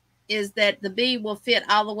is that the bead will fit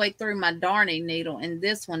all the way through my darning needle, and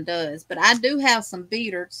this one does. But I do have some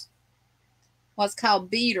beaters, what's called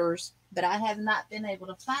beaters, but I have not been able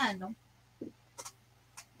to find them.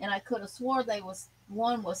 And I could have swore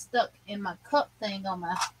one was stuck in my cup thing on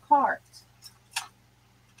my cart,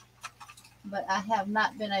 but I have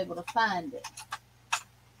not been able to find it.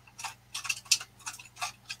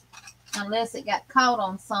 Unless it got caught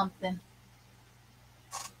on something.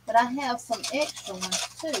 But I have some extra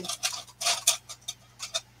ones too.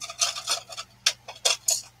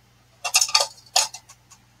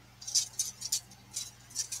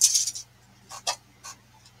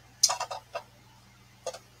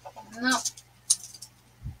 No.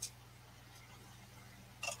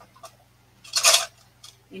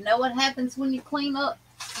 You know what happens when you clean up?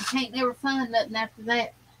 You can't never find nothing after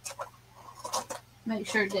that. Make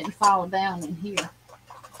sure it didn't fall down in here.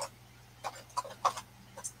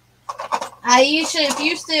 Aisha, if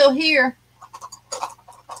you're still here,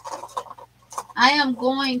 I am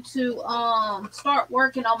going to start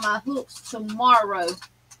working on my hooks tomorrow.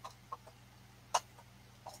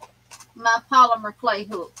 My polymer clay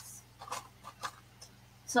hooks.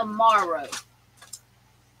 Tomorrow.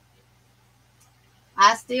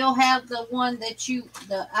 I still have the one that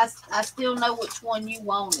I still know which one you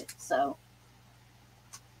wanted, so.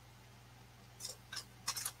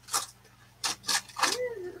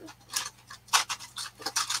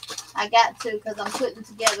 I got to, because I'm putting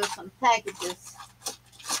together some packages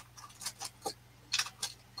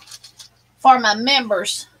for my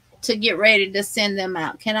members to get ready to send them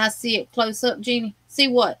out. Can I see it close up, Jeannie? See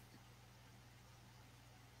what?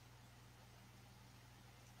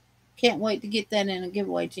 Can't wait to get that in a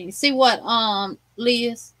giveaway, Jeannie. See what,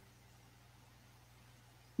 Liz?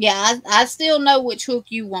 Yeah, I still know which hook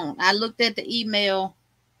you want. I looked at the email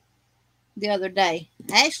the other day.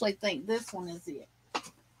 I actually think this one is it.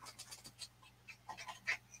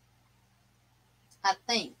 I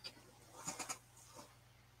think.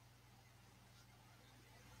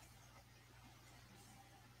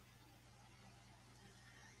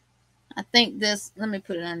 I think this, let me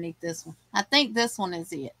put it underneath this one. I think this one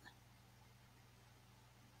is it.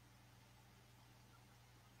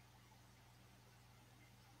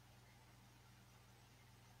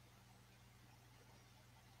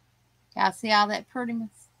 Y'all see all that prettiness?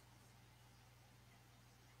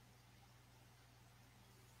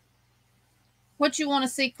 What you want to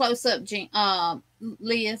see close up,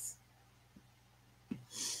 Liz?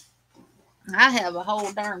 I have a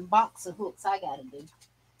whole darn box of hooks I got to do.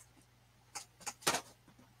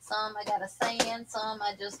 Some I got to sand, some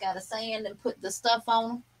I just got to sand and put the stuff on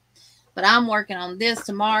them. But I'm working on this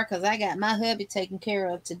tomorrow because I got my hubby taken care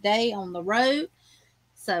of today on the road.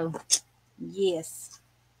 So, yes.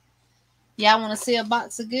 Y'all want to see a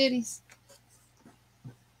box of goodies?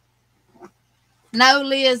 No,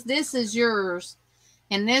 Liz, this is yours.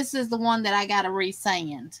 And this is the one that I got to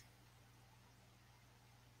resand.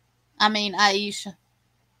 I mean, Aisha.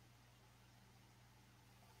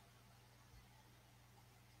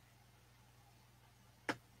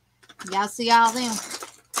 Y'all see all them?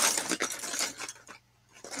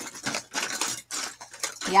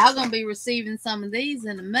 Y'all going to be receiving some of these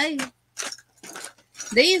in the mail.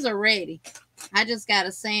 These are ready. I just got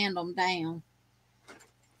to sand them down.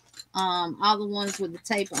 All the ones with the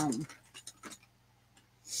tape on them.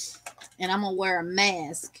 And I'm going to wear a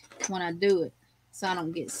mask when I do it so I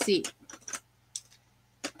don't get sick.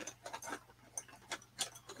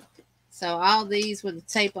 So all these with the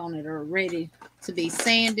tape on it are ready to be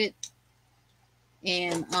sanded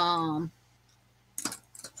and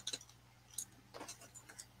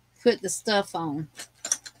put the stuff on.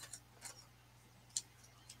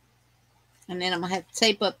 And then I'm going to have to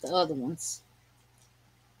tape up the other ones.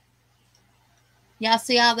 Y'all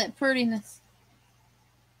see all that prettiness?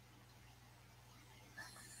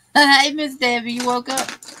 Hey, Miss Debbie, you woke up?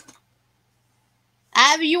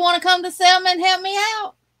 Ivy, you want to come to Selma and help me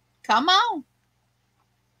out? Come on.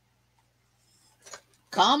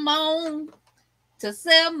 Come on to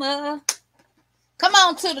Selma. Come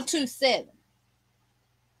on to the 2-7.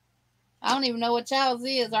 I don't even know what y'all's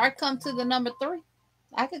is. Or I come to the number 3.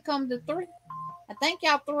 I could come to 3. I think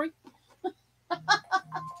y'all 3.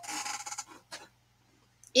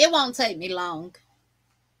 It won't take me long.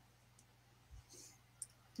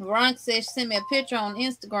 Veronica says she sent me a picture on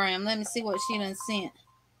Instagram. Let me see what she done sent.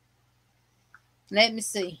 Let me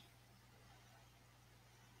see.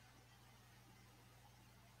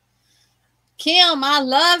 Kim, I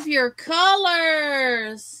love your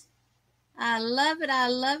colors. I love it. I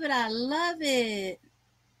love it. I love it.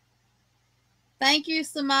 Thank you,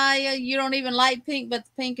 Samaya. You don't even like pink, but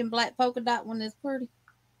the pink and black polka dot one is pretty.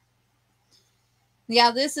 Yeah,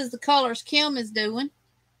 this is the colors Kim is doing.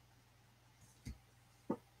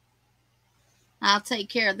 I'll take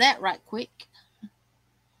care of that right quick.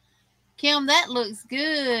 Kim, that looks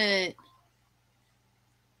good.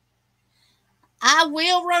 I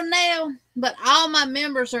will, Ronell, but all my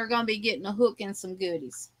members are going to be getting a hook and some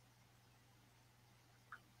goodies.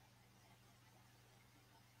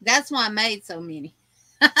 That's why I made so many.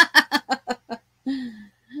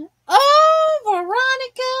 Oh,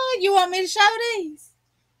 Veronica, you want me to show these?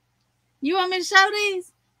 You want me to show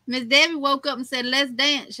these? Miss Debbie woke up and said, let's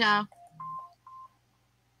dance, y'all.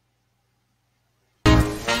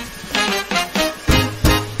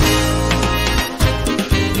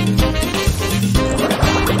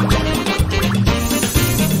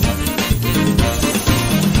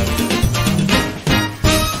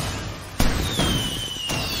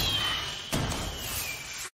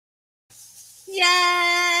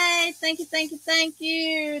 Yay! Thank you, thank you, thank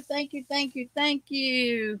you. Thank you, thank you, thank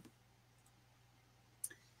you.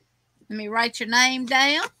 Let me write your name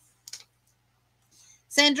down.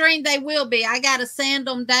 Sandrine, they will be. I got to sand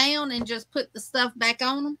them down and just put the stuff back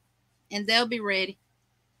on them, and they'll be ready.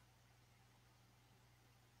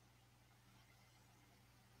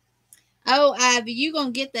 Oh, Ivy, you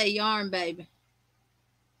going to get that yarn, baby.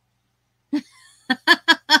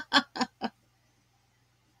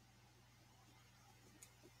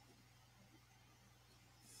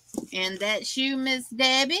 And that's you, Miss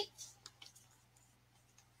Debbie.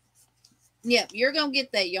 Yep, you're going to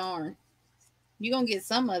get that yarn. You're going to get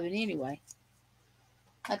some of it anyway.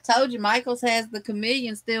 I told you Michael's has the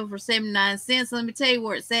chameleon still for 79 cents. Let me tell you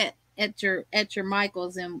where it's at your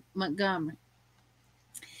Michael's in Montgomery.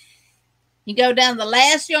 You go down the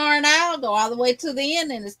last yarn aisle, go all the way to the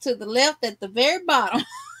end, and it's to the left at the very bottom.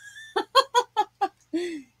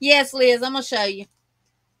 Yes, Liz, I'm going to show you.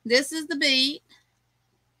 This is the bead.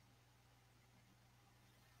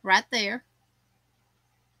 Right there.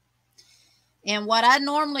 And what I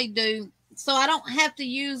normally do, so I don't have to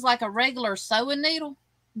use like a regular sewing needle,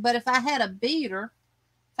 but if I had a beater,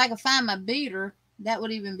 if I could find my beater, that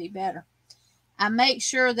would even be better. I make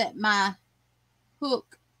sure that my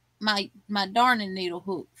hook, my darning needle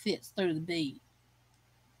hook fits through the bead.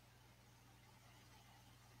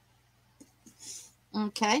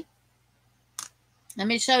 Okay. Let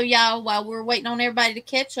me show y'all while we're waiting on everybody to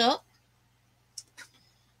catch up.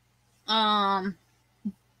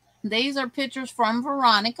 These are pictures from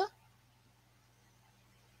Veronica.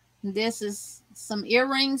 This is some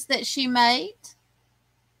earrings that she made.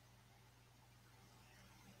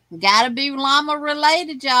 Gotta be llama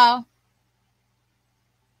related, y'all.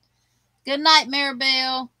 Good night,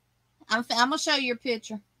 Maribel. I'm gonna show you a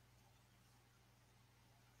picture.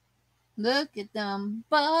 Look at them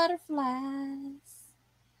butterflies.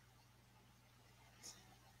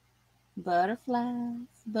 Butterflies,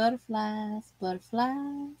 butterflies,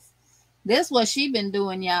 butterflies. This is what she been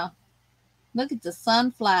doing, y'all. Look at the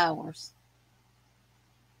sunflowers.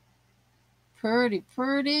 Pretty,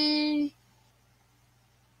 pretty.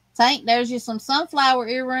 Tank, there's you some sunflower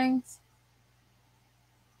earrings.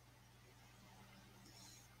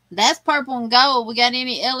 That's purple and gold. We got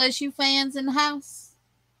any LSU fans in the house?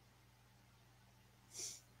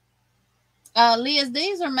 Liz,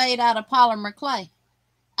 these are made out of polymer clay.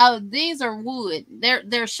 Oh, these are wood.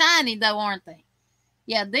 They're shiny though, aren't they?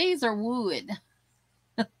 Yeah, these are wood.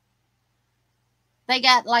 They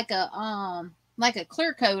got like a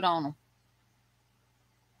clear coat on them.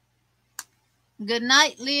 Good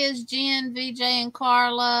night, Liz, Jen, VJ, and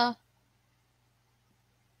Carla.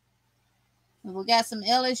 We got some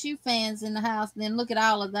LSU fans in the house. Then look at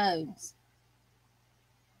all of those.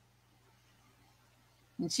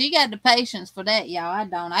 And she got the patience for that, y'all. I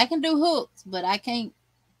don't. I can do hooks, but I can't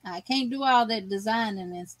do all that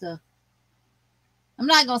designing and stuff. I'm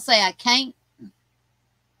not going to say I can't.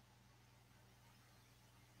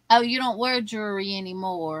 Oh, you don't wear jewelry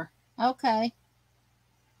anymore. Okay.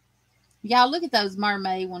 Y'all, look at those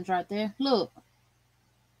mermaid ones right there. Look.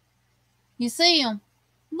 You see them?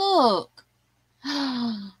 Look.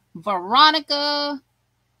 Veronica.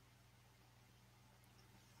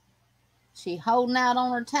 She holding out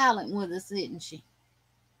on her talent with us, isn't she?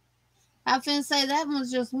 I finna say that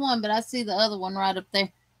one's just one, but I see the other one right up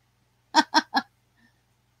there.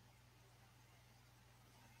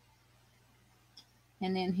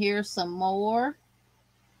 And then here's some more.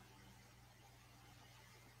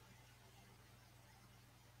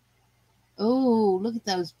 Oh, look at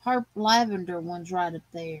those purple lavender ones right up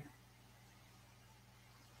there.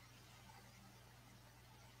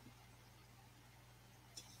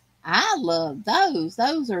 I love those.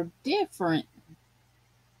 Those are different.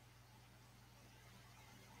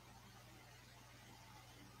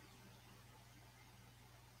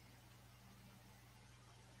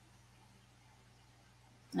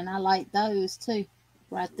 And I like those too,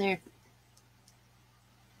 right there.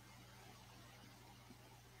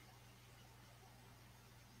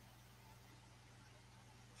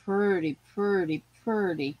 Pretty, pretty,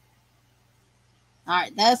 pretty. All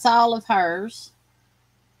right, that's all of hers.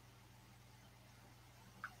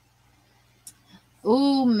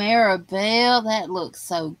 Ooh, Maribel, that looks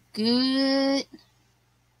so good.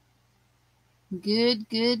 Good,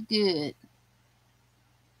 good, good.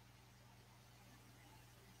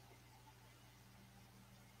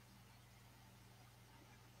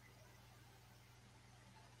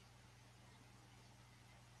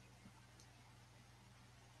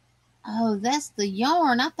 Oh, that's the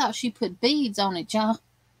yarn. I thought she put beads on it, y'all.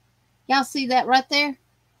 Y'all see that right there?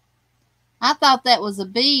 I thought that was a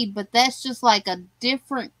bead, but that's just like a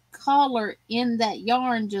different color in that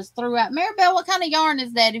yarn just throughout. Maribel, what kind of yarn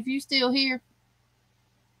is that, if you still here?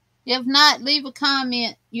 If not, leave a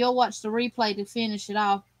comment. You'll watch the replay to finish it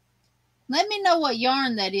off. Let me know what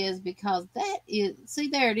yarn that is, because that is, see,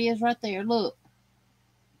 there it is right there. Look.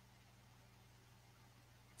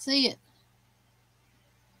 See it?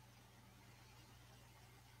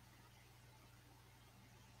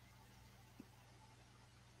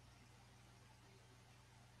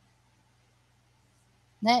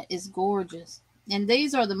 That is gorgeous. And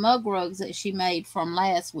these are the mug rugs that she made from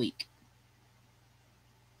last week.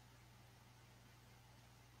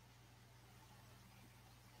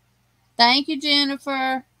 Thank you,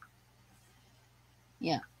 Jennifer.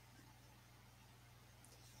 Yeah.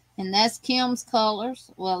 And that's Kim's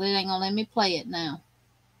colors. Well, it ain't going to let me play it now.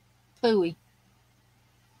 Pooey.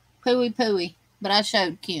 Pooey, pooey. But I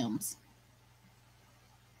showed Kim's.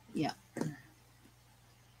 Yeah.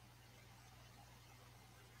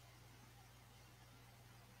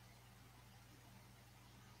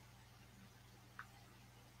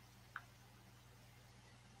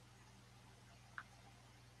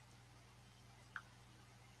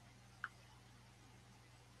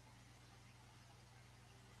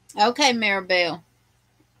 Okay, Maribel.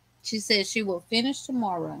 She says she will finish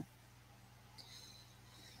tomorrow.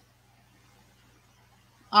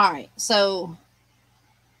 All right, so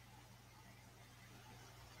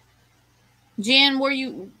Jen, where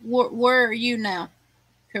are you now?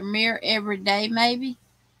 Premiere every day, maybe?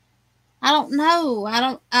 I don't know.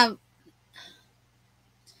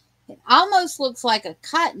 It almost looks like a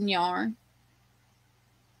cotton yarn.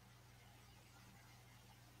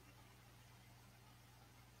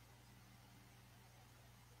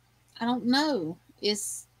 I don't know.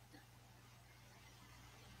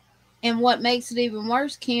 And what makes it even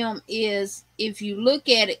worse, Kim, is if you look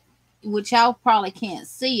at it, which y'all probably can't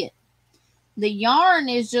see it, the yarn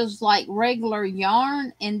is just like regular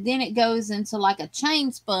yarn, and then it goes into like a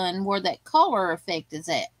chain spun where that color effect is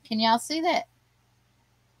at. Can y'all see that?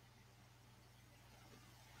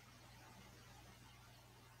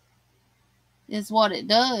 Is what it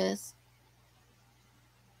does.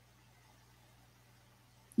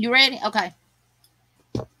 You ready? Okay.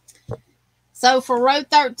 So for row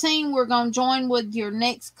 13, we're going to join with your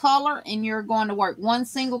next color, and you're going to work one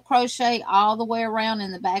single crochet all the way around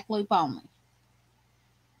in the back loop only.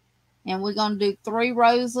 And we're going to do 3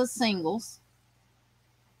 rows of singles.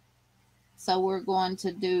 So we're going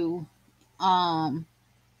to do and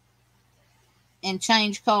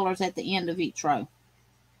change colors at the end of each row.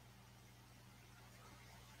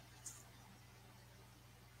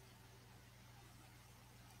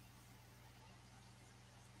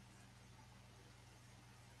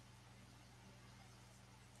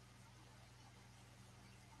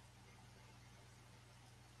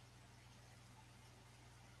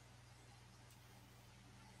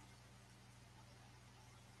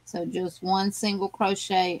 So just one single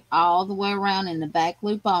crochet all the way around in the back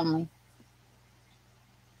loop only.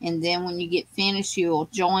 And then when you get finished, you'll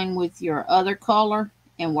join with your other color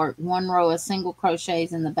and work 1 row of single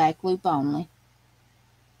crochets in the back loop only.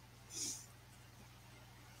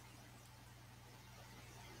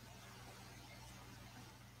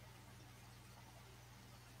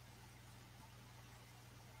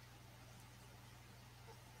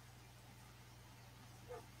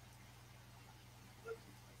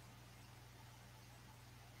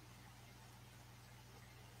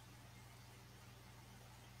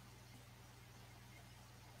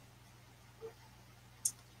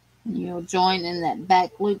 And you'll join in that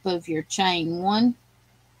back loop of your chain 1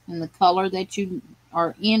 in the color that you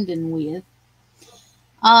are ending with.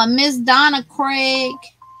 Miss Donna Craig,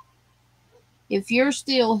 if you're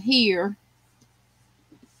still here,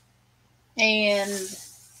 and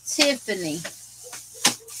Tiffany,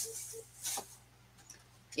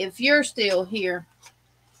 if you're still here,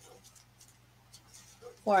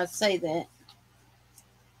 before I say that,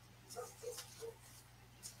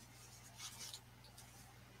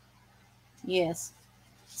 yes,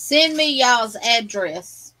 send me y'all's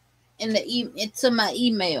address in the to my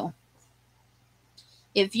email.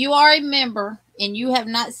 If you are a member and you have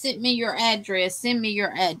not sent me your address, send me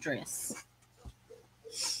your address.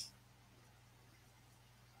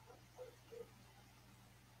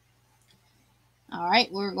 All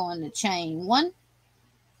right, we're going to chain 1.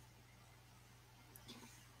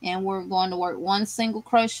 And we're going to work 1 single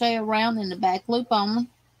crochet around in the back loop only.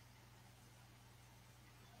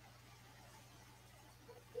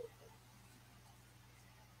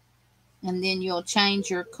 And then you'll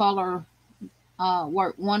change your color,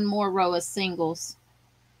 work 1 more row of singles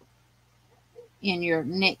in your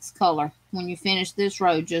next color. When you finish this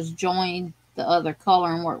row, just join the other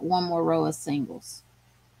color and work 1 more row of singles.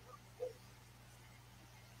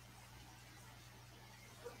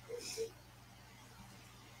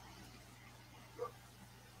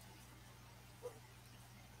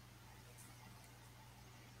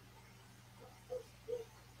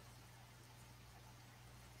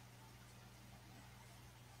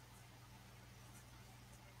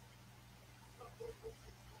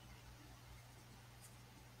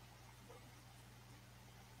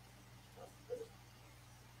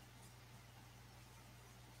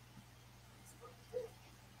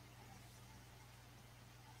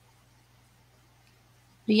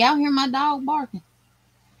 Do y'all hear my dog barking?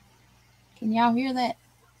 Can y'all hear that?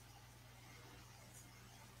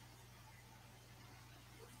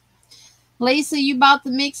 Lisa, you bought the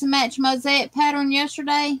mix and match mosaic pattern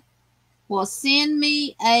yesterday? Well, send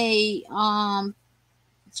me a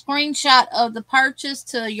screenshot of the purchase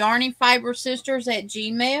to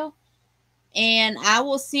yarnyfibersisters@gmail.com, and I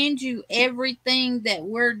will send you everything that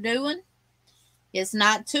we're doing. It's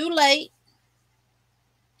not too late.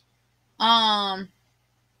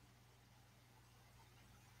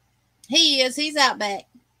 He's out back.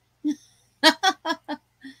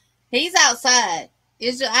 He's outside.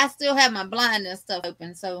 It's just, I still have my blind and stuff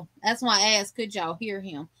open, so that's why I asked, could y'all hear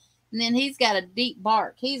him? And then he's got a deep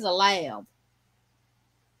bark. He's a lab.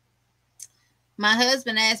 My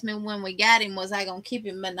husband asked me when we got him, was I going to keep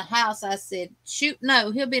him in the house? I said, shoot,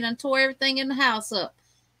 no. He'll be done tore everything in the house up.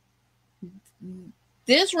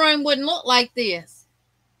 This room wouldn't look like this.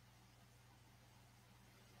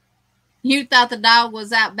 You thought the dog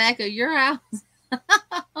was out back of your house?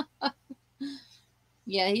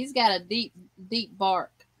 Yeah, he's got a deep, deep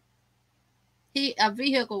bark. A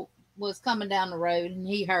vehicle was coming down the road and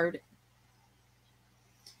he heard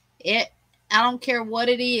it. I don't care what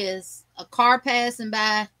it is. A car passing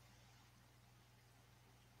by.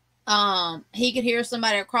 He could hear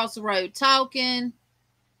somebody across the road talking.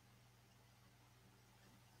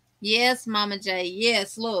 Yes, Mama J.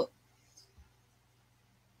 Yes, look.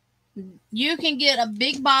 You can get a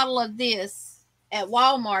big bottle of this at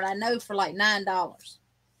Walmart, I know, for like $9.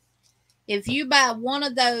 If you buy one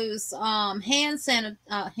of those hand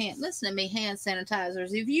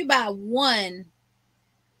sanitizers, if you buy one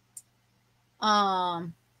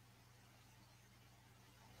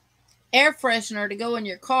air freshener to go in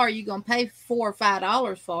your car, you're going to pay $4 or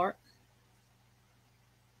 $5 for it.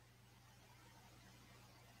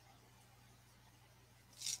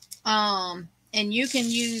 And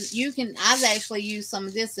I've actually used some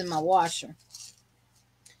of this in my washer.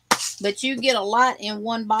 But you get a lot in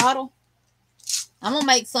one bottle. I'm going to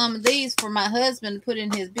make some of these for my husband to put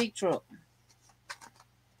in his big truck.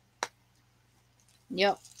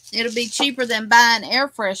 Yep. It'll be cheaper than buying air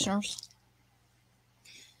fresheners.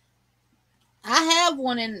 I have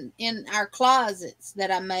one in our closets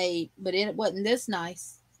that I made, but it wasn't this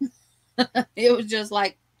nice. It was just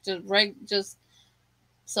like, just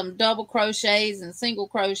some double crochets and single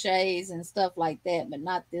crochets and stuff like that, but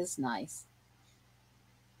not this nice.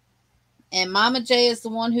 And Mama J is the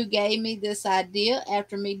one who gave me this idea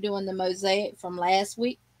after me doing the mosaic from last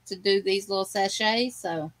week to do these little sachets.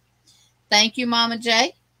 So thank you, Mama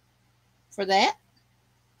J, for that.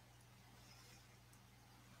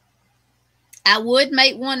 I would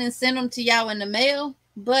make one and send them to y'all in the mail,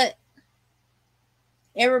 but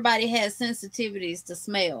everybody has sensitivities to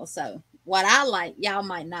smell. So what I like, y'all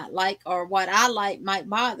might not like, or what I like might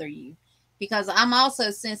bother you, because I'm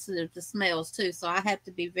also sensitive to smells too. So I have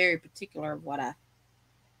to be very particular of what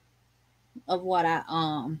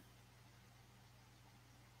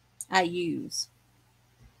I use.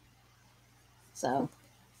 So,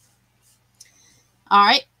 all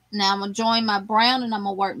right, now I'm going to join my brown and I'm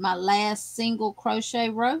going to work my last single crochet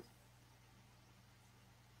row.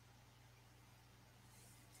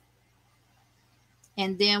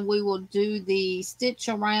 And then we will do the stitch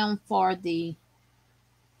around for the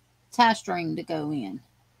tie string to go in.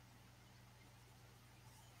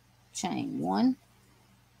 Chain one.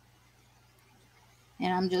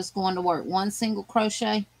 And I'm just going to work one single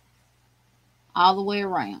crochet all the way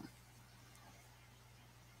around.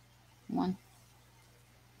 1,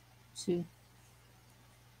 2,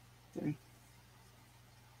 3.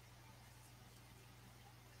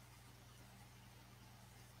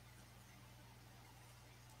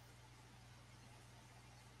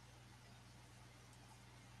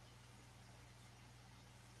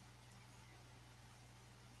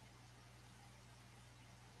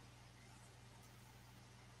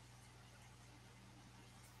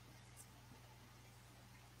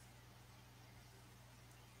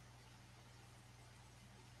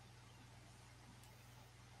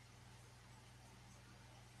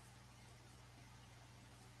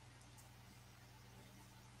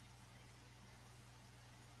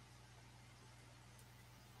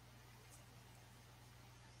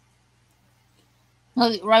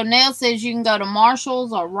 Look, Ronell says you can go to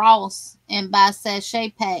Marshall's or Ross and buy a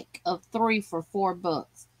sachet pack of 3 for $4.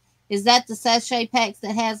 Is that the sachet packs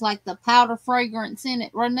that has like the powder fragrance in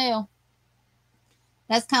it, Ronell?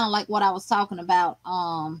 That's kind of like what I was talking about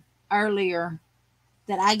earlier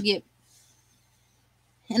that I get.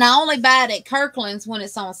 And I only buy it at Kirkland's when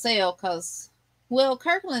it's on sale because, well,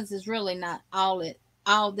 Kirkland's is really not all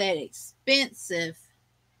that expensive.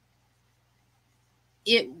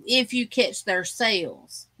 If you catch their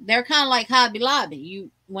sales, they're kind of like Hobby Lobby.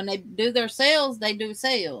 When they do their sales, they do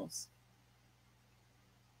sales.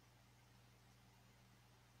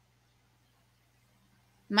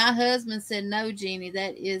 My husband said, no, Jeannie,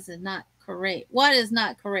 that is not correct. What is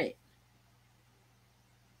not correct?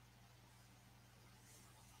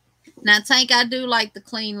 Now, Tank, I do like the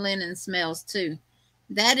clean linen smells too.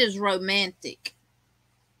 That is romantic.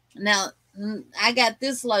 Now, I got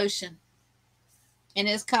this lotion, and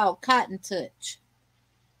it's called Cotton Touch.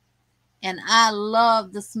 And I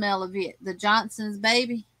love the smell of it. The Johnson's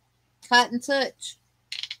Baby Cotton Touch.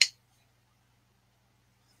 It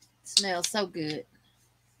smells so good.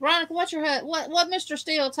 Veronica, what Mr.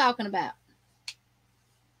 Steele talking about?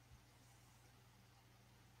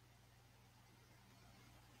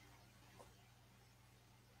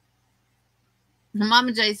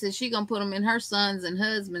 Mama J says she gonna put them in her son's and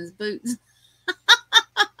husband's boots.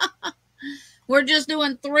 We're just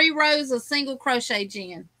doing 3 rows of single crochet,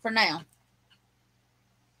 Jen, for now.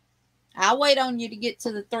 I'll wait on you to get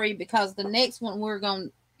to the 3 because the next one we're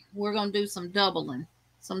gonna do some doubling,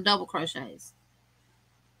 some double crochets.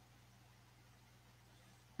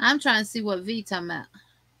 I'm trying to see what V talking about.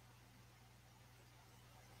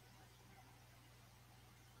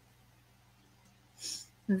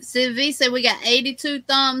 See, V said we got 82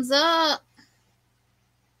 thumbs up.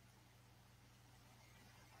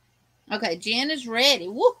 Okay, Jen is ready.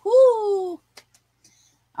 Woohoo! All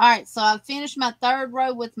right, so I finished my 3rd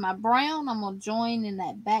row with my brown. I'm going to join in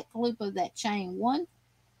that back loop of that chain 1.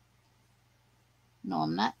 No,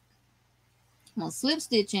 I'm not. I'm going to slip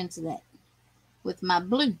stitch into that with my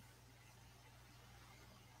blue.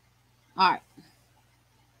 All right.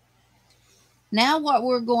 Now what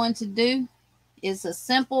we're going to do is a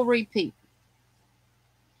simple repeat.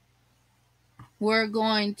 We're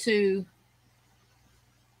going to,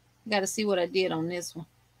 got to see what I did on this one.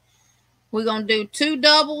 We're going to do 2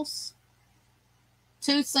 doubles,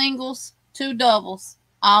 2 singles, 2 doubles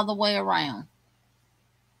all the way around.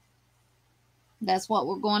 That's what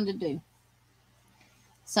we're going to do.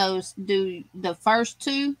 So do the first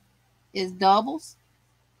 2 is doubles.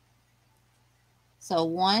 So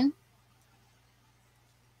 1,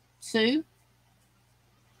 2,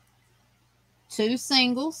 2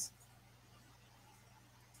 singles,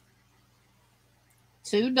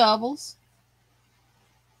 2 doubles,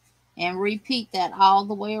 and repeat that all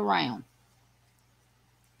the way around.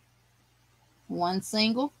 1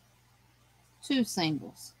 single, 2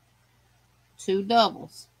 singles, 2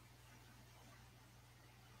 doubles.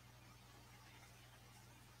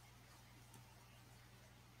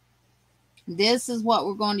 This is what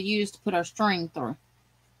we're going to use to put our string through.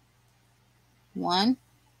 1,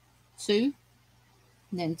 2,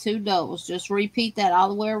 then 2 doubles. Just repeat that all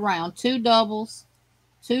the way around. 2 doubles,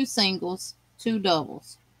 2 singles, 2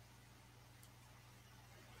 doubles.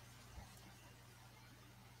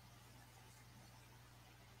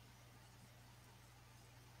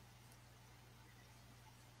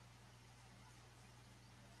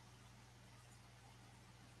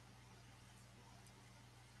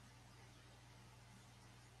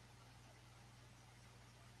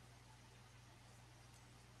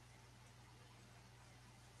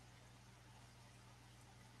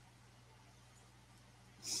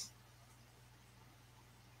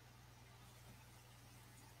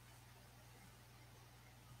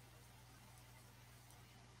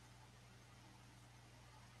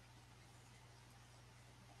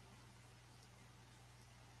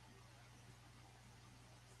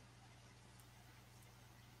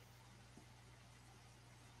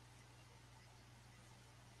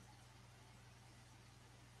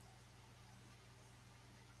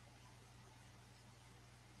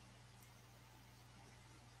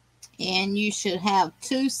 And you should have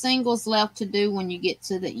 2 singles left to do when you get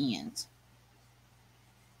to the end.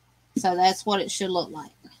 So that's what it should look like.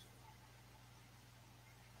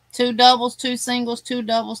 2 doubles, 2 singles, 2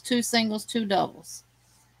 doubles, 2 singles, 2 doubles.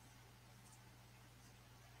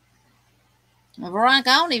 Veronica,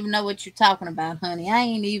 I don't even know what you're talking about, honey. I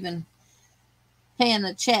ain't even paying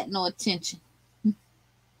the chat no attention.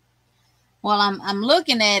 Well, I'm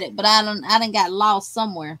looking at it, but I done got lost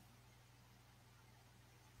somewhere.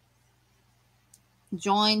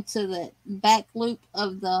 Join to the back loop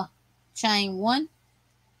of the chain 1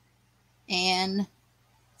 and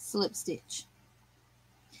slip stitch.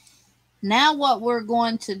 Now what we're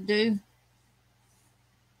going to do,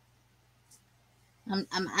 I'm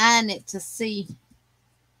eyeing it to see,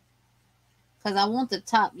 because I want the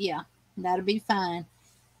top. Yeah, that'll be fine.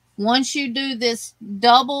 Once you do this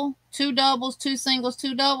double, 2 doubles, 2 singles,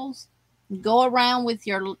 2 doubles, go around with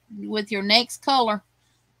your next color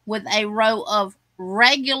with a row of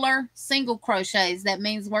regular single crochets. That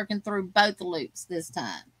means working through both loops this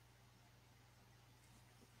time.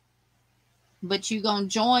 But you're going to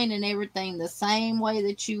join and everything the same way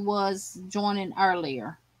that you was joining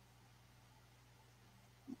earlier.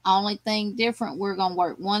 Only thing different, we're going to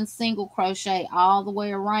work 1 single crochet all the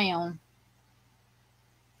way around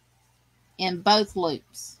in both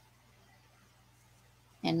loops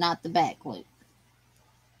and not the back loop.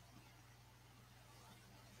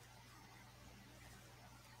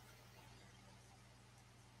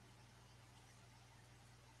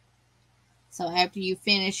 So after you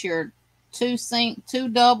finish your 2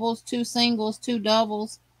 doubles, 2 singles, 2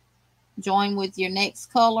 doubles, join with your next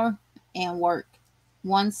color and work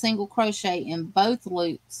 1 single crochet in both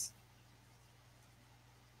loops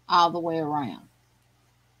all the way around.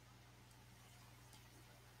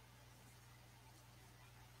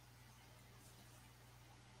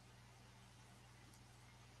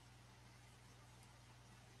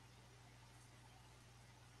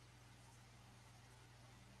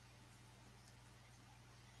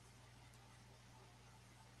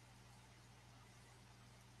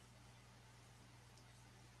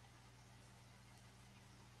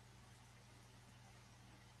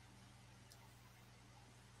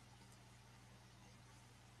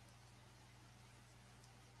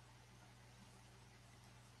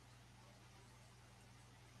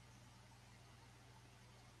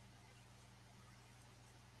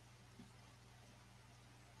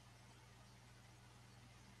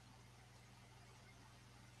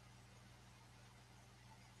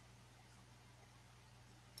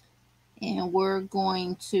 And we're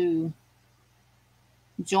going to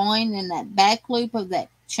join in that back loop of that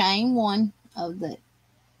chain 1 of the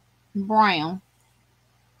brown,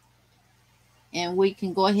 and we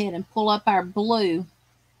can go ahead and pull up our blue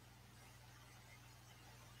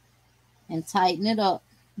and tighten it up.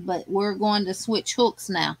 But we're going to switch hooks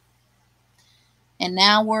now, and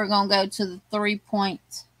now we're going to go to the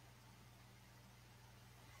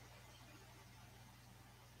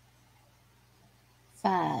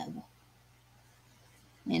 3.5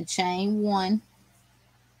 and chain 1,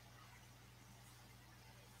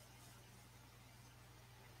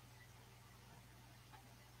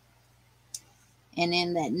 and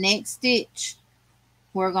in that next stitch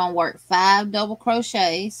we're going to work 5 double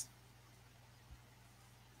crochets,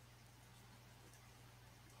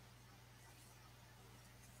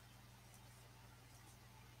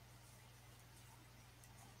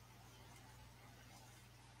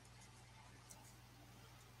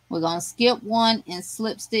 We're going to skip one and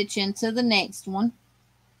slip stitch into the next one.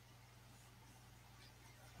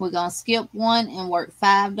 We're going to skip one and work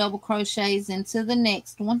 5 double crochets into the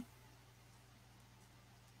next one.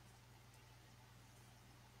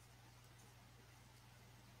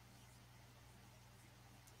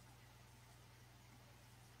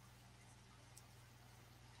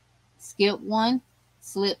 Skip one,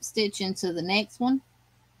 slip stitch into the next one,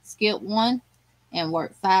 skip one, and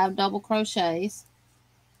work 5 double crochets.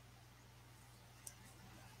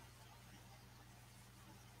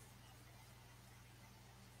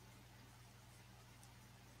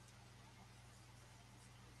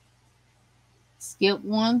 Skip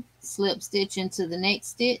one, slip stitch into the next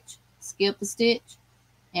stitch, skip a stitch,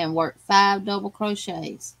 and work 5 double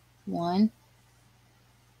crochets. 1,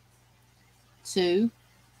 2,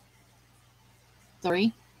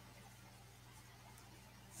 3,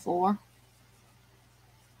 4,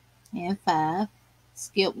 and 5.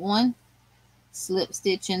 Skip one, slip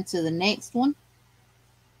stitch into the next one,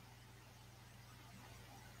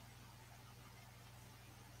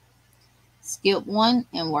 skip one,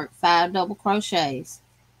 and work 5 double crochets.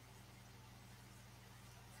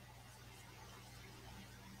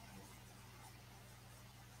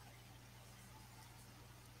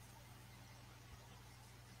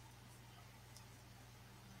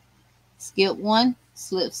 Skip one,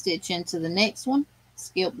 slip stitch into the next one,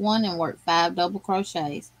 skip one, and work 5 double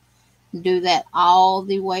crochets. Do that all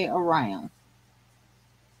the way around.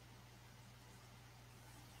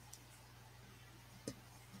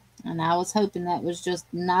 And I was hoping that was just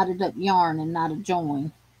knotted up yarn and not a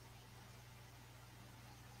join.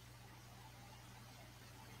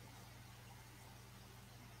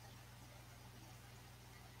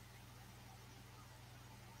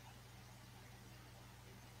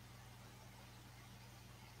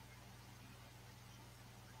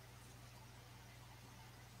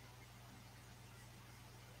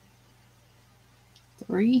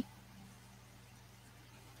 Three,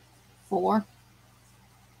 4,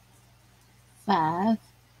 5,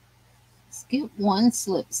 skip one,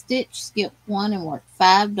 slip stitch, skip one, and work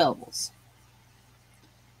 5 doubles.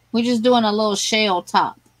 We're just doing a little shell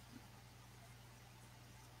top.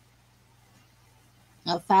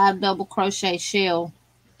 A 5 double crochet shell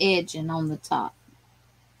edging on the top.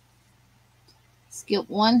 Skip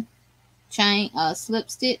one, chain, slip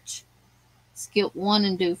stitch, skip one,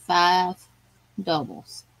 and do 5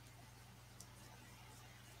 doubles.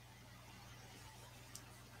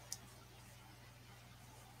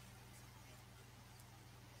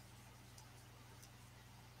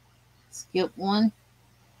 Skip one,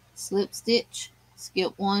 slip stitch,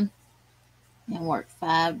 skip one, and work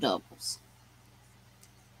 5 doubles.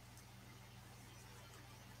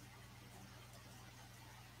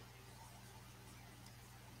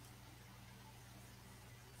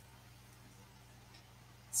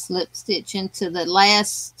 Slip stitch into the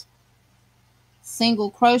last single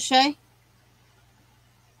crochet,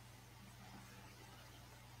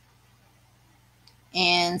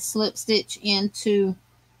 and slip stitch into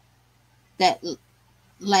that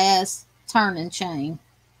last turning chain,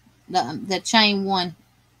 the chain one,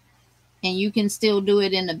 and you can still do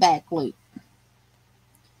it in the back loop.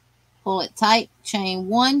 Pull it tight, chain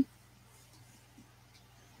one,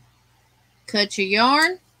 cut your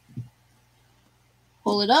yarn,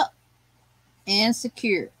 pull it up, and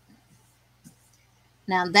secure it.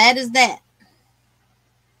 Now that is that.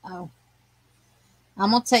 Oh, I'm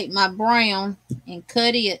going to take my brown and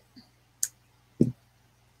cut it,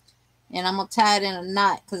 and I'm going to tie it in a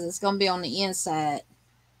knot because it's going to be on the inside,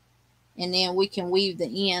 and then we can weave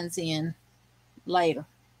the ends in later.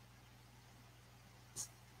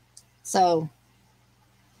 So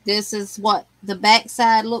this is what the back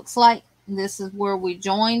side looks like. This is where we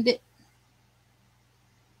joined it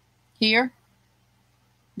here,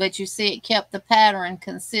 but you see it kept the pattern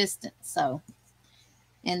consistent. So,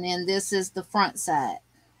 and then this is the front side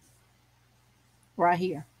right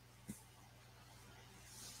here.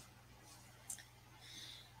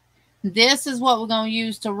 This is what we're going to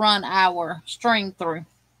use to run our string through.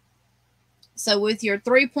 So with your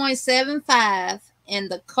 3.75 and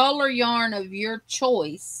the color yarn of your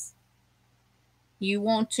choice, you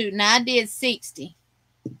want to, now I did 60,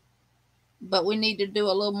 but we need to do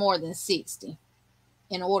a little more than 60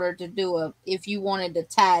 in order to do if you wanted to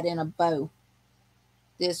tie it in a bow.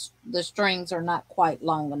 The strings are not quite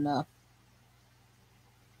long enough.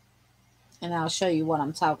 And I'll show you what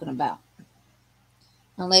I'm talking about.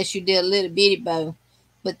 Unless you did a little bitty bow,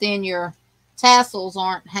 but then your tassels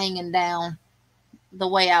aren't hanging down the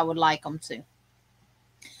way I would like them to.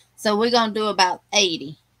 So we're going to do about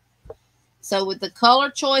 80. So with the color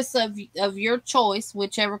choice of your choice,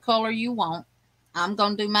 whichever color you want, I'm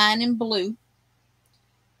going to do mine in blue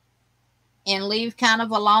and leave kind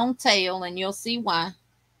of a long tail, and you'll see why.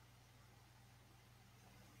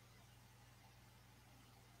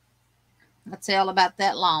 A tail about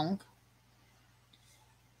that long.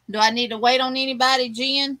 Do I need to wait on anybody,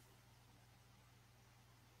 Jen?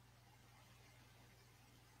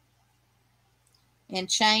 And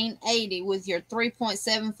chain 80 with your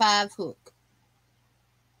 3.75 hook.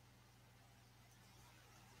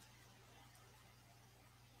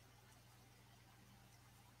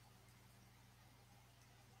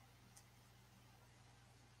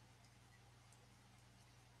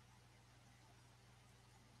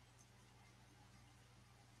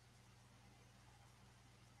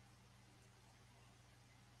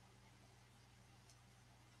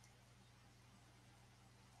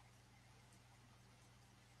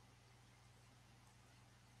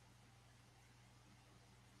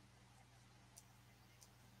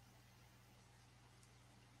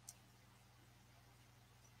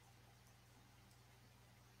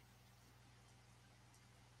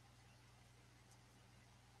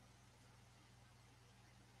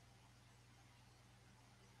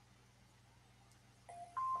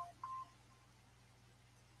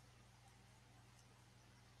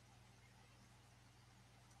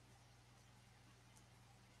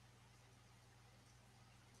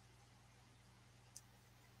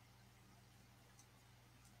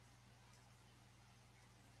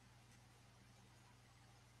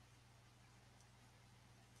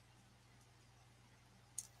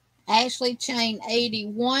 Actually, chain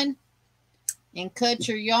 81 and cut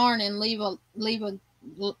your yarn and leave a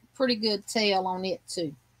pretty good tail on it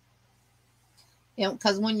too.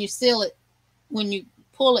 Because when you seal it, when you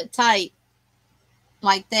pull it tight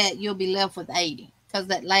like that, you'll be left with 80 because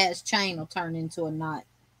that last chain will turn into a knot.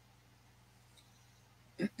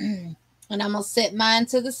 And I'm going to set mine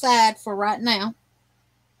to the side for right now.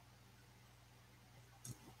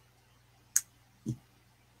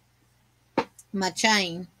 My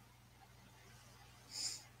chain.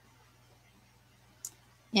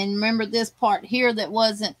 And remember this part here that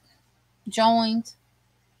wasn't joined?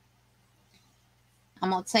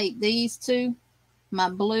 I'm going to take these two, my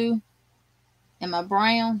blue and my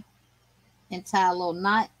brown, and tie a little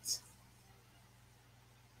knot.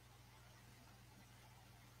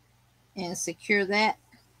 And secure that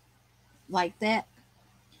like that.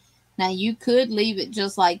 Now you could leave it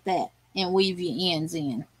just like that and weave your ends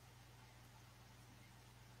in.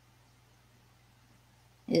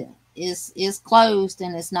 It is closed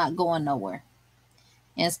and it's not going nowhere,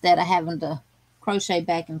 instead of having to crochet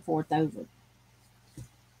back and forth over it.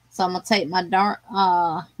 So I'm gonna take my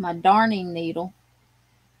darning needle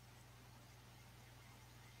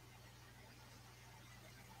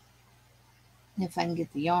if I can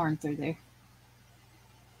get the yarn through there,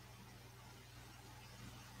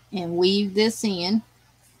 and weave this in.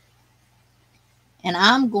 And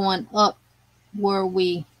I'm going up where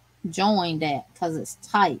we joined at because it's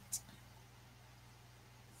tight.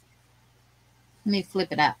 Let me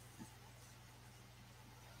flip it out,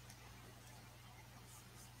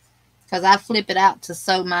 because I flip it out to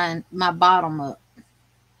sew my bottom up,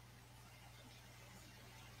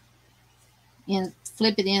 and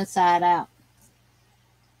flip it inside out.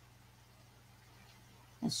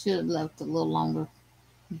 I should have left a little longer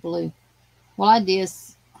blue. Well, I did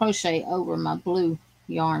crochet over my blue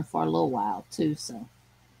yarn for a little while too, so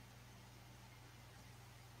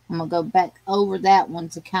I'm gonna go back over that one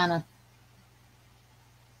to kind of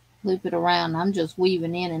loop it around. I'm just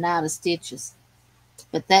weaving in and out of stitches,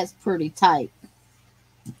 but that's pretty tight.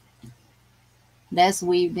 That's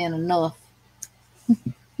weaved in enough.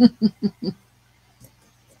 Now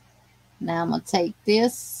I'm gonna take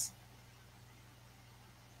this,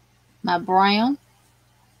 my brown,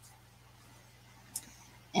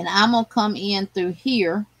 and I'm gonna come in through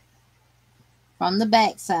here from the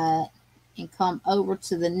back side and come over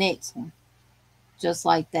to the next one, just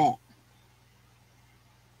like that.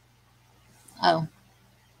 Oh,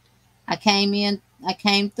 I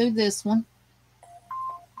came through this one,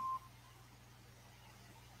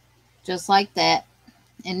 just like that.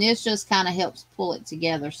 And this just kind of helps pull it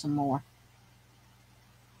together some more.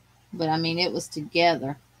 But I mean, it was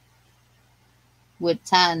together with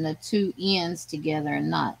tying the two ends together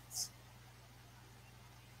in knots.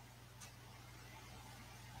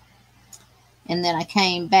 And then I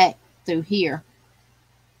came back through here,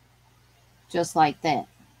 just like that.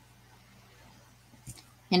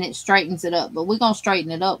 And it straightens it up. But we're going to straighten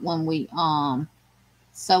it up when we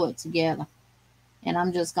sew it together. And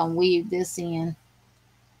I'm just going to weave this in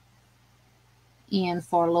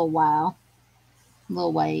for a little while.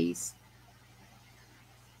 little ways,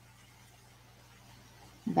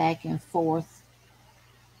 back and forth.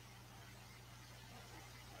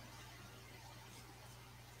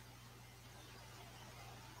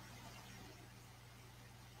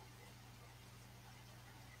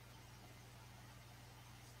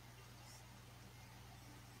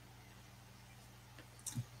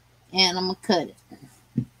 And I'm going to cut it.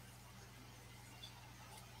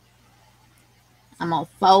 I'm going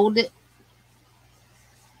to fold it.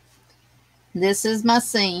 This is my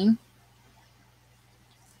seam.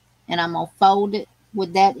 And I'm going to fold it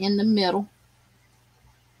with that in the middle.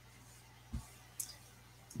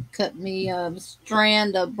 Cut me a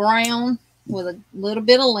strand of brown with a little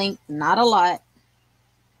bit of length, not a lot.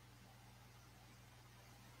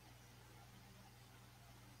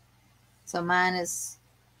 So mine is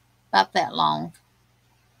about that long.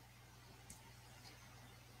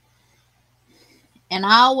 And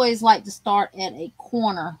I always like to start at a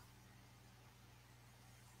corner.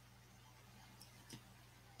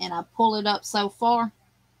 And I pull it up so far.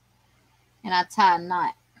 And I tie a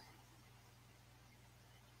knot.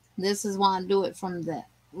 This is why I do it from the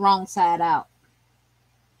wrong side out.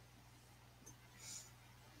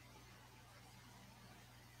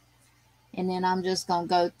 And then I'm just going to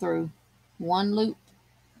go through one loop.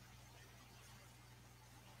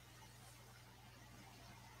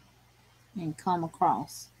 And come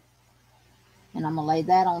across. And I'm going to lay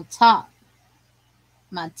that on top.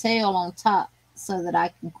 My tail on top so that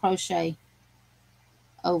I can crochet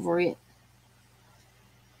over it.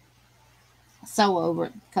 Sew over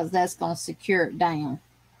it because that's going to secure it down.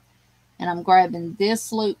 And I'm grabbing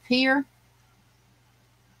this loop here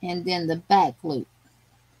and then the back loop.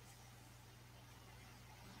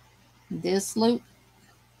 This loop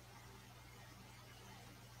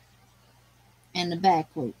and the back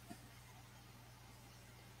loop.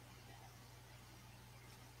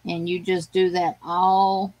 And you just do that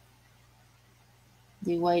all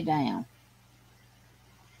the way down.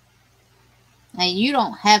 Now you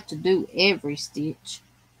don't have to do every stitch,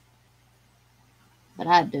 but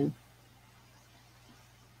I do.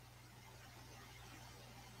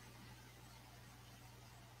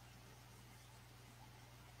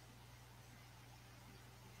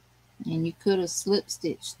 And you could have slip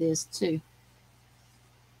stitched this too.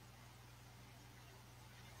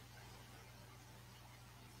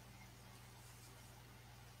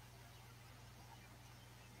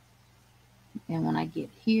 And when I get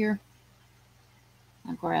here,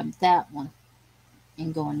 I grab that one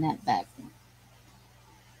and go in that back one.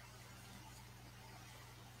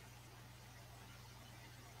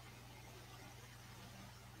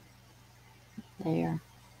 There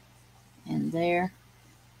and there.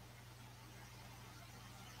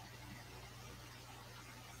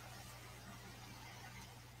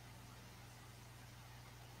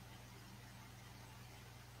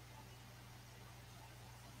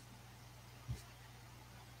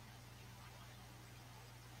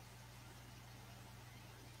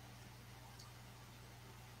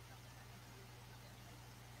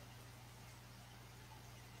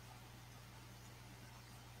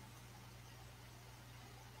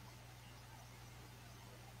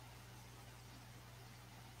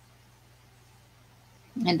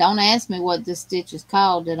 And don't ask me what this stitch is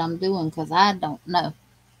called that I'm doing because I don't know.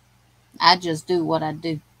 I just do what I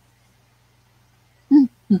do.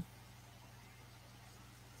 And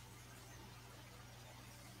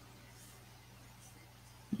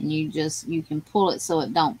you can pull it so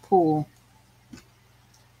it don't pull.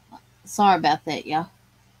 Sorry about that, y'all.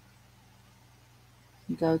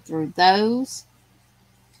 Go through those.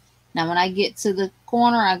 Now when I get to the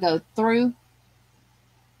corner, I go through,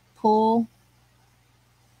 pull,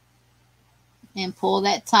 and pull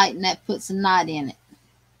that tight, and that puts a knot in it.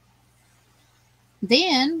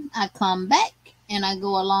 Then I come back and I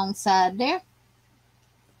go alongside there,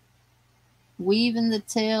 weaving the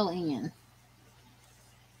tail in.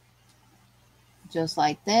 Just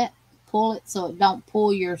like that. Pull it so it don't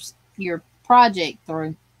pull your project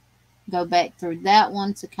through. Go back through that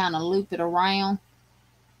one to kind of loop it around.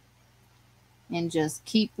 And just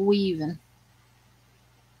keep weaving.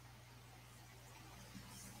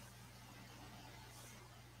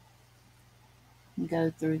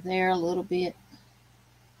 Go through there a little bit.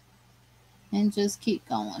 And just keep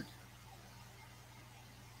going.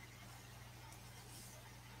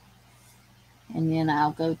 And then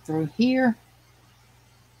I'll go through here.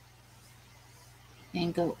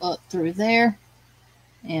 And go up through there.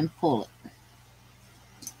 And pull it.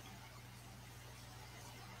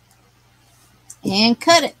 And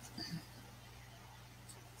cut it.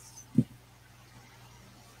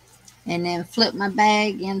 And then flip my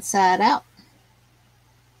bag inside out.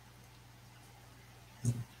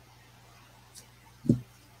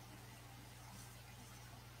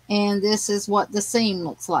 And this is what the seam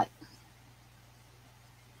looks like.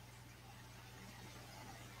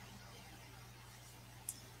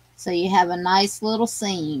 So you have a nice little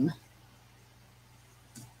seam.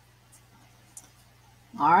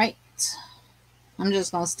 All right. I'm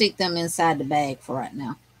just going to stick them inside the bag for right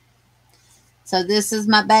now. So this is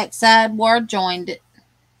my back side where I joined it.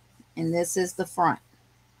 And this is the front.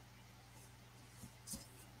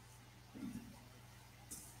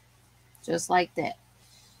 Just like that.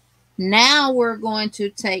 Now we're going to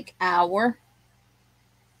take our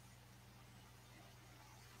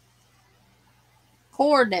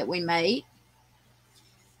cord that we made.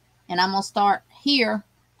 And I'm going to start here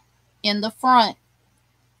in the front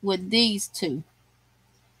with these two.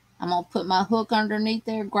 I'm going to put my hook underneath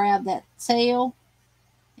there, grab that tail,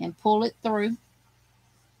 and pull it through.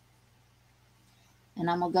 And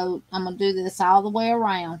I'm going to do this all the way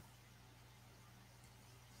around.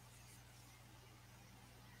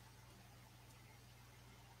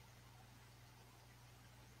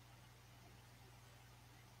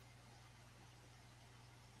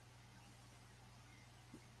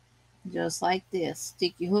 Just like this.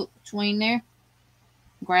 Stick your hook between there.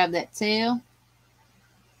 Grab that tail.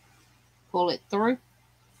 Pull it through.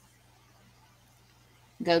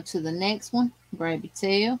 Go to the next one. Grab your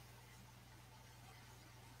tail.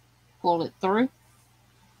 Pull it through.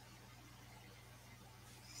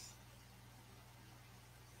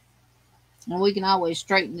 And we can always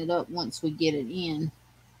straighten it up once we get it in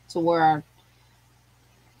to where our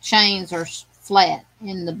chains are flat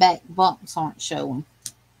and the back bumps aren't showing.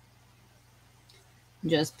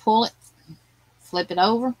 Just pull it, flip it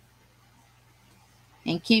over,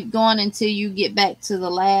 and keep going until you get back to the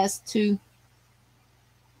last two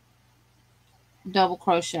double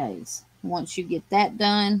crochets. Once you get that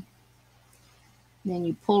done, then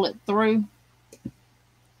you pull it through.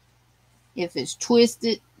 If it's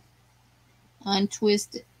twisted,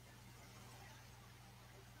 untwist it.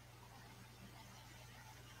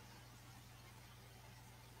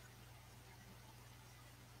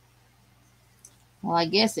 Well, I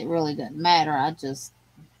guess it really doesn't matter. I just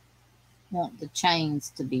want the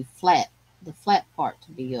chains to be flat, the flat part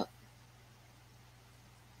to be up.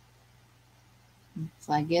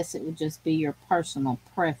 So I guess it would just be your personal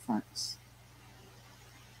preference.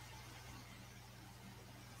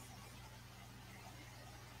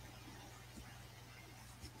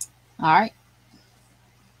 All right.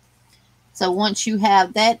 So once you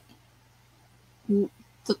have that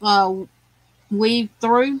weave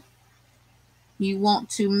through, you want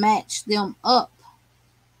to match them up.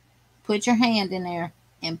 Put your hand in there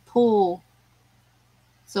and pull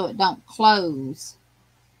so it don't close.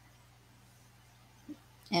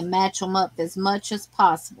 And match them up as much as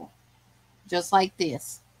possible. Just like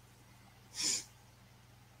this.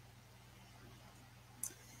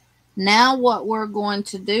 Now what we're going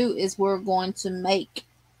to do is we're going to make,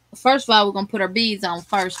 first of all, we're going to put our beads on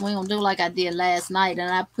first. We're going to do like I did last night.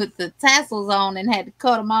 And I put the tassels on and had to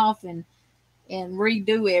cut them off and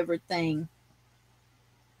redo everything.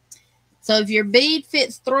 So if your bead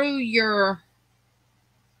fits through your,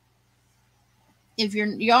 if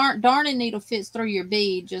your darning needle fits through your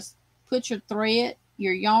bead, just put your thread,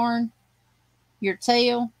 your yarn, your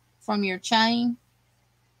tail from your chain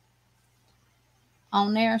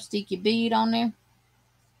on there, stick your bead on there,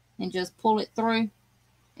 and just pull it through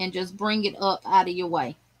and just bring it up out of your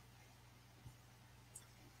way.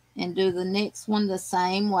 And do the next one the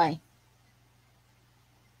same way.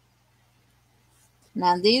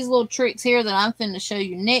 Now these little tricks here that I'm finna show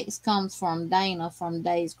you next comes from Dana from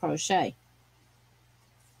Days Crochet.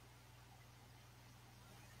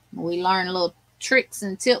 We learn little tricks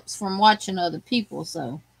and tips from watching other people,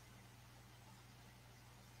 so.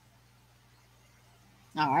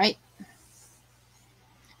 All right.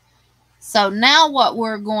 So now what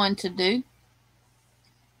we're going to do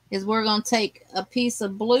is we're going to take a piece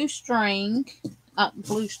of blue string.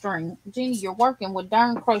 Jenny, you're working with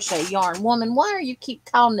darn crochet yarn. Woman, why are you keep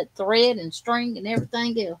calling it thread and string and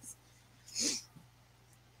everything else?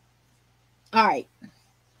 All right.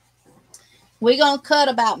 We're going to cut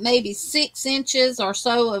about maybe 6 inches or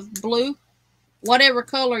so of blue, whatever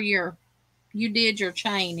color you did your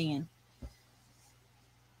chain in.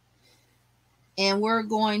 And we're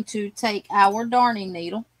going to take our darning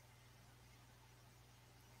needle.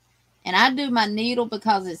 And I do my needle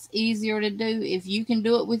because it's easier to do. If you can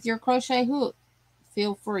do it with your crochet hook,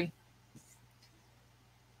 feel free.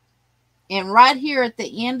 And right here at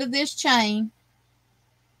the end of this chain,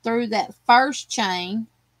 through that first chain,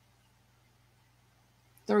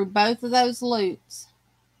 through both of those loops,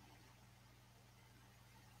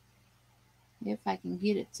 if I can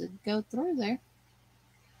get it to go through there.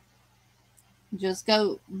 Just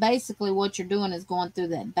go, basically what you're doing is going through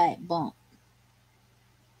that back bump,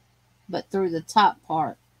 but through the top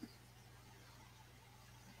part.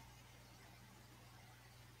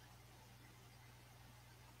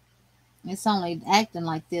 It's only acting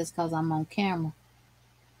like this because I'm on camera.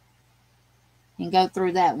 And go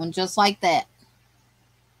through that one just like that.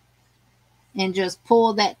 And just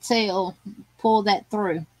pull that tail, pull that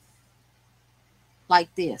through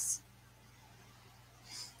like this.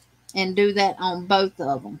 And do that on both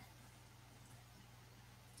of them.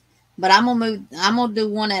 But I'm gonna do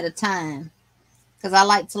one at a time because I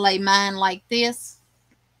like to lay mine like this.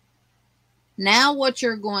 Now what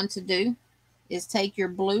you're going to do is take your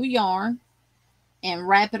blue yarn and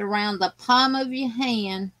wrap it around the palm of your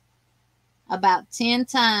hand about 10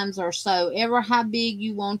 times or so, ever how big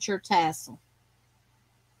you want your tassel.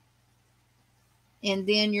 And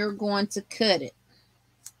then you're going to cut it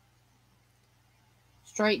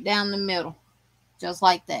straight down the middle, just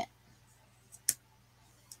like that.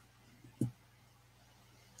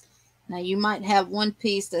 Now you might have one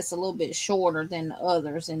piece that's a little bit shorter than the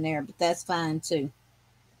others in there, but that's fine too.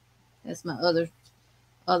 That's my other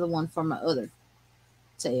one for my other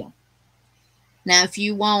tail. Now if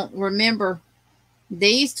you want, remember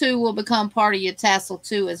these two will become part of your tassel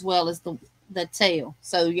too, as well as the tail.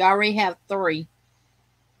 So you already have 3,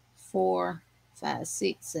 4, 5,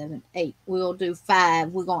 6, 7, 8. We'll do 5.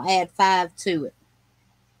 We're going to add 5 to it.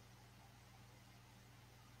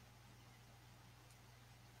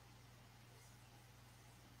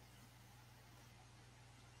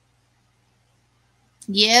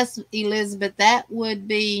 Yes, Elizabeth, that would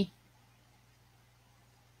be...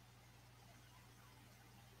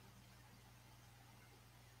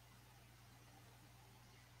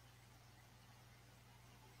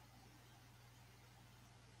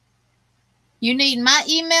 You need my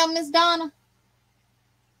email, Miss Donna?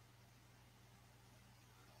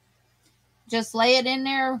 Just lay it in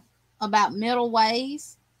there about middle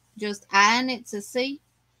ways. Just eyeing it to see.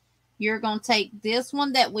 You're going to take this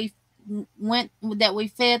one that we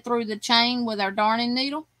fed through the chain with our darning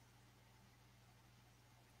needle.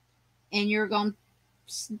 And you're going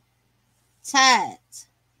to tie it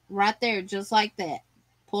right there, just like that.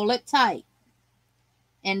 Pull it tight.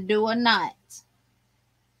 And do a knot.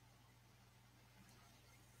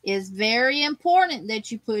 It's very important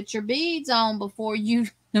that you put your beads on before you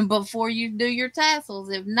do your tassels.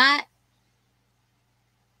 If not,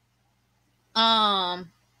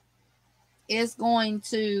 it's going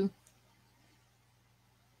to,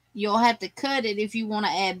 you'll have to cut it if you want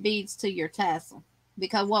to add beads to your tassel.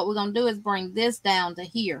 Because what we're going to do is bring this down to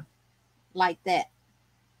here, like that.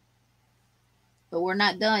 But we're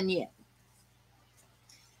not done yet.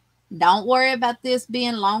 Don't worry about this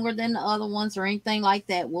being longer than the other ones or anything like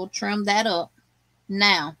that. We'll trim that up.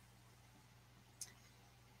 Now,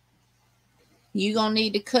 you're going to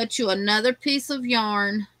need to cut you another piece of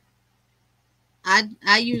yarn.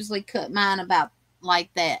 I usually cut mine about like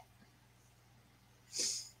that.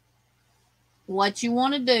 What you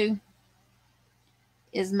want to do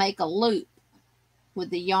is make a loop with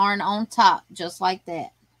the yarn on top, just like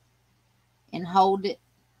that. And hold it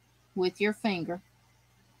with your finger.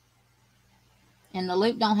 And the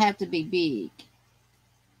loop don't have to be big.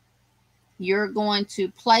 You're going to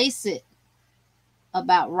place it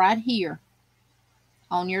about right here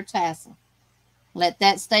on your tassel. Let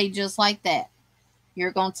that stay just like that.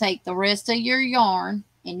 You're going to take the rest of your yarn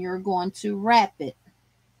and you're going to wrap it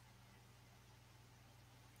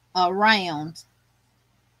around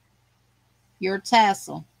your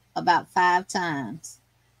tassel about 5 times.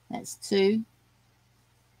 That's 2,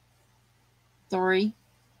 3,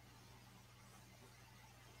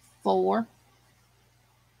 4,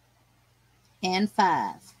 and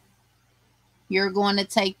 5. You're going to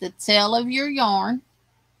take the tail of your yarn.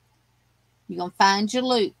 You're going to find your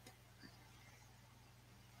loop.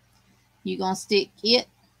 You're going to stick it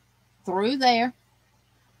through there,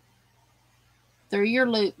 through your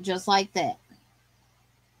loop, just like that.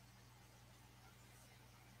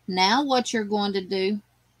 Now what you're going to do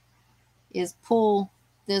is pull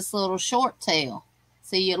this little short tail.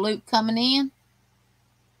 See your loop coming in?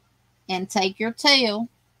 And take your tail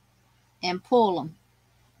and pull them.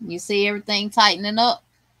 You see everything tightening up?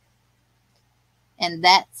 And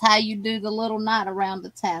that's how you do the little knot around the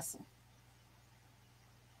tassel.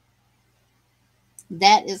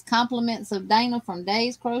 That is compliments of Dana from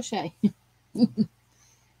Days Crochet.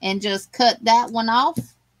 And just cut that one off.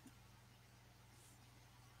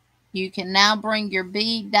 You can now bring your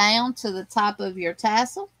bead down to the top of your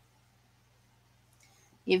tassel.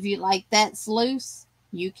 If you like that's loose,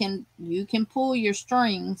 you can pull your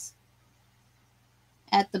strings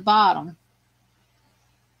at the bottom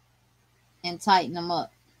and tighten them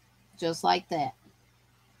up just like that.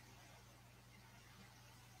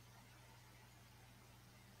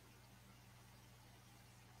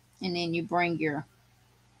 And then you bring your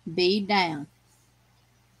bead down,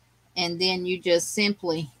 and then you just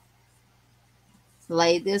simply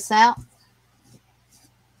lay this out.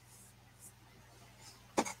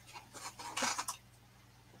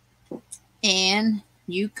 And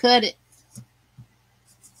you cut it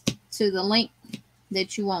to the length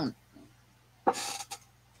that you want.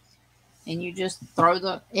 And you just throw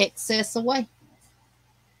the excess away.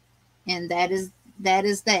 And that is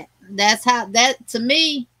that. That's how, that to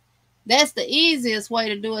me, that's the easiest way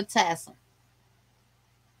to do a tassel.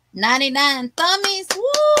 99 thummies.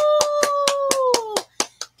 Woo!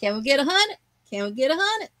 Can we get 100? Can we get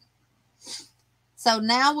 100? So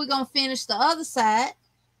now we're going to finish the other side.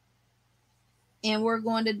 And we're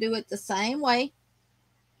going to do it the same way.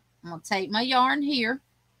 I'm going to take my yarn here.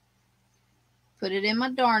 Put it in my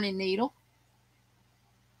darning needle.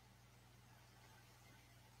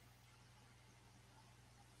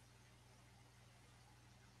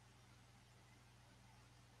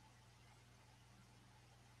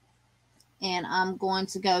 And I'm going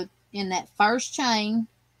to go in that first chain.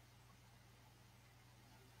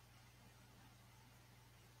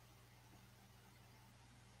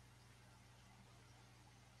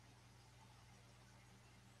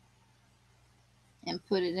 And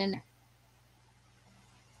put it in there.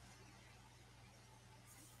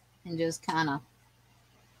 And just kind of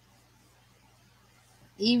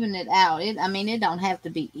even it out. I mean, it don't have to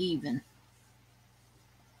be even.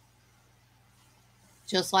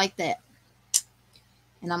 Just like that.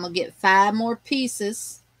 And I'm going to get 5 more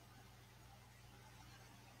pieces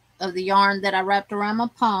of the yarn that I wrapped around my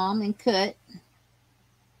palm and cut.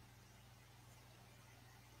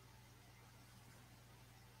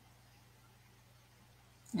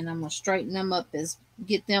 And I'm going to straighten them up,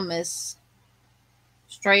 get them as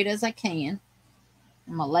straight as I can.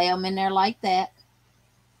 I'm going to lay them in there like that.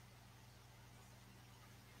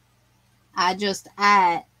 I just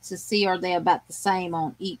eye to see are they about the same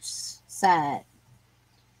on each side.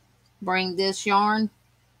 Bring this yarn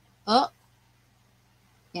up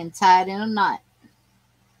and tie it in a knot.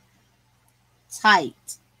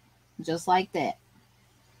 Tight. Just like that.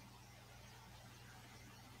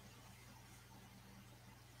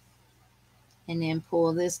 And then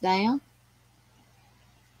pull this down.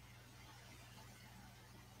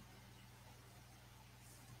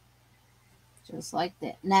 Just like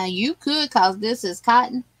that. Now you could, because this is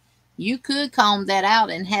cotton, you could comb that out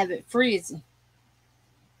and have it frizzy.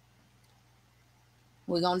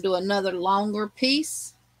 We're going to do another longer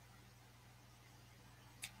piece.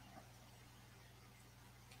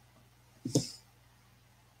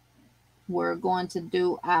 We're going to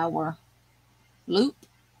do our loop.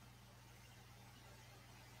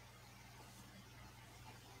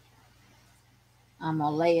 I'm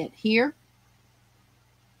going to lay it here.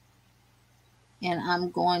 And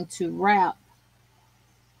I'm going to wrap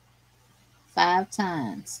 5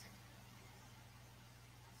 times.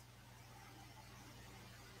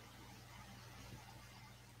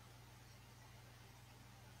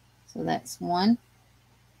 So that's 1,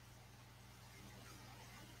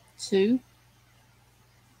 2,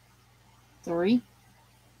 3,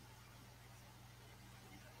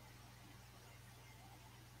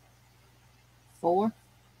 4,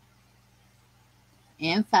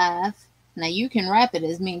 and 5. Now you can wrap it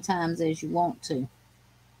as many times as you want to.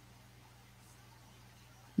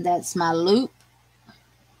 That's my loop.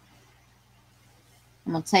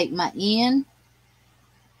 I'm going to take my end,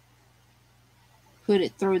 put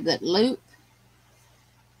it through that loop,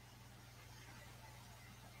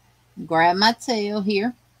 grab my tail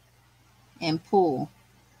here, and pull.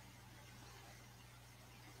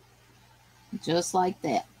 Just like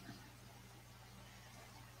that.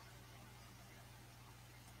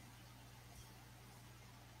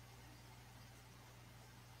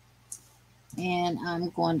 And I'm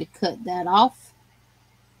going to cut that off.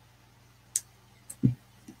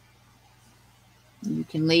 You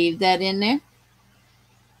can leave that in there.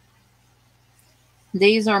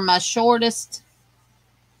 These are my shortest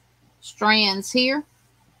strands here.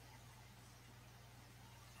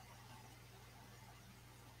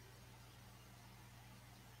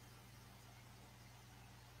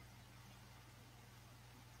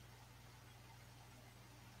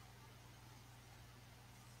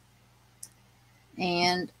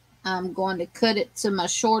 And I'm going to cut it to my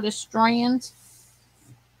shortest strand,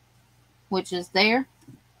 which is there.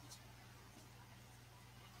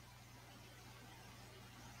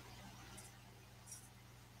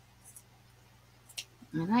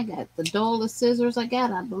 And I got the dullest scissors I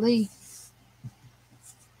got, I believe.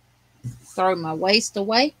 throw my waste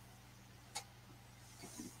away.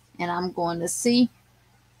 And I'm going to see,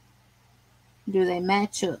 do they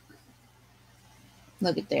match up?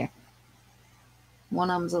 Look at there. One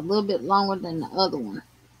of them's a little bit longer than the other one,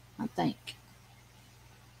 I think.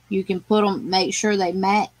 You can put them, make sure they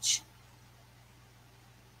match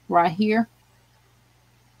right here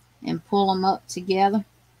and pull them up together.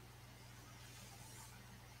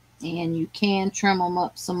 And you can trim them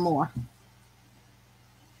up some more.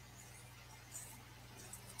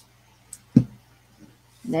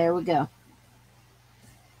 There we go.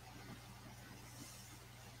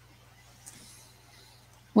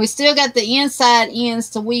 We still got the inside ends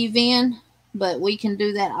to weave in, but we can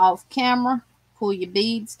do that off camera. Pull your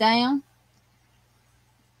beads down.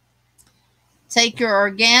 Take your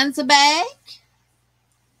organza bag.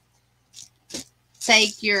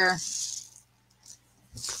 Take your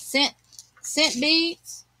scent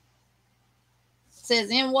beads. It says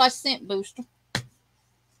in-wash scent booster.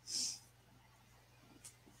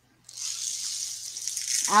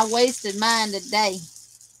 I wasted mine today,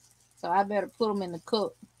 so I better put them in the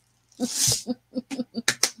cook.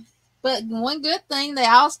 But one good thing, they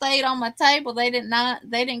all stayed on my table. They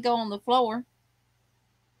didn't go on the floor.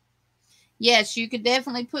 Yes, you could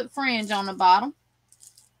definitely put fringe on the bottom.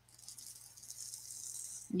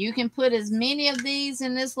 You can put as many of these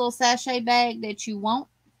in this little sachet bag that you want.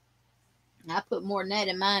 I put more than that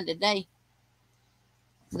in mine today.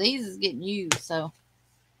 These is getting used, so.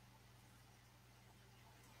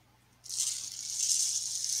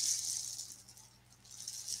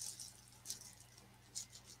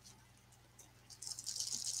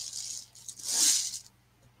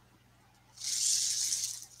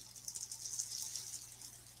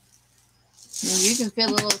 You can fill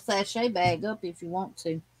a little sachet bag up if you want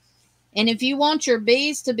to. And if you want your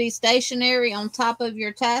beads to be stationary on top of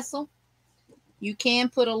your tassel, you can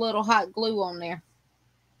put a little hot glue on there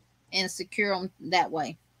and secure them that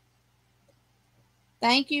way.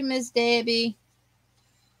 Thank you, Miss Debbie.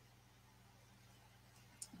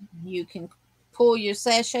 You can pull your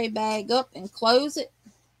sachet bag up and close it.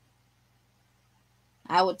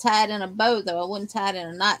 I would tie it in a bow, though. I wouldn't tie it in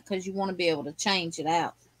a knot because you want to be able to change it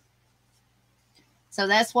out. So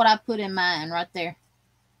that's what I put in mine right there.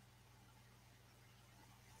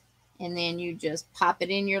 And then you just pop it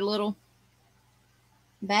in your little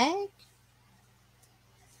bag.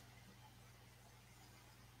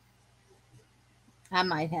 I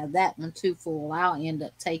might have that one too full. I'll end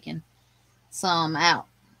up taking some out.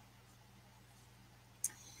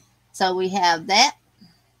 So we have that.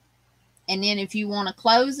 And then if you want to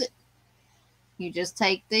close it, you just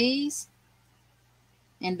take these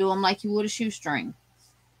and do them like you would a shoestring.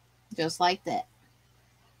 Just like that.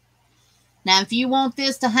 Now, if you want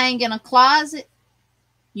this to hang in a closet,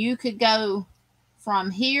 you could go from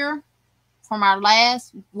here, from our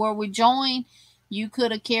last, where we joined, you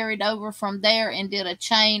could have carried over from there and did a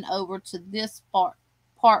chain over to this part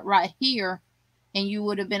right here, and you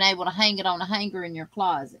would have been able to hang it on a hanger in your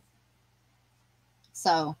closet.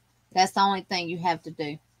 So that's the only thing you have to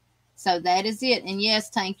do. So that is it. And yes,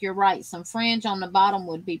 Tank, you're right. Some fringe on the bottom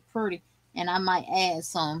would be pretty, and I might add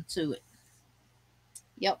some to it.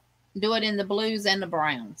 Yep. Do it in the blues and the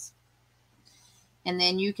browns. And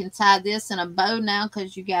then you can tie this in a bow now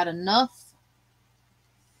because you got enough.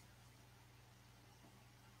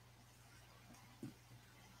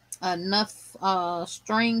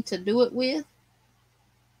 String to do it with.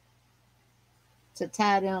 To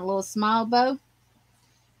tie it in a little small bow.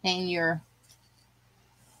 And your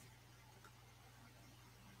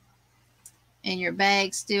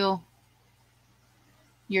bag still,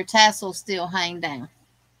 your tassel still hang down.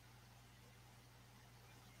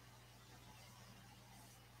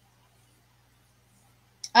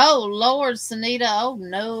 Oh, Lord, Sanita. Oh,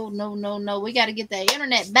 no, no, no, no. We got to get that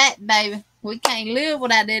internet back, baby. We can't live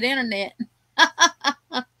without that internet.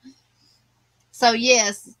 So,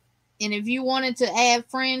 yes. And if you wanted to add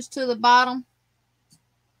fringe to the bottom,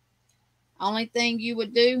 only thing you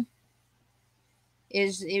would do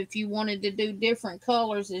is, if you wanted to do different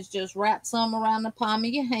colors, is just wrap some around the palm of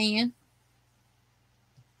your hand.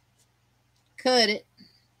 Cut it.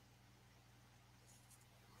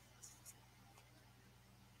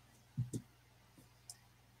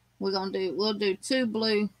 We'll do 2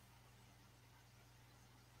 blue,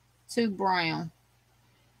 2 brown.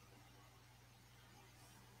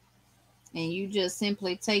 And you just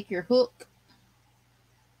simply take your hook,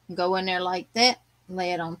 go in there like that,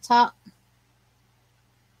 lay it on top,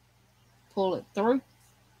 pull it through.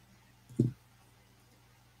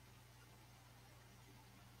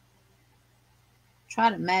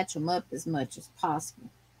 Try to match them up as much as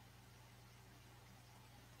possible.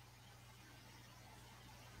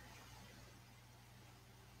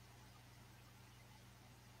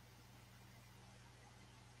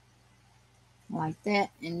 like that,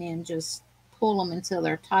 and then just pull them until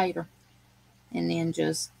they're tighter, and then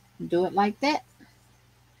just do it like that.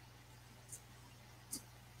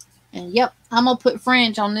 And yep, I'm gonna put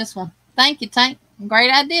fringe on this one. Thank you, Tank.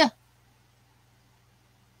 Great idea.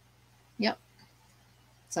 Yep.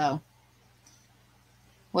 So,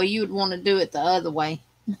 well, you would want to do it the other way.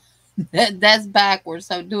 That's backwards,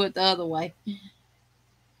 so do it the other way.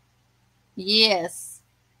 Yes.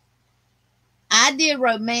 I did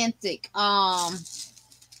romantic, Mama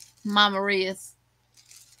Maria's.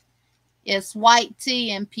 It's white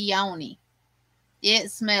tea and peony.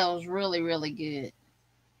 It smells really, really good.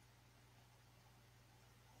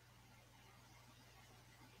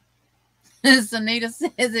 Sunita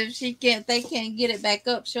says if they can't get it back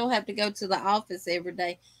up, she'll have to go to the office every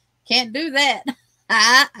day. Can't do that.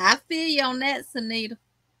 I feel you on that, Sunita.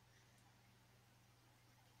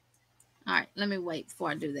 All right, let me wait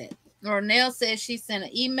before I do that. Ronell says she sent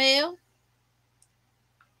an email.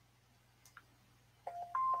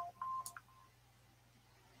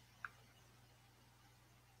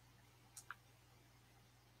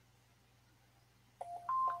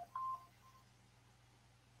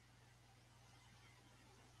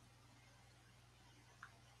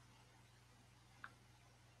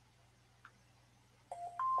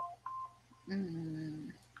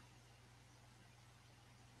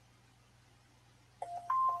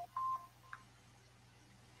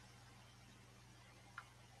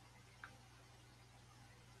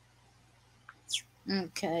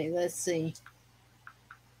 Okay, let's see.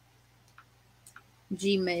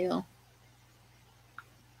 Gmail.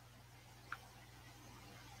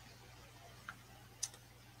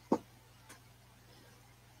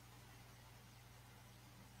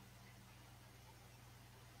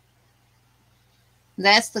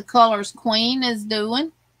 That's the colors Queen is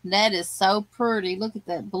doing. That is so pretty. Look at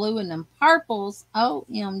that blue and them purples.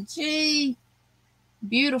 OMG.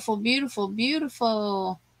 Beautiful, beautiful,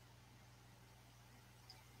 beautiful.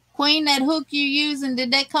 Queen, that hook you using,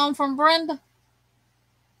 did that come from Brenda?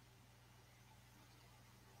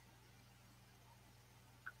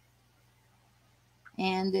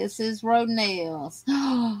 And this is Ronell's.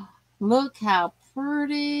 Look how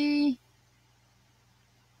pretty.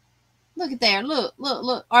 Look at there. Look, look,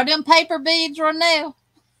 look. Are them paper beads, Ronell?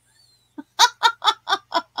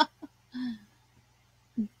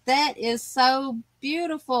 That is so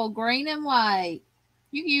beautiful. Green and white.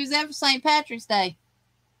 You can use that for St. Patrick's Day.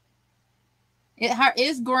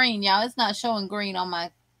 It's green, y'all. It's not showing green on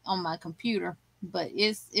my computer, but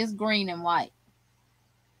it's green and white.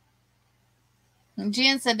 And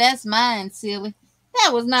Jen said, that's mine, silly.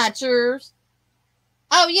 That was not yours.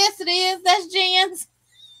 Oh, yes, it is. That's Jen's.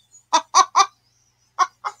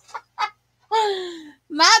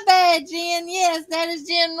 My bad, Jen. Yes, that is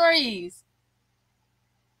Jen Reeves.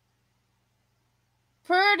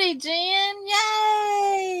 Pretty, Jen.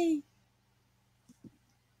 Yay.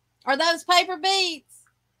 Are those paper beads?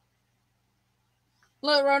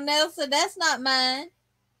 Look, Ronell said, that's not mine.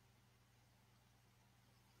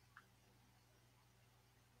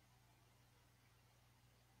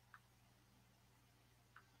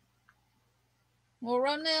 Well,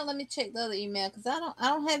 Ronell, let me check the other email because I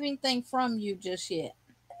don't have anything from you just yet.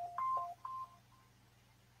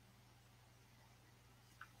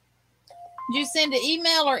 Did you send an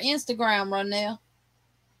email or Instagram, Ronell?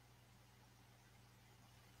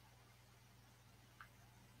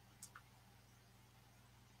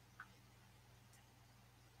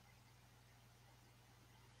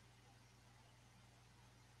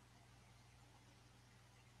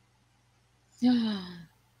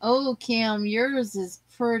 Oh, Kim, yours is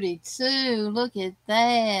pretty too. Look at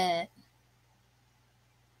that.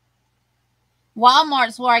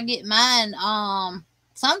 Walmart's where I get mine.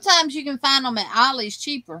 Sometimes you can find them at Ollie's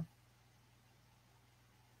cheaper.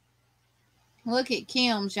 Look at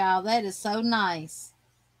Kim's, y'all. That is so nice.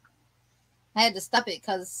 I had to stop it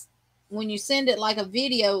because when you send it like a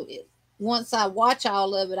video, once I watch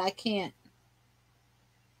all of it, I can't.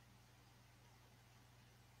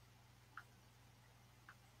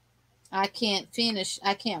 I can't finish.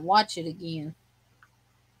 I can't watch it again.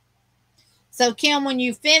 So, Kim, when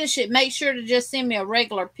you finish it, make sure to just send me a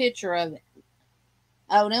regular picture of it.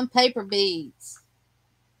 Oh, them paper beads.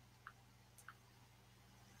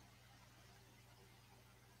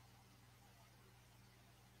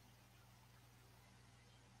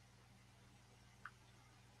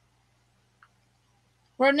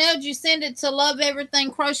 Ronell, did you send it to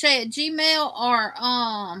loveeverythingcrochet@gmail or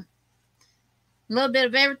a little bit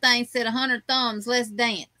of everything said 100 thumbs, let's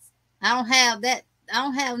dance? I don't have that. I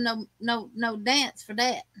don't have no dance for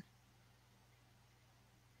that.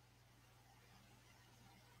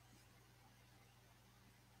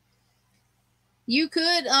 You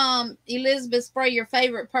could, Elizabeth, spray your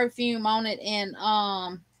favorite perfume on it and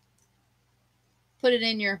put it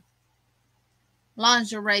in your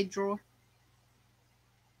lingerie drawer.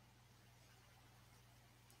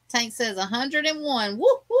 Tank says 101.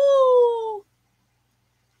 Woo-hoo!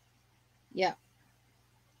 Yep.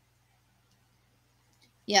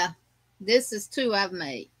 Yeah. This is 2 I've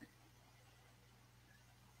made.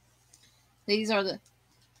 These are the...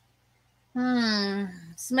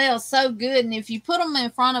 Smells so good. And if you put them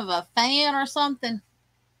in front of a fan or something...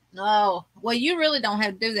 Oh, well, you really don't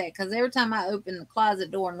have to do that, because every time I open the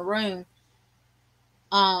closet door in the room,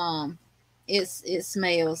 it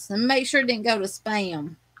smells. And make sure it didn't go to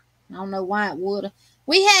spam. I don't know why it would.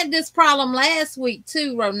 We had this problem last week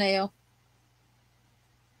too, Ronell.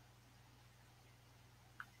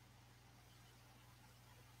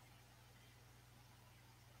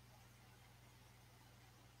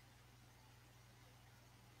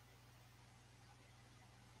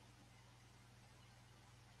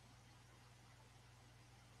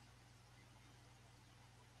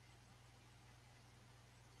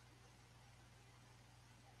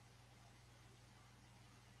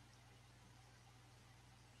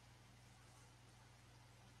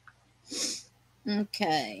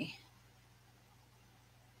 Okay.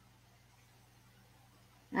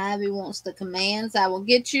 Ivy wants the commands. I will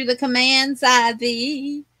get you the commands,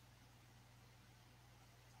 Ivy.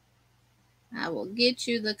 I will get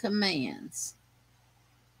you the commands.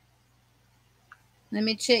 Let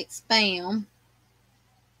me check spam.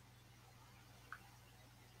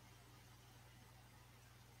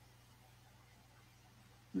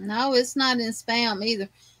 No, it's not in spam either.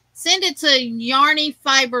 Send it to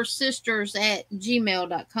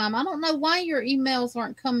yarnyfibersisters@gmail.com. I don't know why your emails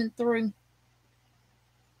aren't coming through.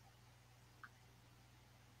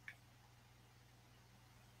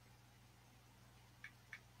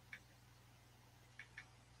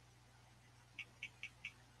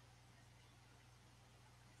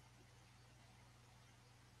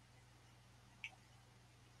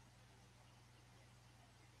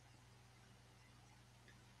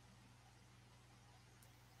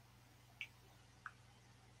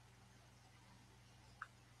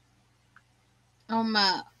 On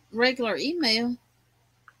my regular email.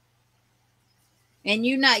 And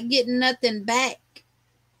you're not getting nothing back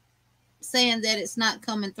saying that it's not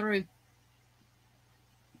coming through.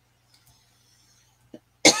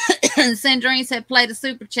 Sandrine said play the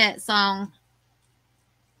super chat song.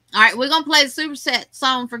 All right, we're going to play the super chat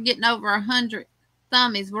song for getting over 100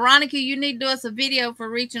 thummies. Veronica, you need to do us a video for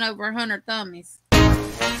reaching over 100 thummies.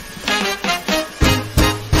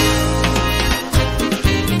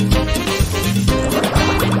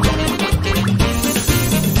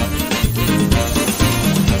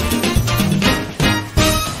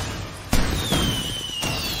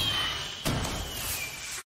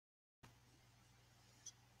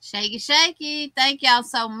 Shaky, shaky. Thank y'all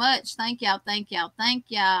so much. Thank y'all, thank y'all, thank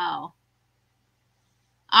y'all.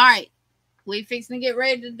 All right. We fixing to get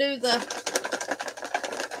ready to do the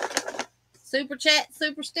super chat,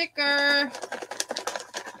 super sticker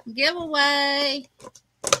giveaway.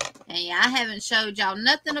 Hey, I haven't showed y'all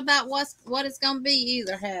nothing about what it's going to be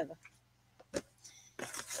either, have I?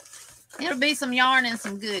 It'll be some yarn and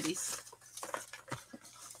some goodies.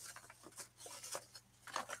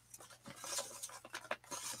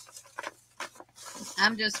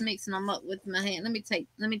 I'm just mixing them up with my hand. Let me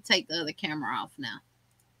take the other camera off now.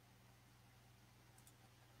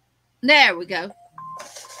 There we go.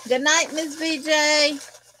 Good night, Miss VJ.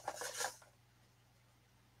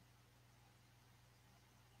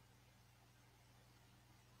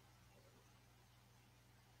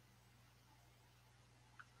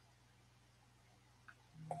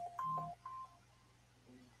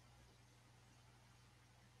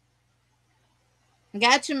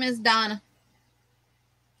 Got you, Miss Donna.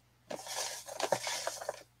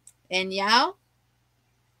 And y'all,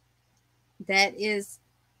 that is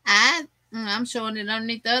I'm showing it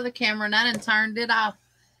underneath the other camera and I done turned it off.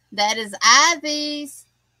 That is Ivy's.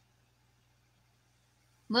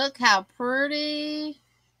 Look how pretty.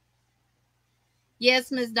 Yes,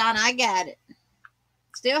 Miss Donna, I got it.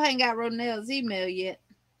 Still haven't got Ronell's email yet.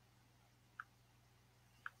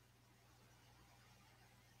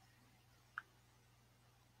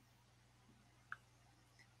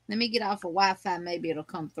 Let me get off of Wi-Fi. Maybe it'll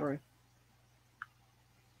come through.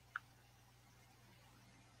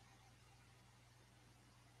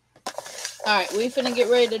 All right, we're finna get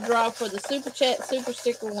ready to draw for the Super Chat Super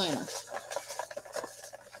Sticker winner.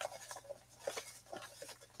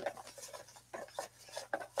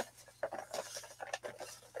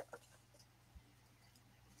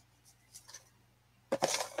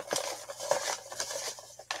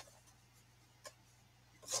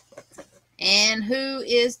 And who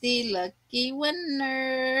is the lucky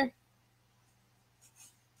winner?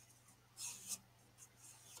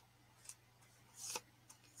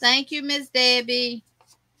 Thank you, Miss Debbie.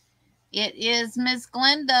 It is Miss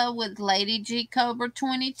Glenda with Lady G Cobra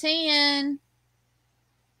 2010.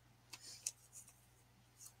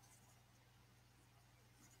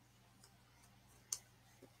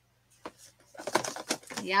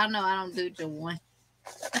 Y'all know I don't do just one.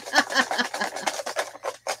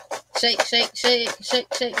 Shake, shake, shake,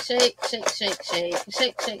 shake, shake, shake, shake, shake, shake,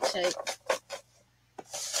 shake, shake, shake.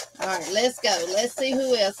 All right, let's go. Let's see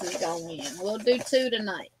who else is going to win. We'll do 2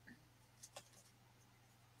 tonight.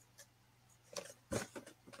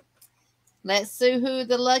 Let's see who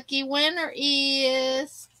the lucky winner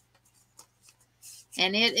is.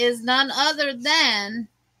 And it is none other than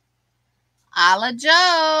Ala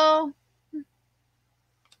Joe.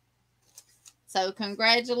 So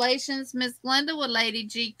congratulations, Miss Glenda with Lady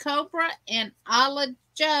G Cobra and Ala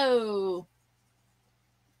Joe.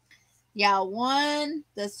 Y'all won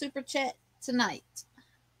the super chat tonight.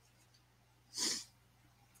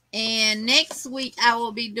 And next week I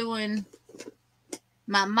will be doing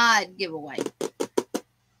my mod giveaway.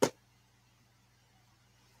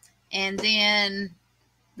 And then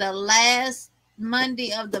the last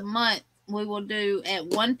Monday of the month, we will do at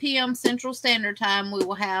 1 p.m. Central Standard Time, we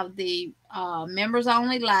will have the members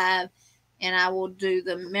only live, and I will do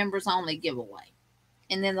the members only giveaway.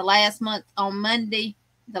 And then the last month on Monday,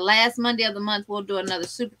 the last Monday of the month, we'll do another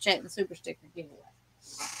super chat and super sticker giveaway.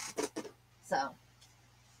 So,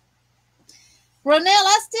 Ronell,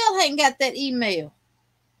 I still ain't got that email.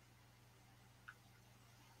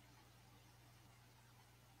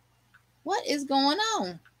 What is going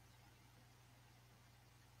on?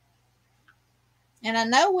 And I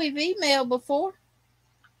know we've emailed before.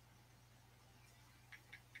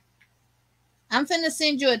 I'm finna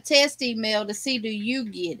send you a test email to see do you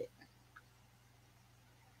get it.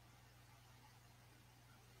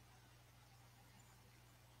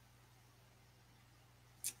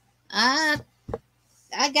 I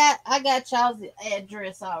got y'all's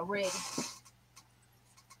address already.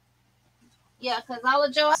 Yeah, because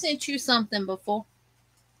Ala Joe, I sent you something before.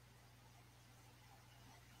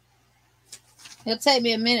 It'll take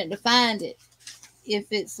me a minute to find it if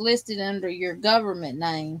it's listed under your government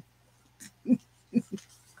name.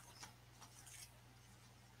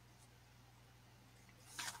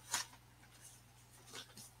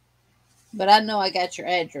 But I know I got your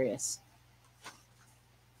address.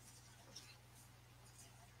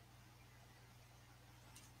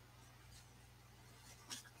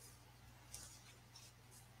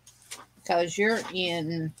 Because you're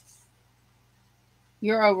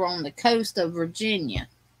over on the coast of Virginia.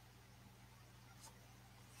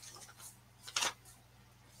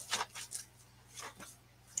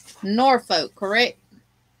 Norfolk, correct?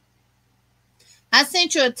 I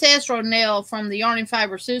sent you a test, Ronell, from the Yarn and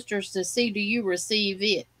Fiber Sisters to see do you receive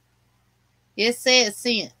it. It says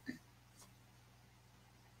sent.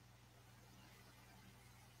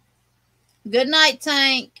 Good night,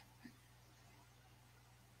 Tank.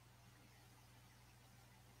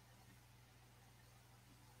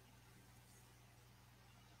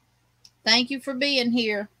 Thank you for being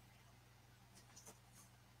here.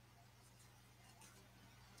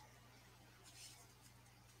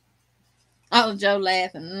 Oh, Joe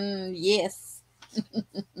laughing. Yes.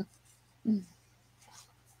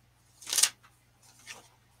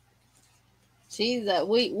 She's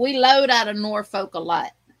we load out of Norfolk a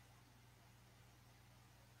lot.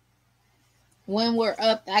 When we're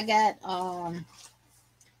up,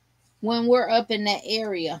 when we're up in that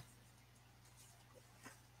area.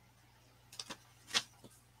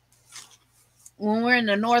 When we're in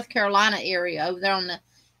the North Carolina area, over there on the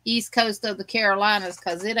east coast of the Carolinas,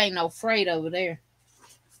 because it ain't no freight over there.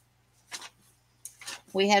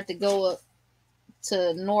 We have to go up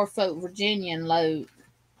to Norfolk, Virginia and load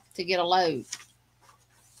to get a load.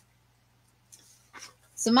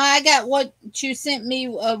 So, I got what you sent me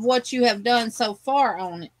of what you have done so far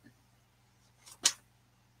on it.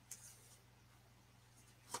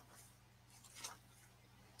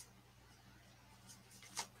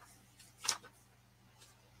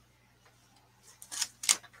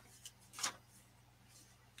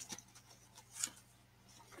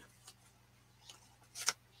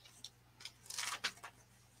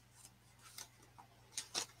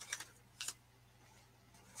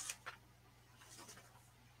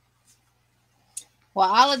 Well,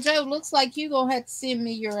 Ala Joe, looks like you're going to have to send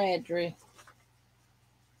me your address.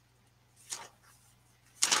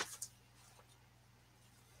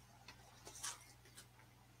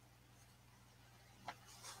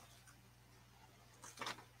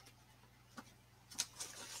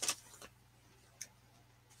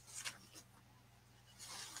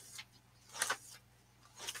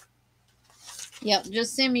 Yep,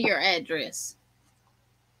 just send me your address.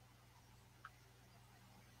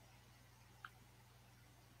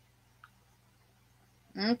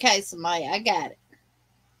 Okay, somebody, I got it.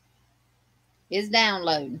 It's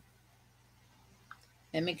downloading.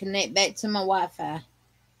 Let me connect back to my Wi-Fi.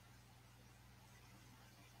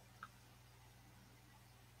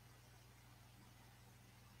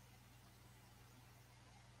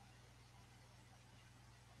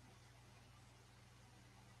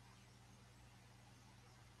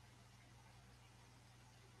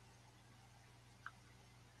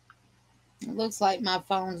 It looks like my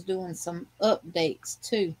phone's doing some updates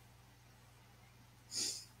too.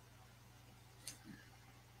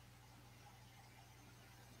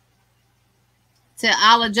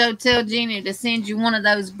 Tell Jeannie to send you one of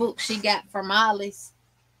those books she got from Ollie's.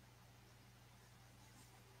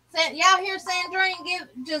 Y'all hear Sandrine?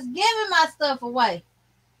 Just giving my stuff away.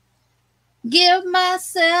 Give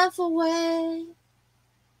myself away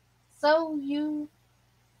so you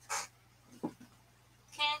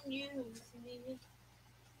can use me.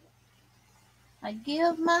 I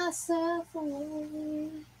give myself away.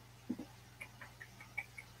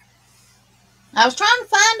 I was trying to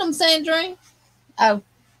find them, Sandrine. Oh.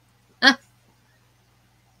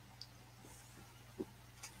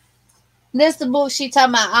 This the book she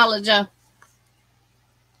talking about, Olive Joe.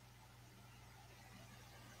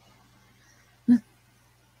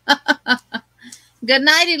 Good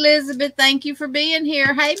night, Elizabeth. Thank you for being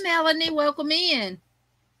here. Hey, Melanie, welcome in.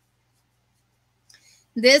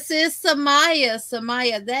 This is Samaya.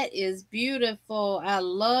 Samaya, that is beautiful. I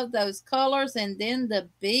love those colors. And then the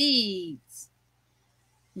beads.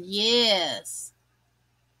 Yes.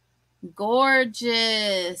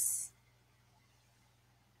 Gorgeous.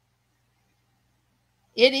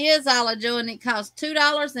 It is Olive Joe, and it costs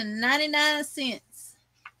 $2.99.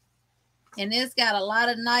 And it's got a lot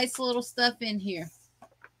of nice little stuff in here.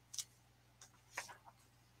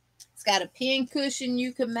 It's got a pin cushion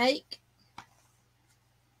you can make.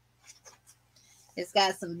 It's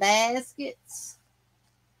got some baskets.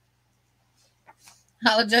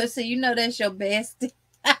 Olive Joe said, you know that's your bestie.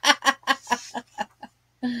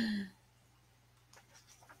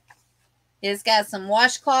 It's got some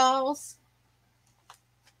washcloths.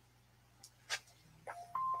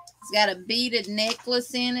 It's got a beaded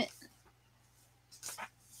necklace in it.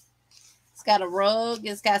 It's got a rug.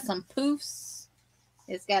 It's got some poofs.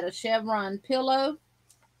 It's got a chevron pillow.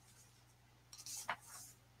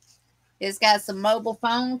 It's got some mobile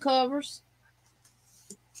phone covers.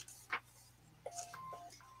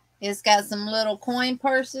 It's got some little coin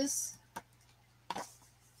purses.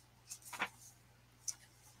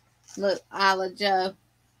 Look, Olive Joe.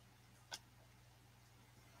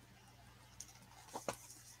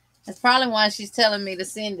 That's probably why she's telling me to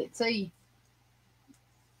send it to you.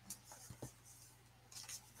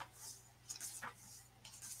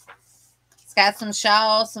 It's got some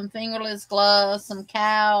shawls, some fingerless gloves, some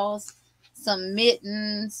cows, some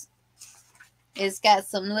mittens. It's got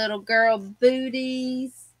some little girl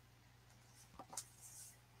booties.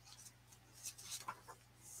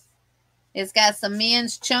 It's got some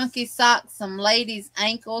men's chunky socks, some ladies'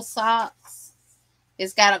 ankle socks.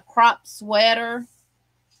 It's got a crop sweater.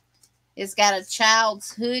 It's got a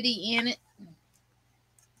child's hoodie in it.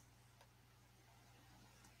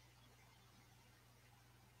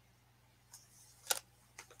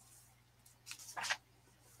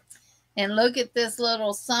 And look at this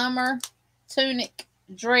little summer tunic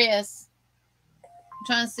dress. I'm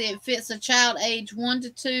trying to see it fits a child age 1 to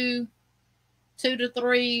 2, 2 to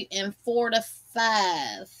 3, and 4 to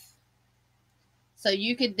 5. So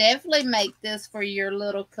you could definitely make this for your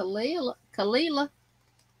little Kalila.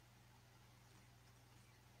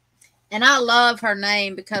 And I love her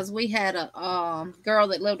name because we had a girl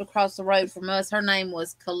that lived across the road from us. Her name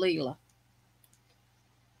was Kalila.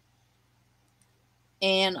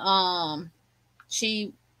 And Samaya,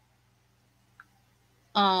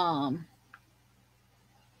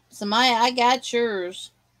 I got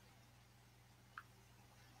yours.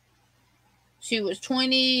 She was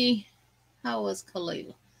 20. How was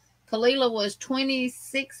Kalila? Kalila was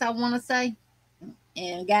 26, I want to say,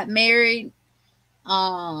 and got married.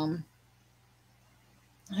 I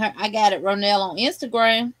got it, Ronell, on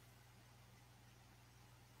Instagram.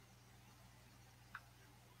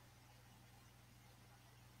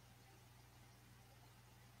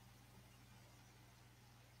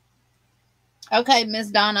 Okay, Miss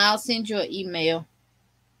Donna, I'll send you an email.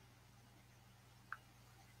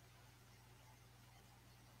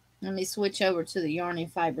 Let me switch over to the Yarny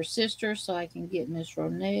Fiber Sisters so I can get Miss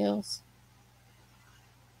Ronell's.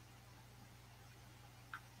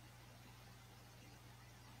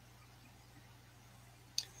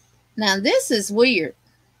 Now this is weird.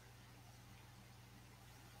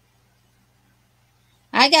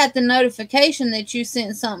 I got the notification that you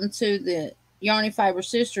sent something to the Yarny Fiber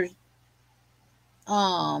Sisters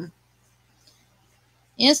Instagram.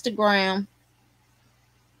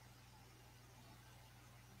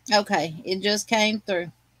 Okay, it just came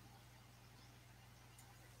through.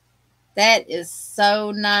 That is so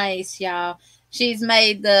nice, y'all. She's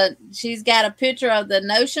got a picture of the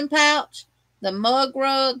Notion pouch, the mug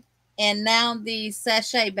rug, and now the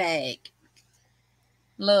sachet bag.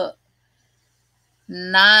 Look.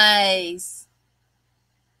 Nice.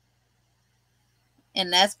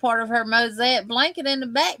 And that's part of her mosaic blanket in the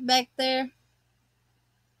back there.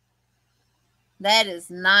 That is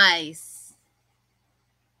nice.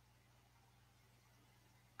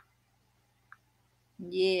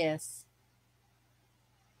 Yes.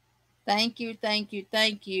 Thank you, thank you,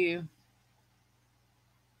 thank you.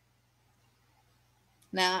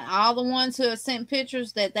 Now, all the ones who have sent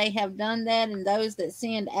pictures that they have done that, and those that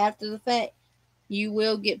send after the fact, you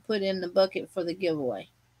will get put in the bucket for the giveaway.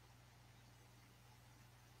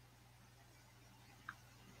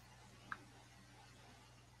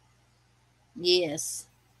 Yes.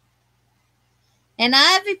 And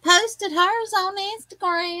Ivy posted hers on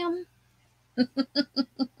Instagram.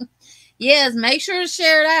 Yes, make sure to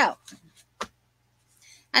share it out.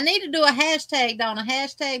 I need to do a hashtag, don't I?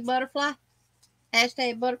 Hashtag butterfly.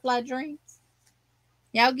 Hashtag butterfly dreams.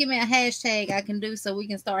 Y'all give me a hashtag I can do so we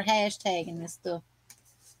can start hashtagging this stuff.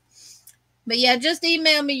 But yeah, just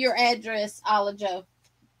email me your address, Olive Joe.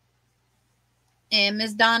 And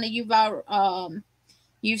Miss Donna, you've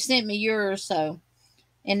sent me yours, so.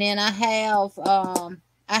 And then I have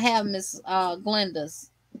Miss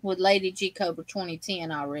Glenda's with Lady G Cobra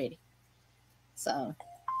 2010 already. So.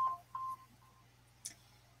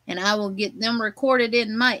 And I will get them recorded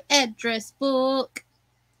in my address book.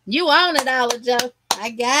 You own it, Olive Joe. I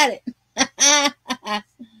got it.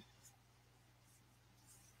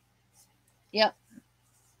 Yep.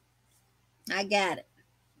 I got it.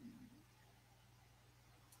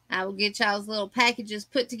 I will get y'all's little packages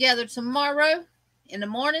put together tomorrow in the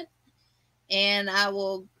morning. And I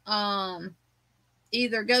will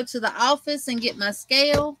either go to the office and get my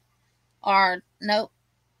scale, or nope,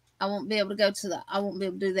 I won't be able to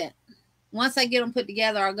do that. Once I get them put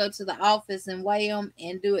together, I'll go to the office and weigh them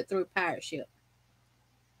and do it through Pirate Ship.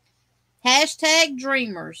 Hashtag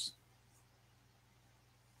dreamers.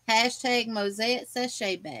 Hashtag Mosaic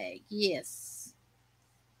Sachet Bag. Yes.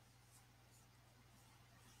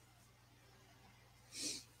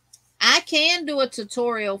 I can do a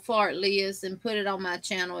tutorial for it, Liz, and put it on my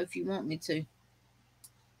channel if you want me to.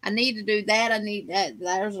 I need to do that.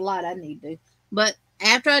 There's a lot I need to do. But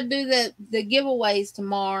after I do the giveaways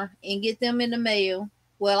tomorrow and get them in the mail,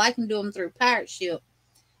 well, I can do them through Pirate Ship,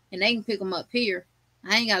 and they can pick them up here.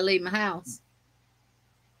 I ain't got to leave my house.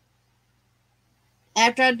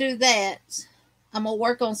 After I do that, I'm going to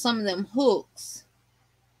work on some of them hooks.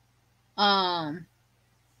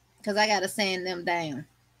 Because I got to sand them down.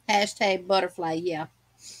 Hashtag butterfly, yeah.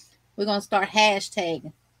 We're going to start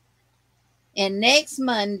hashtagging. And next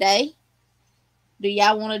Monday, do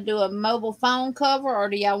y'all want to do a mobile phone cover, or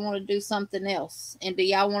do y'all want to do something else? And do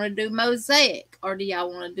y'all want to do mosaic, or do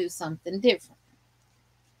y'all want to do something different?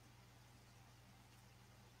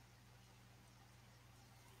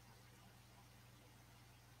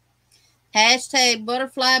 Hashtag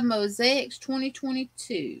butterfly mosaics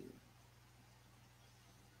 2022.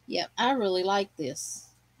 Yep, I really like this.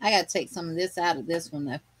 I got to take some of this out of this one,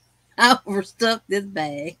 though. I overstuffed this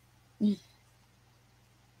bag.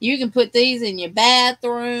 You can put these in your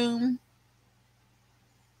bathroom.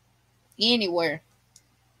 Anywhere.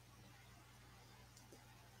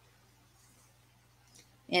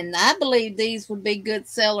 And I believe these would be good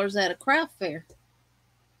sellers at a craft fair.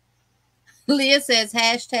 Leah says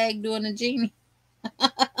hashtag doing a genie.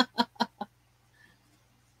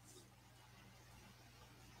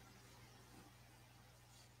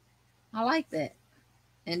 I like that.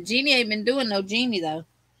 And Jeannie ain't been doing no genie, though.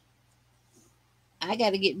 I got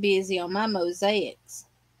to get busy on my mosaics.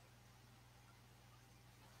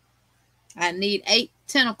 I need 8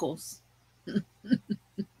 tentacles.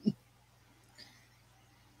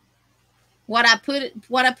 What I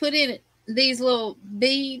put in it, these little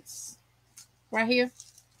beads right here.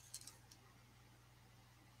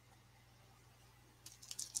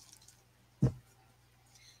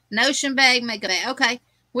 Notion bag, make a bag. Okay,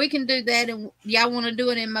 we can do that. And y'all want to do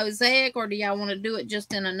it in mosaic, or do y'all want to do it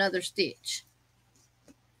just in another stitch?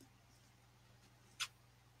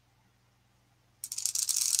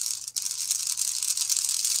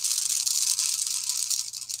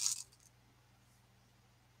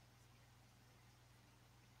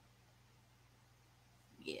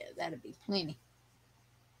 That'll be plenty.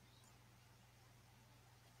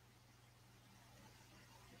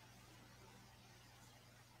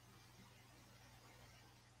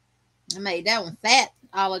 I made that one fat,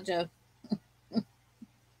 Olive Joe.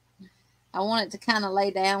 I want it to kind of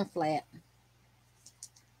lay down flat.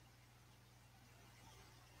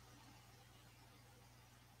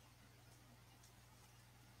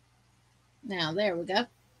 Now, there we go.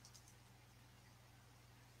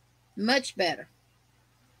 Much better.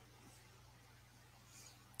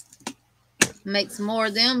 Make some more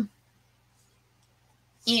of them.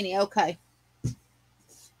 Okay.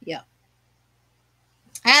 Yeah.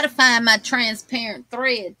 I had to find my transparent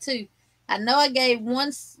thread too. I know I gave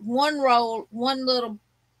one roll, one little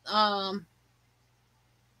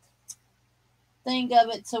thing of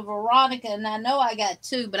it to Veronica, and I know I got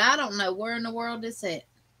 2, but I don't know where in the world it's at.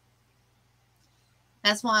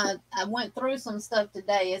 That's why I went through some stuff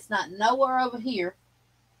today. It's not nowhere over here.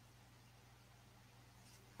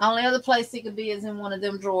 Only other place it could be is in one of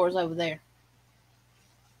them drawers over there.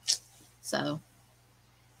 So,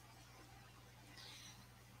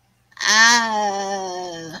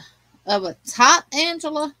 of a top,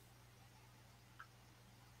 Angela?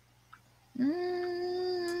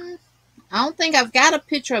 I don't think I've got a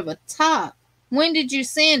picture of a top. When did you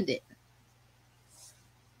send it?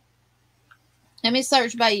 Let me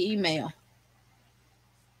search by your email.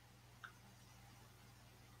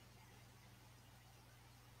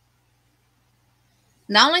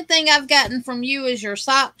 The only thing I've gotten from you is your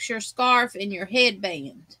socks, your scarf, and your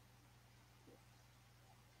headband.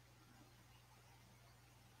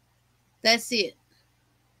 That's it.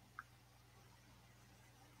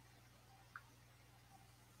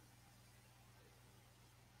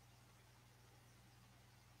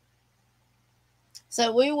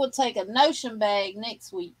 So we will take a Notion bag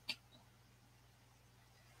next week.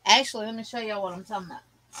 Actually, let me show y'all what I'm talking about.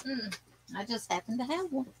 I just happen to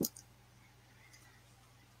have one.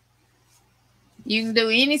 You can do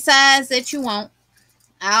any size that you want.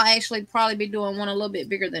 I'll actually probably be doing one a little bit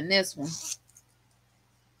bigger than this one.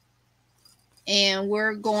 And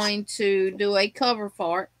we're going to do a cover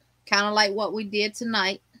for it, kind of like what we did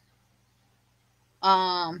tonight.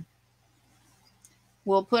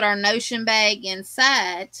 We'll put our Notion bag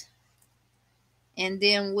inside, and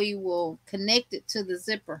then we will connect it to the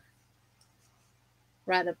zipper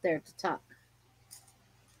right up there at the top.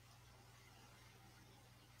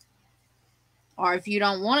 Or if you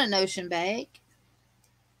don't want a Notion bag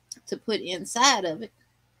to put inside of it,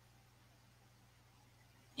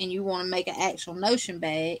 and you want to make an actual Notion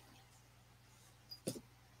bag,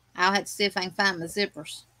 I'll have to see if I can find my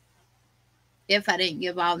zippers. If I didn't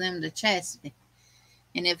give all them to Chastity.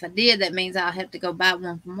 And if I did, that means I'll have to go buy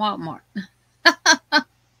one from Walmart.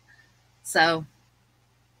 So,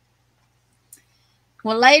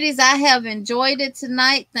 well, ladies, I have enjoyed it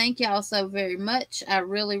tonight. Thank y'all so very much. I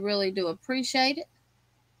really, really do appreciate it.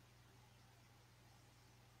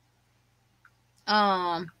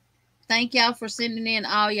 Thank y'all for sending in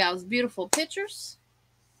all y'all's beautiful pictures.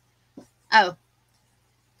 Oh,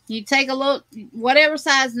 you take a little, whatever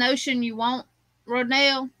size Notion you want,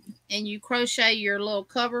 Rodnell, and you crochet your little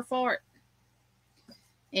cover for it.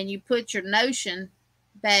 And you put your Notion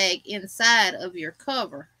bag inside of your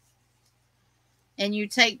cover. And you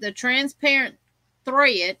take the transparent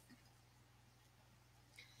thread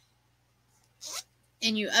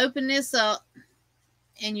and you open this up,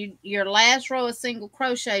 and your last row of single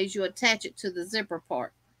crochets, you attach it to the zipper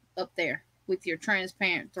part up there with your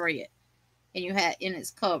transparent thread, and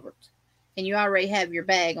it's covered, and you already have your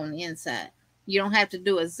bag on the inside. You don't have to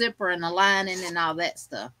do a zipper and a lining and all that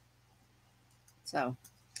stuff. So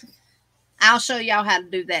I'll show y'all how to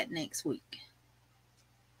do that next week.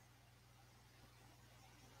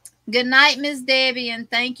 Good night, Miss Debbie, and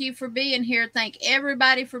thank you for being here. Thank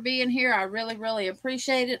everybody for being here. I really, really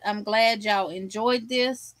appreciate it. I'm glad y'all enjoyed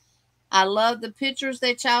this. I love the pictures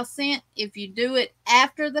that y'all sent. If you do it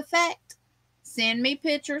after the fact, send me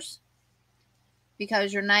pictures,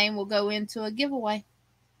 because your name will go into a giveaway,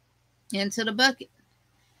 into the bucket.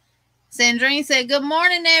 Sandrine said, good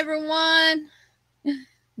morning, everyone.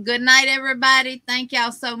 Good night, everybody. Thank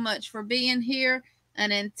y'all so much for being here.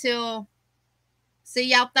 And until... see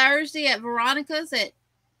y'all Thursday at Veronica's at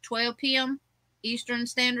 12 p.m. Eastern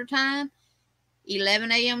Standard Time,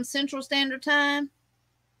 11 a.m. Central Standard Time.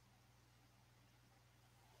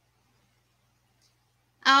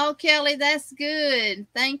 Oh, Kelly, that's good.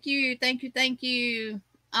 Thank you. Thank you. Thank you.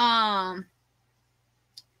 And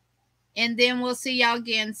then we'll see y'all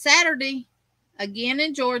again Saturday, again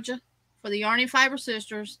in Georgia, for the Yarny Fiber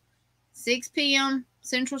Sisters, 6 p.m.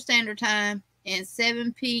 Central Standard Time and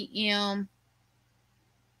 7 p.m.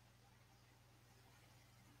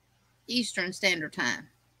 Eastern Standard Time.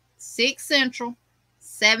 6 Central,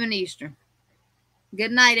 7 Eastern.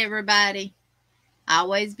 Good night, everybody.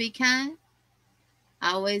 Always be kind.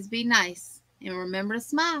 Always be nice. And remember to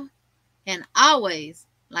smile. And always,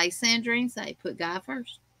 like Sandrine say, put God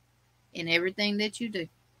first in everything that you do.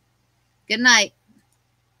 Good night.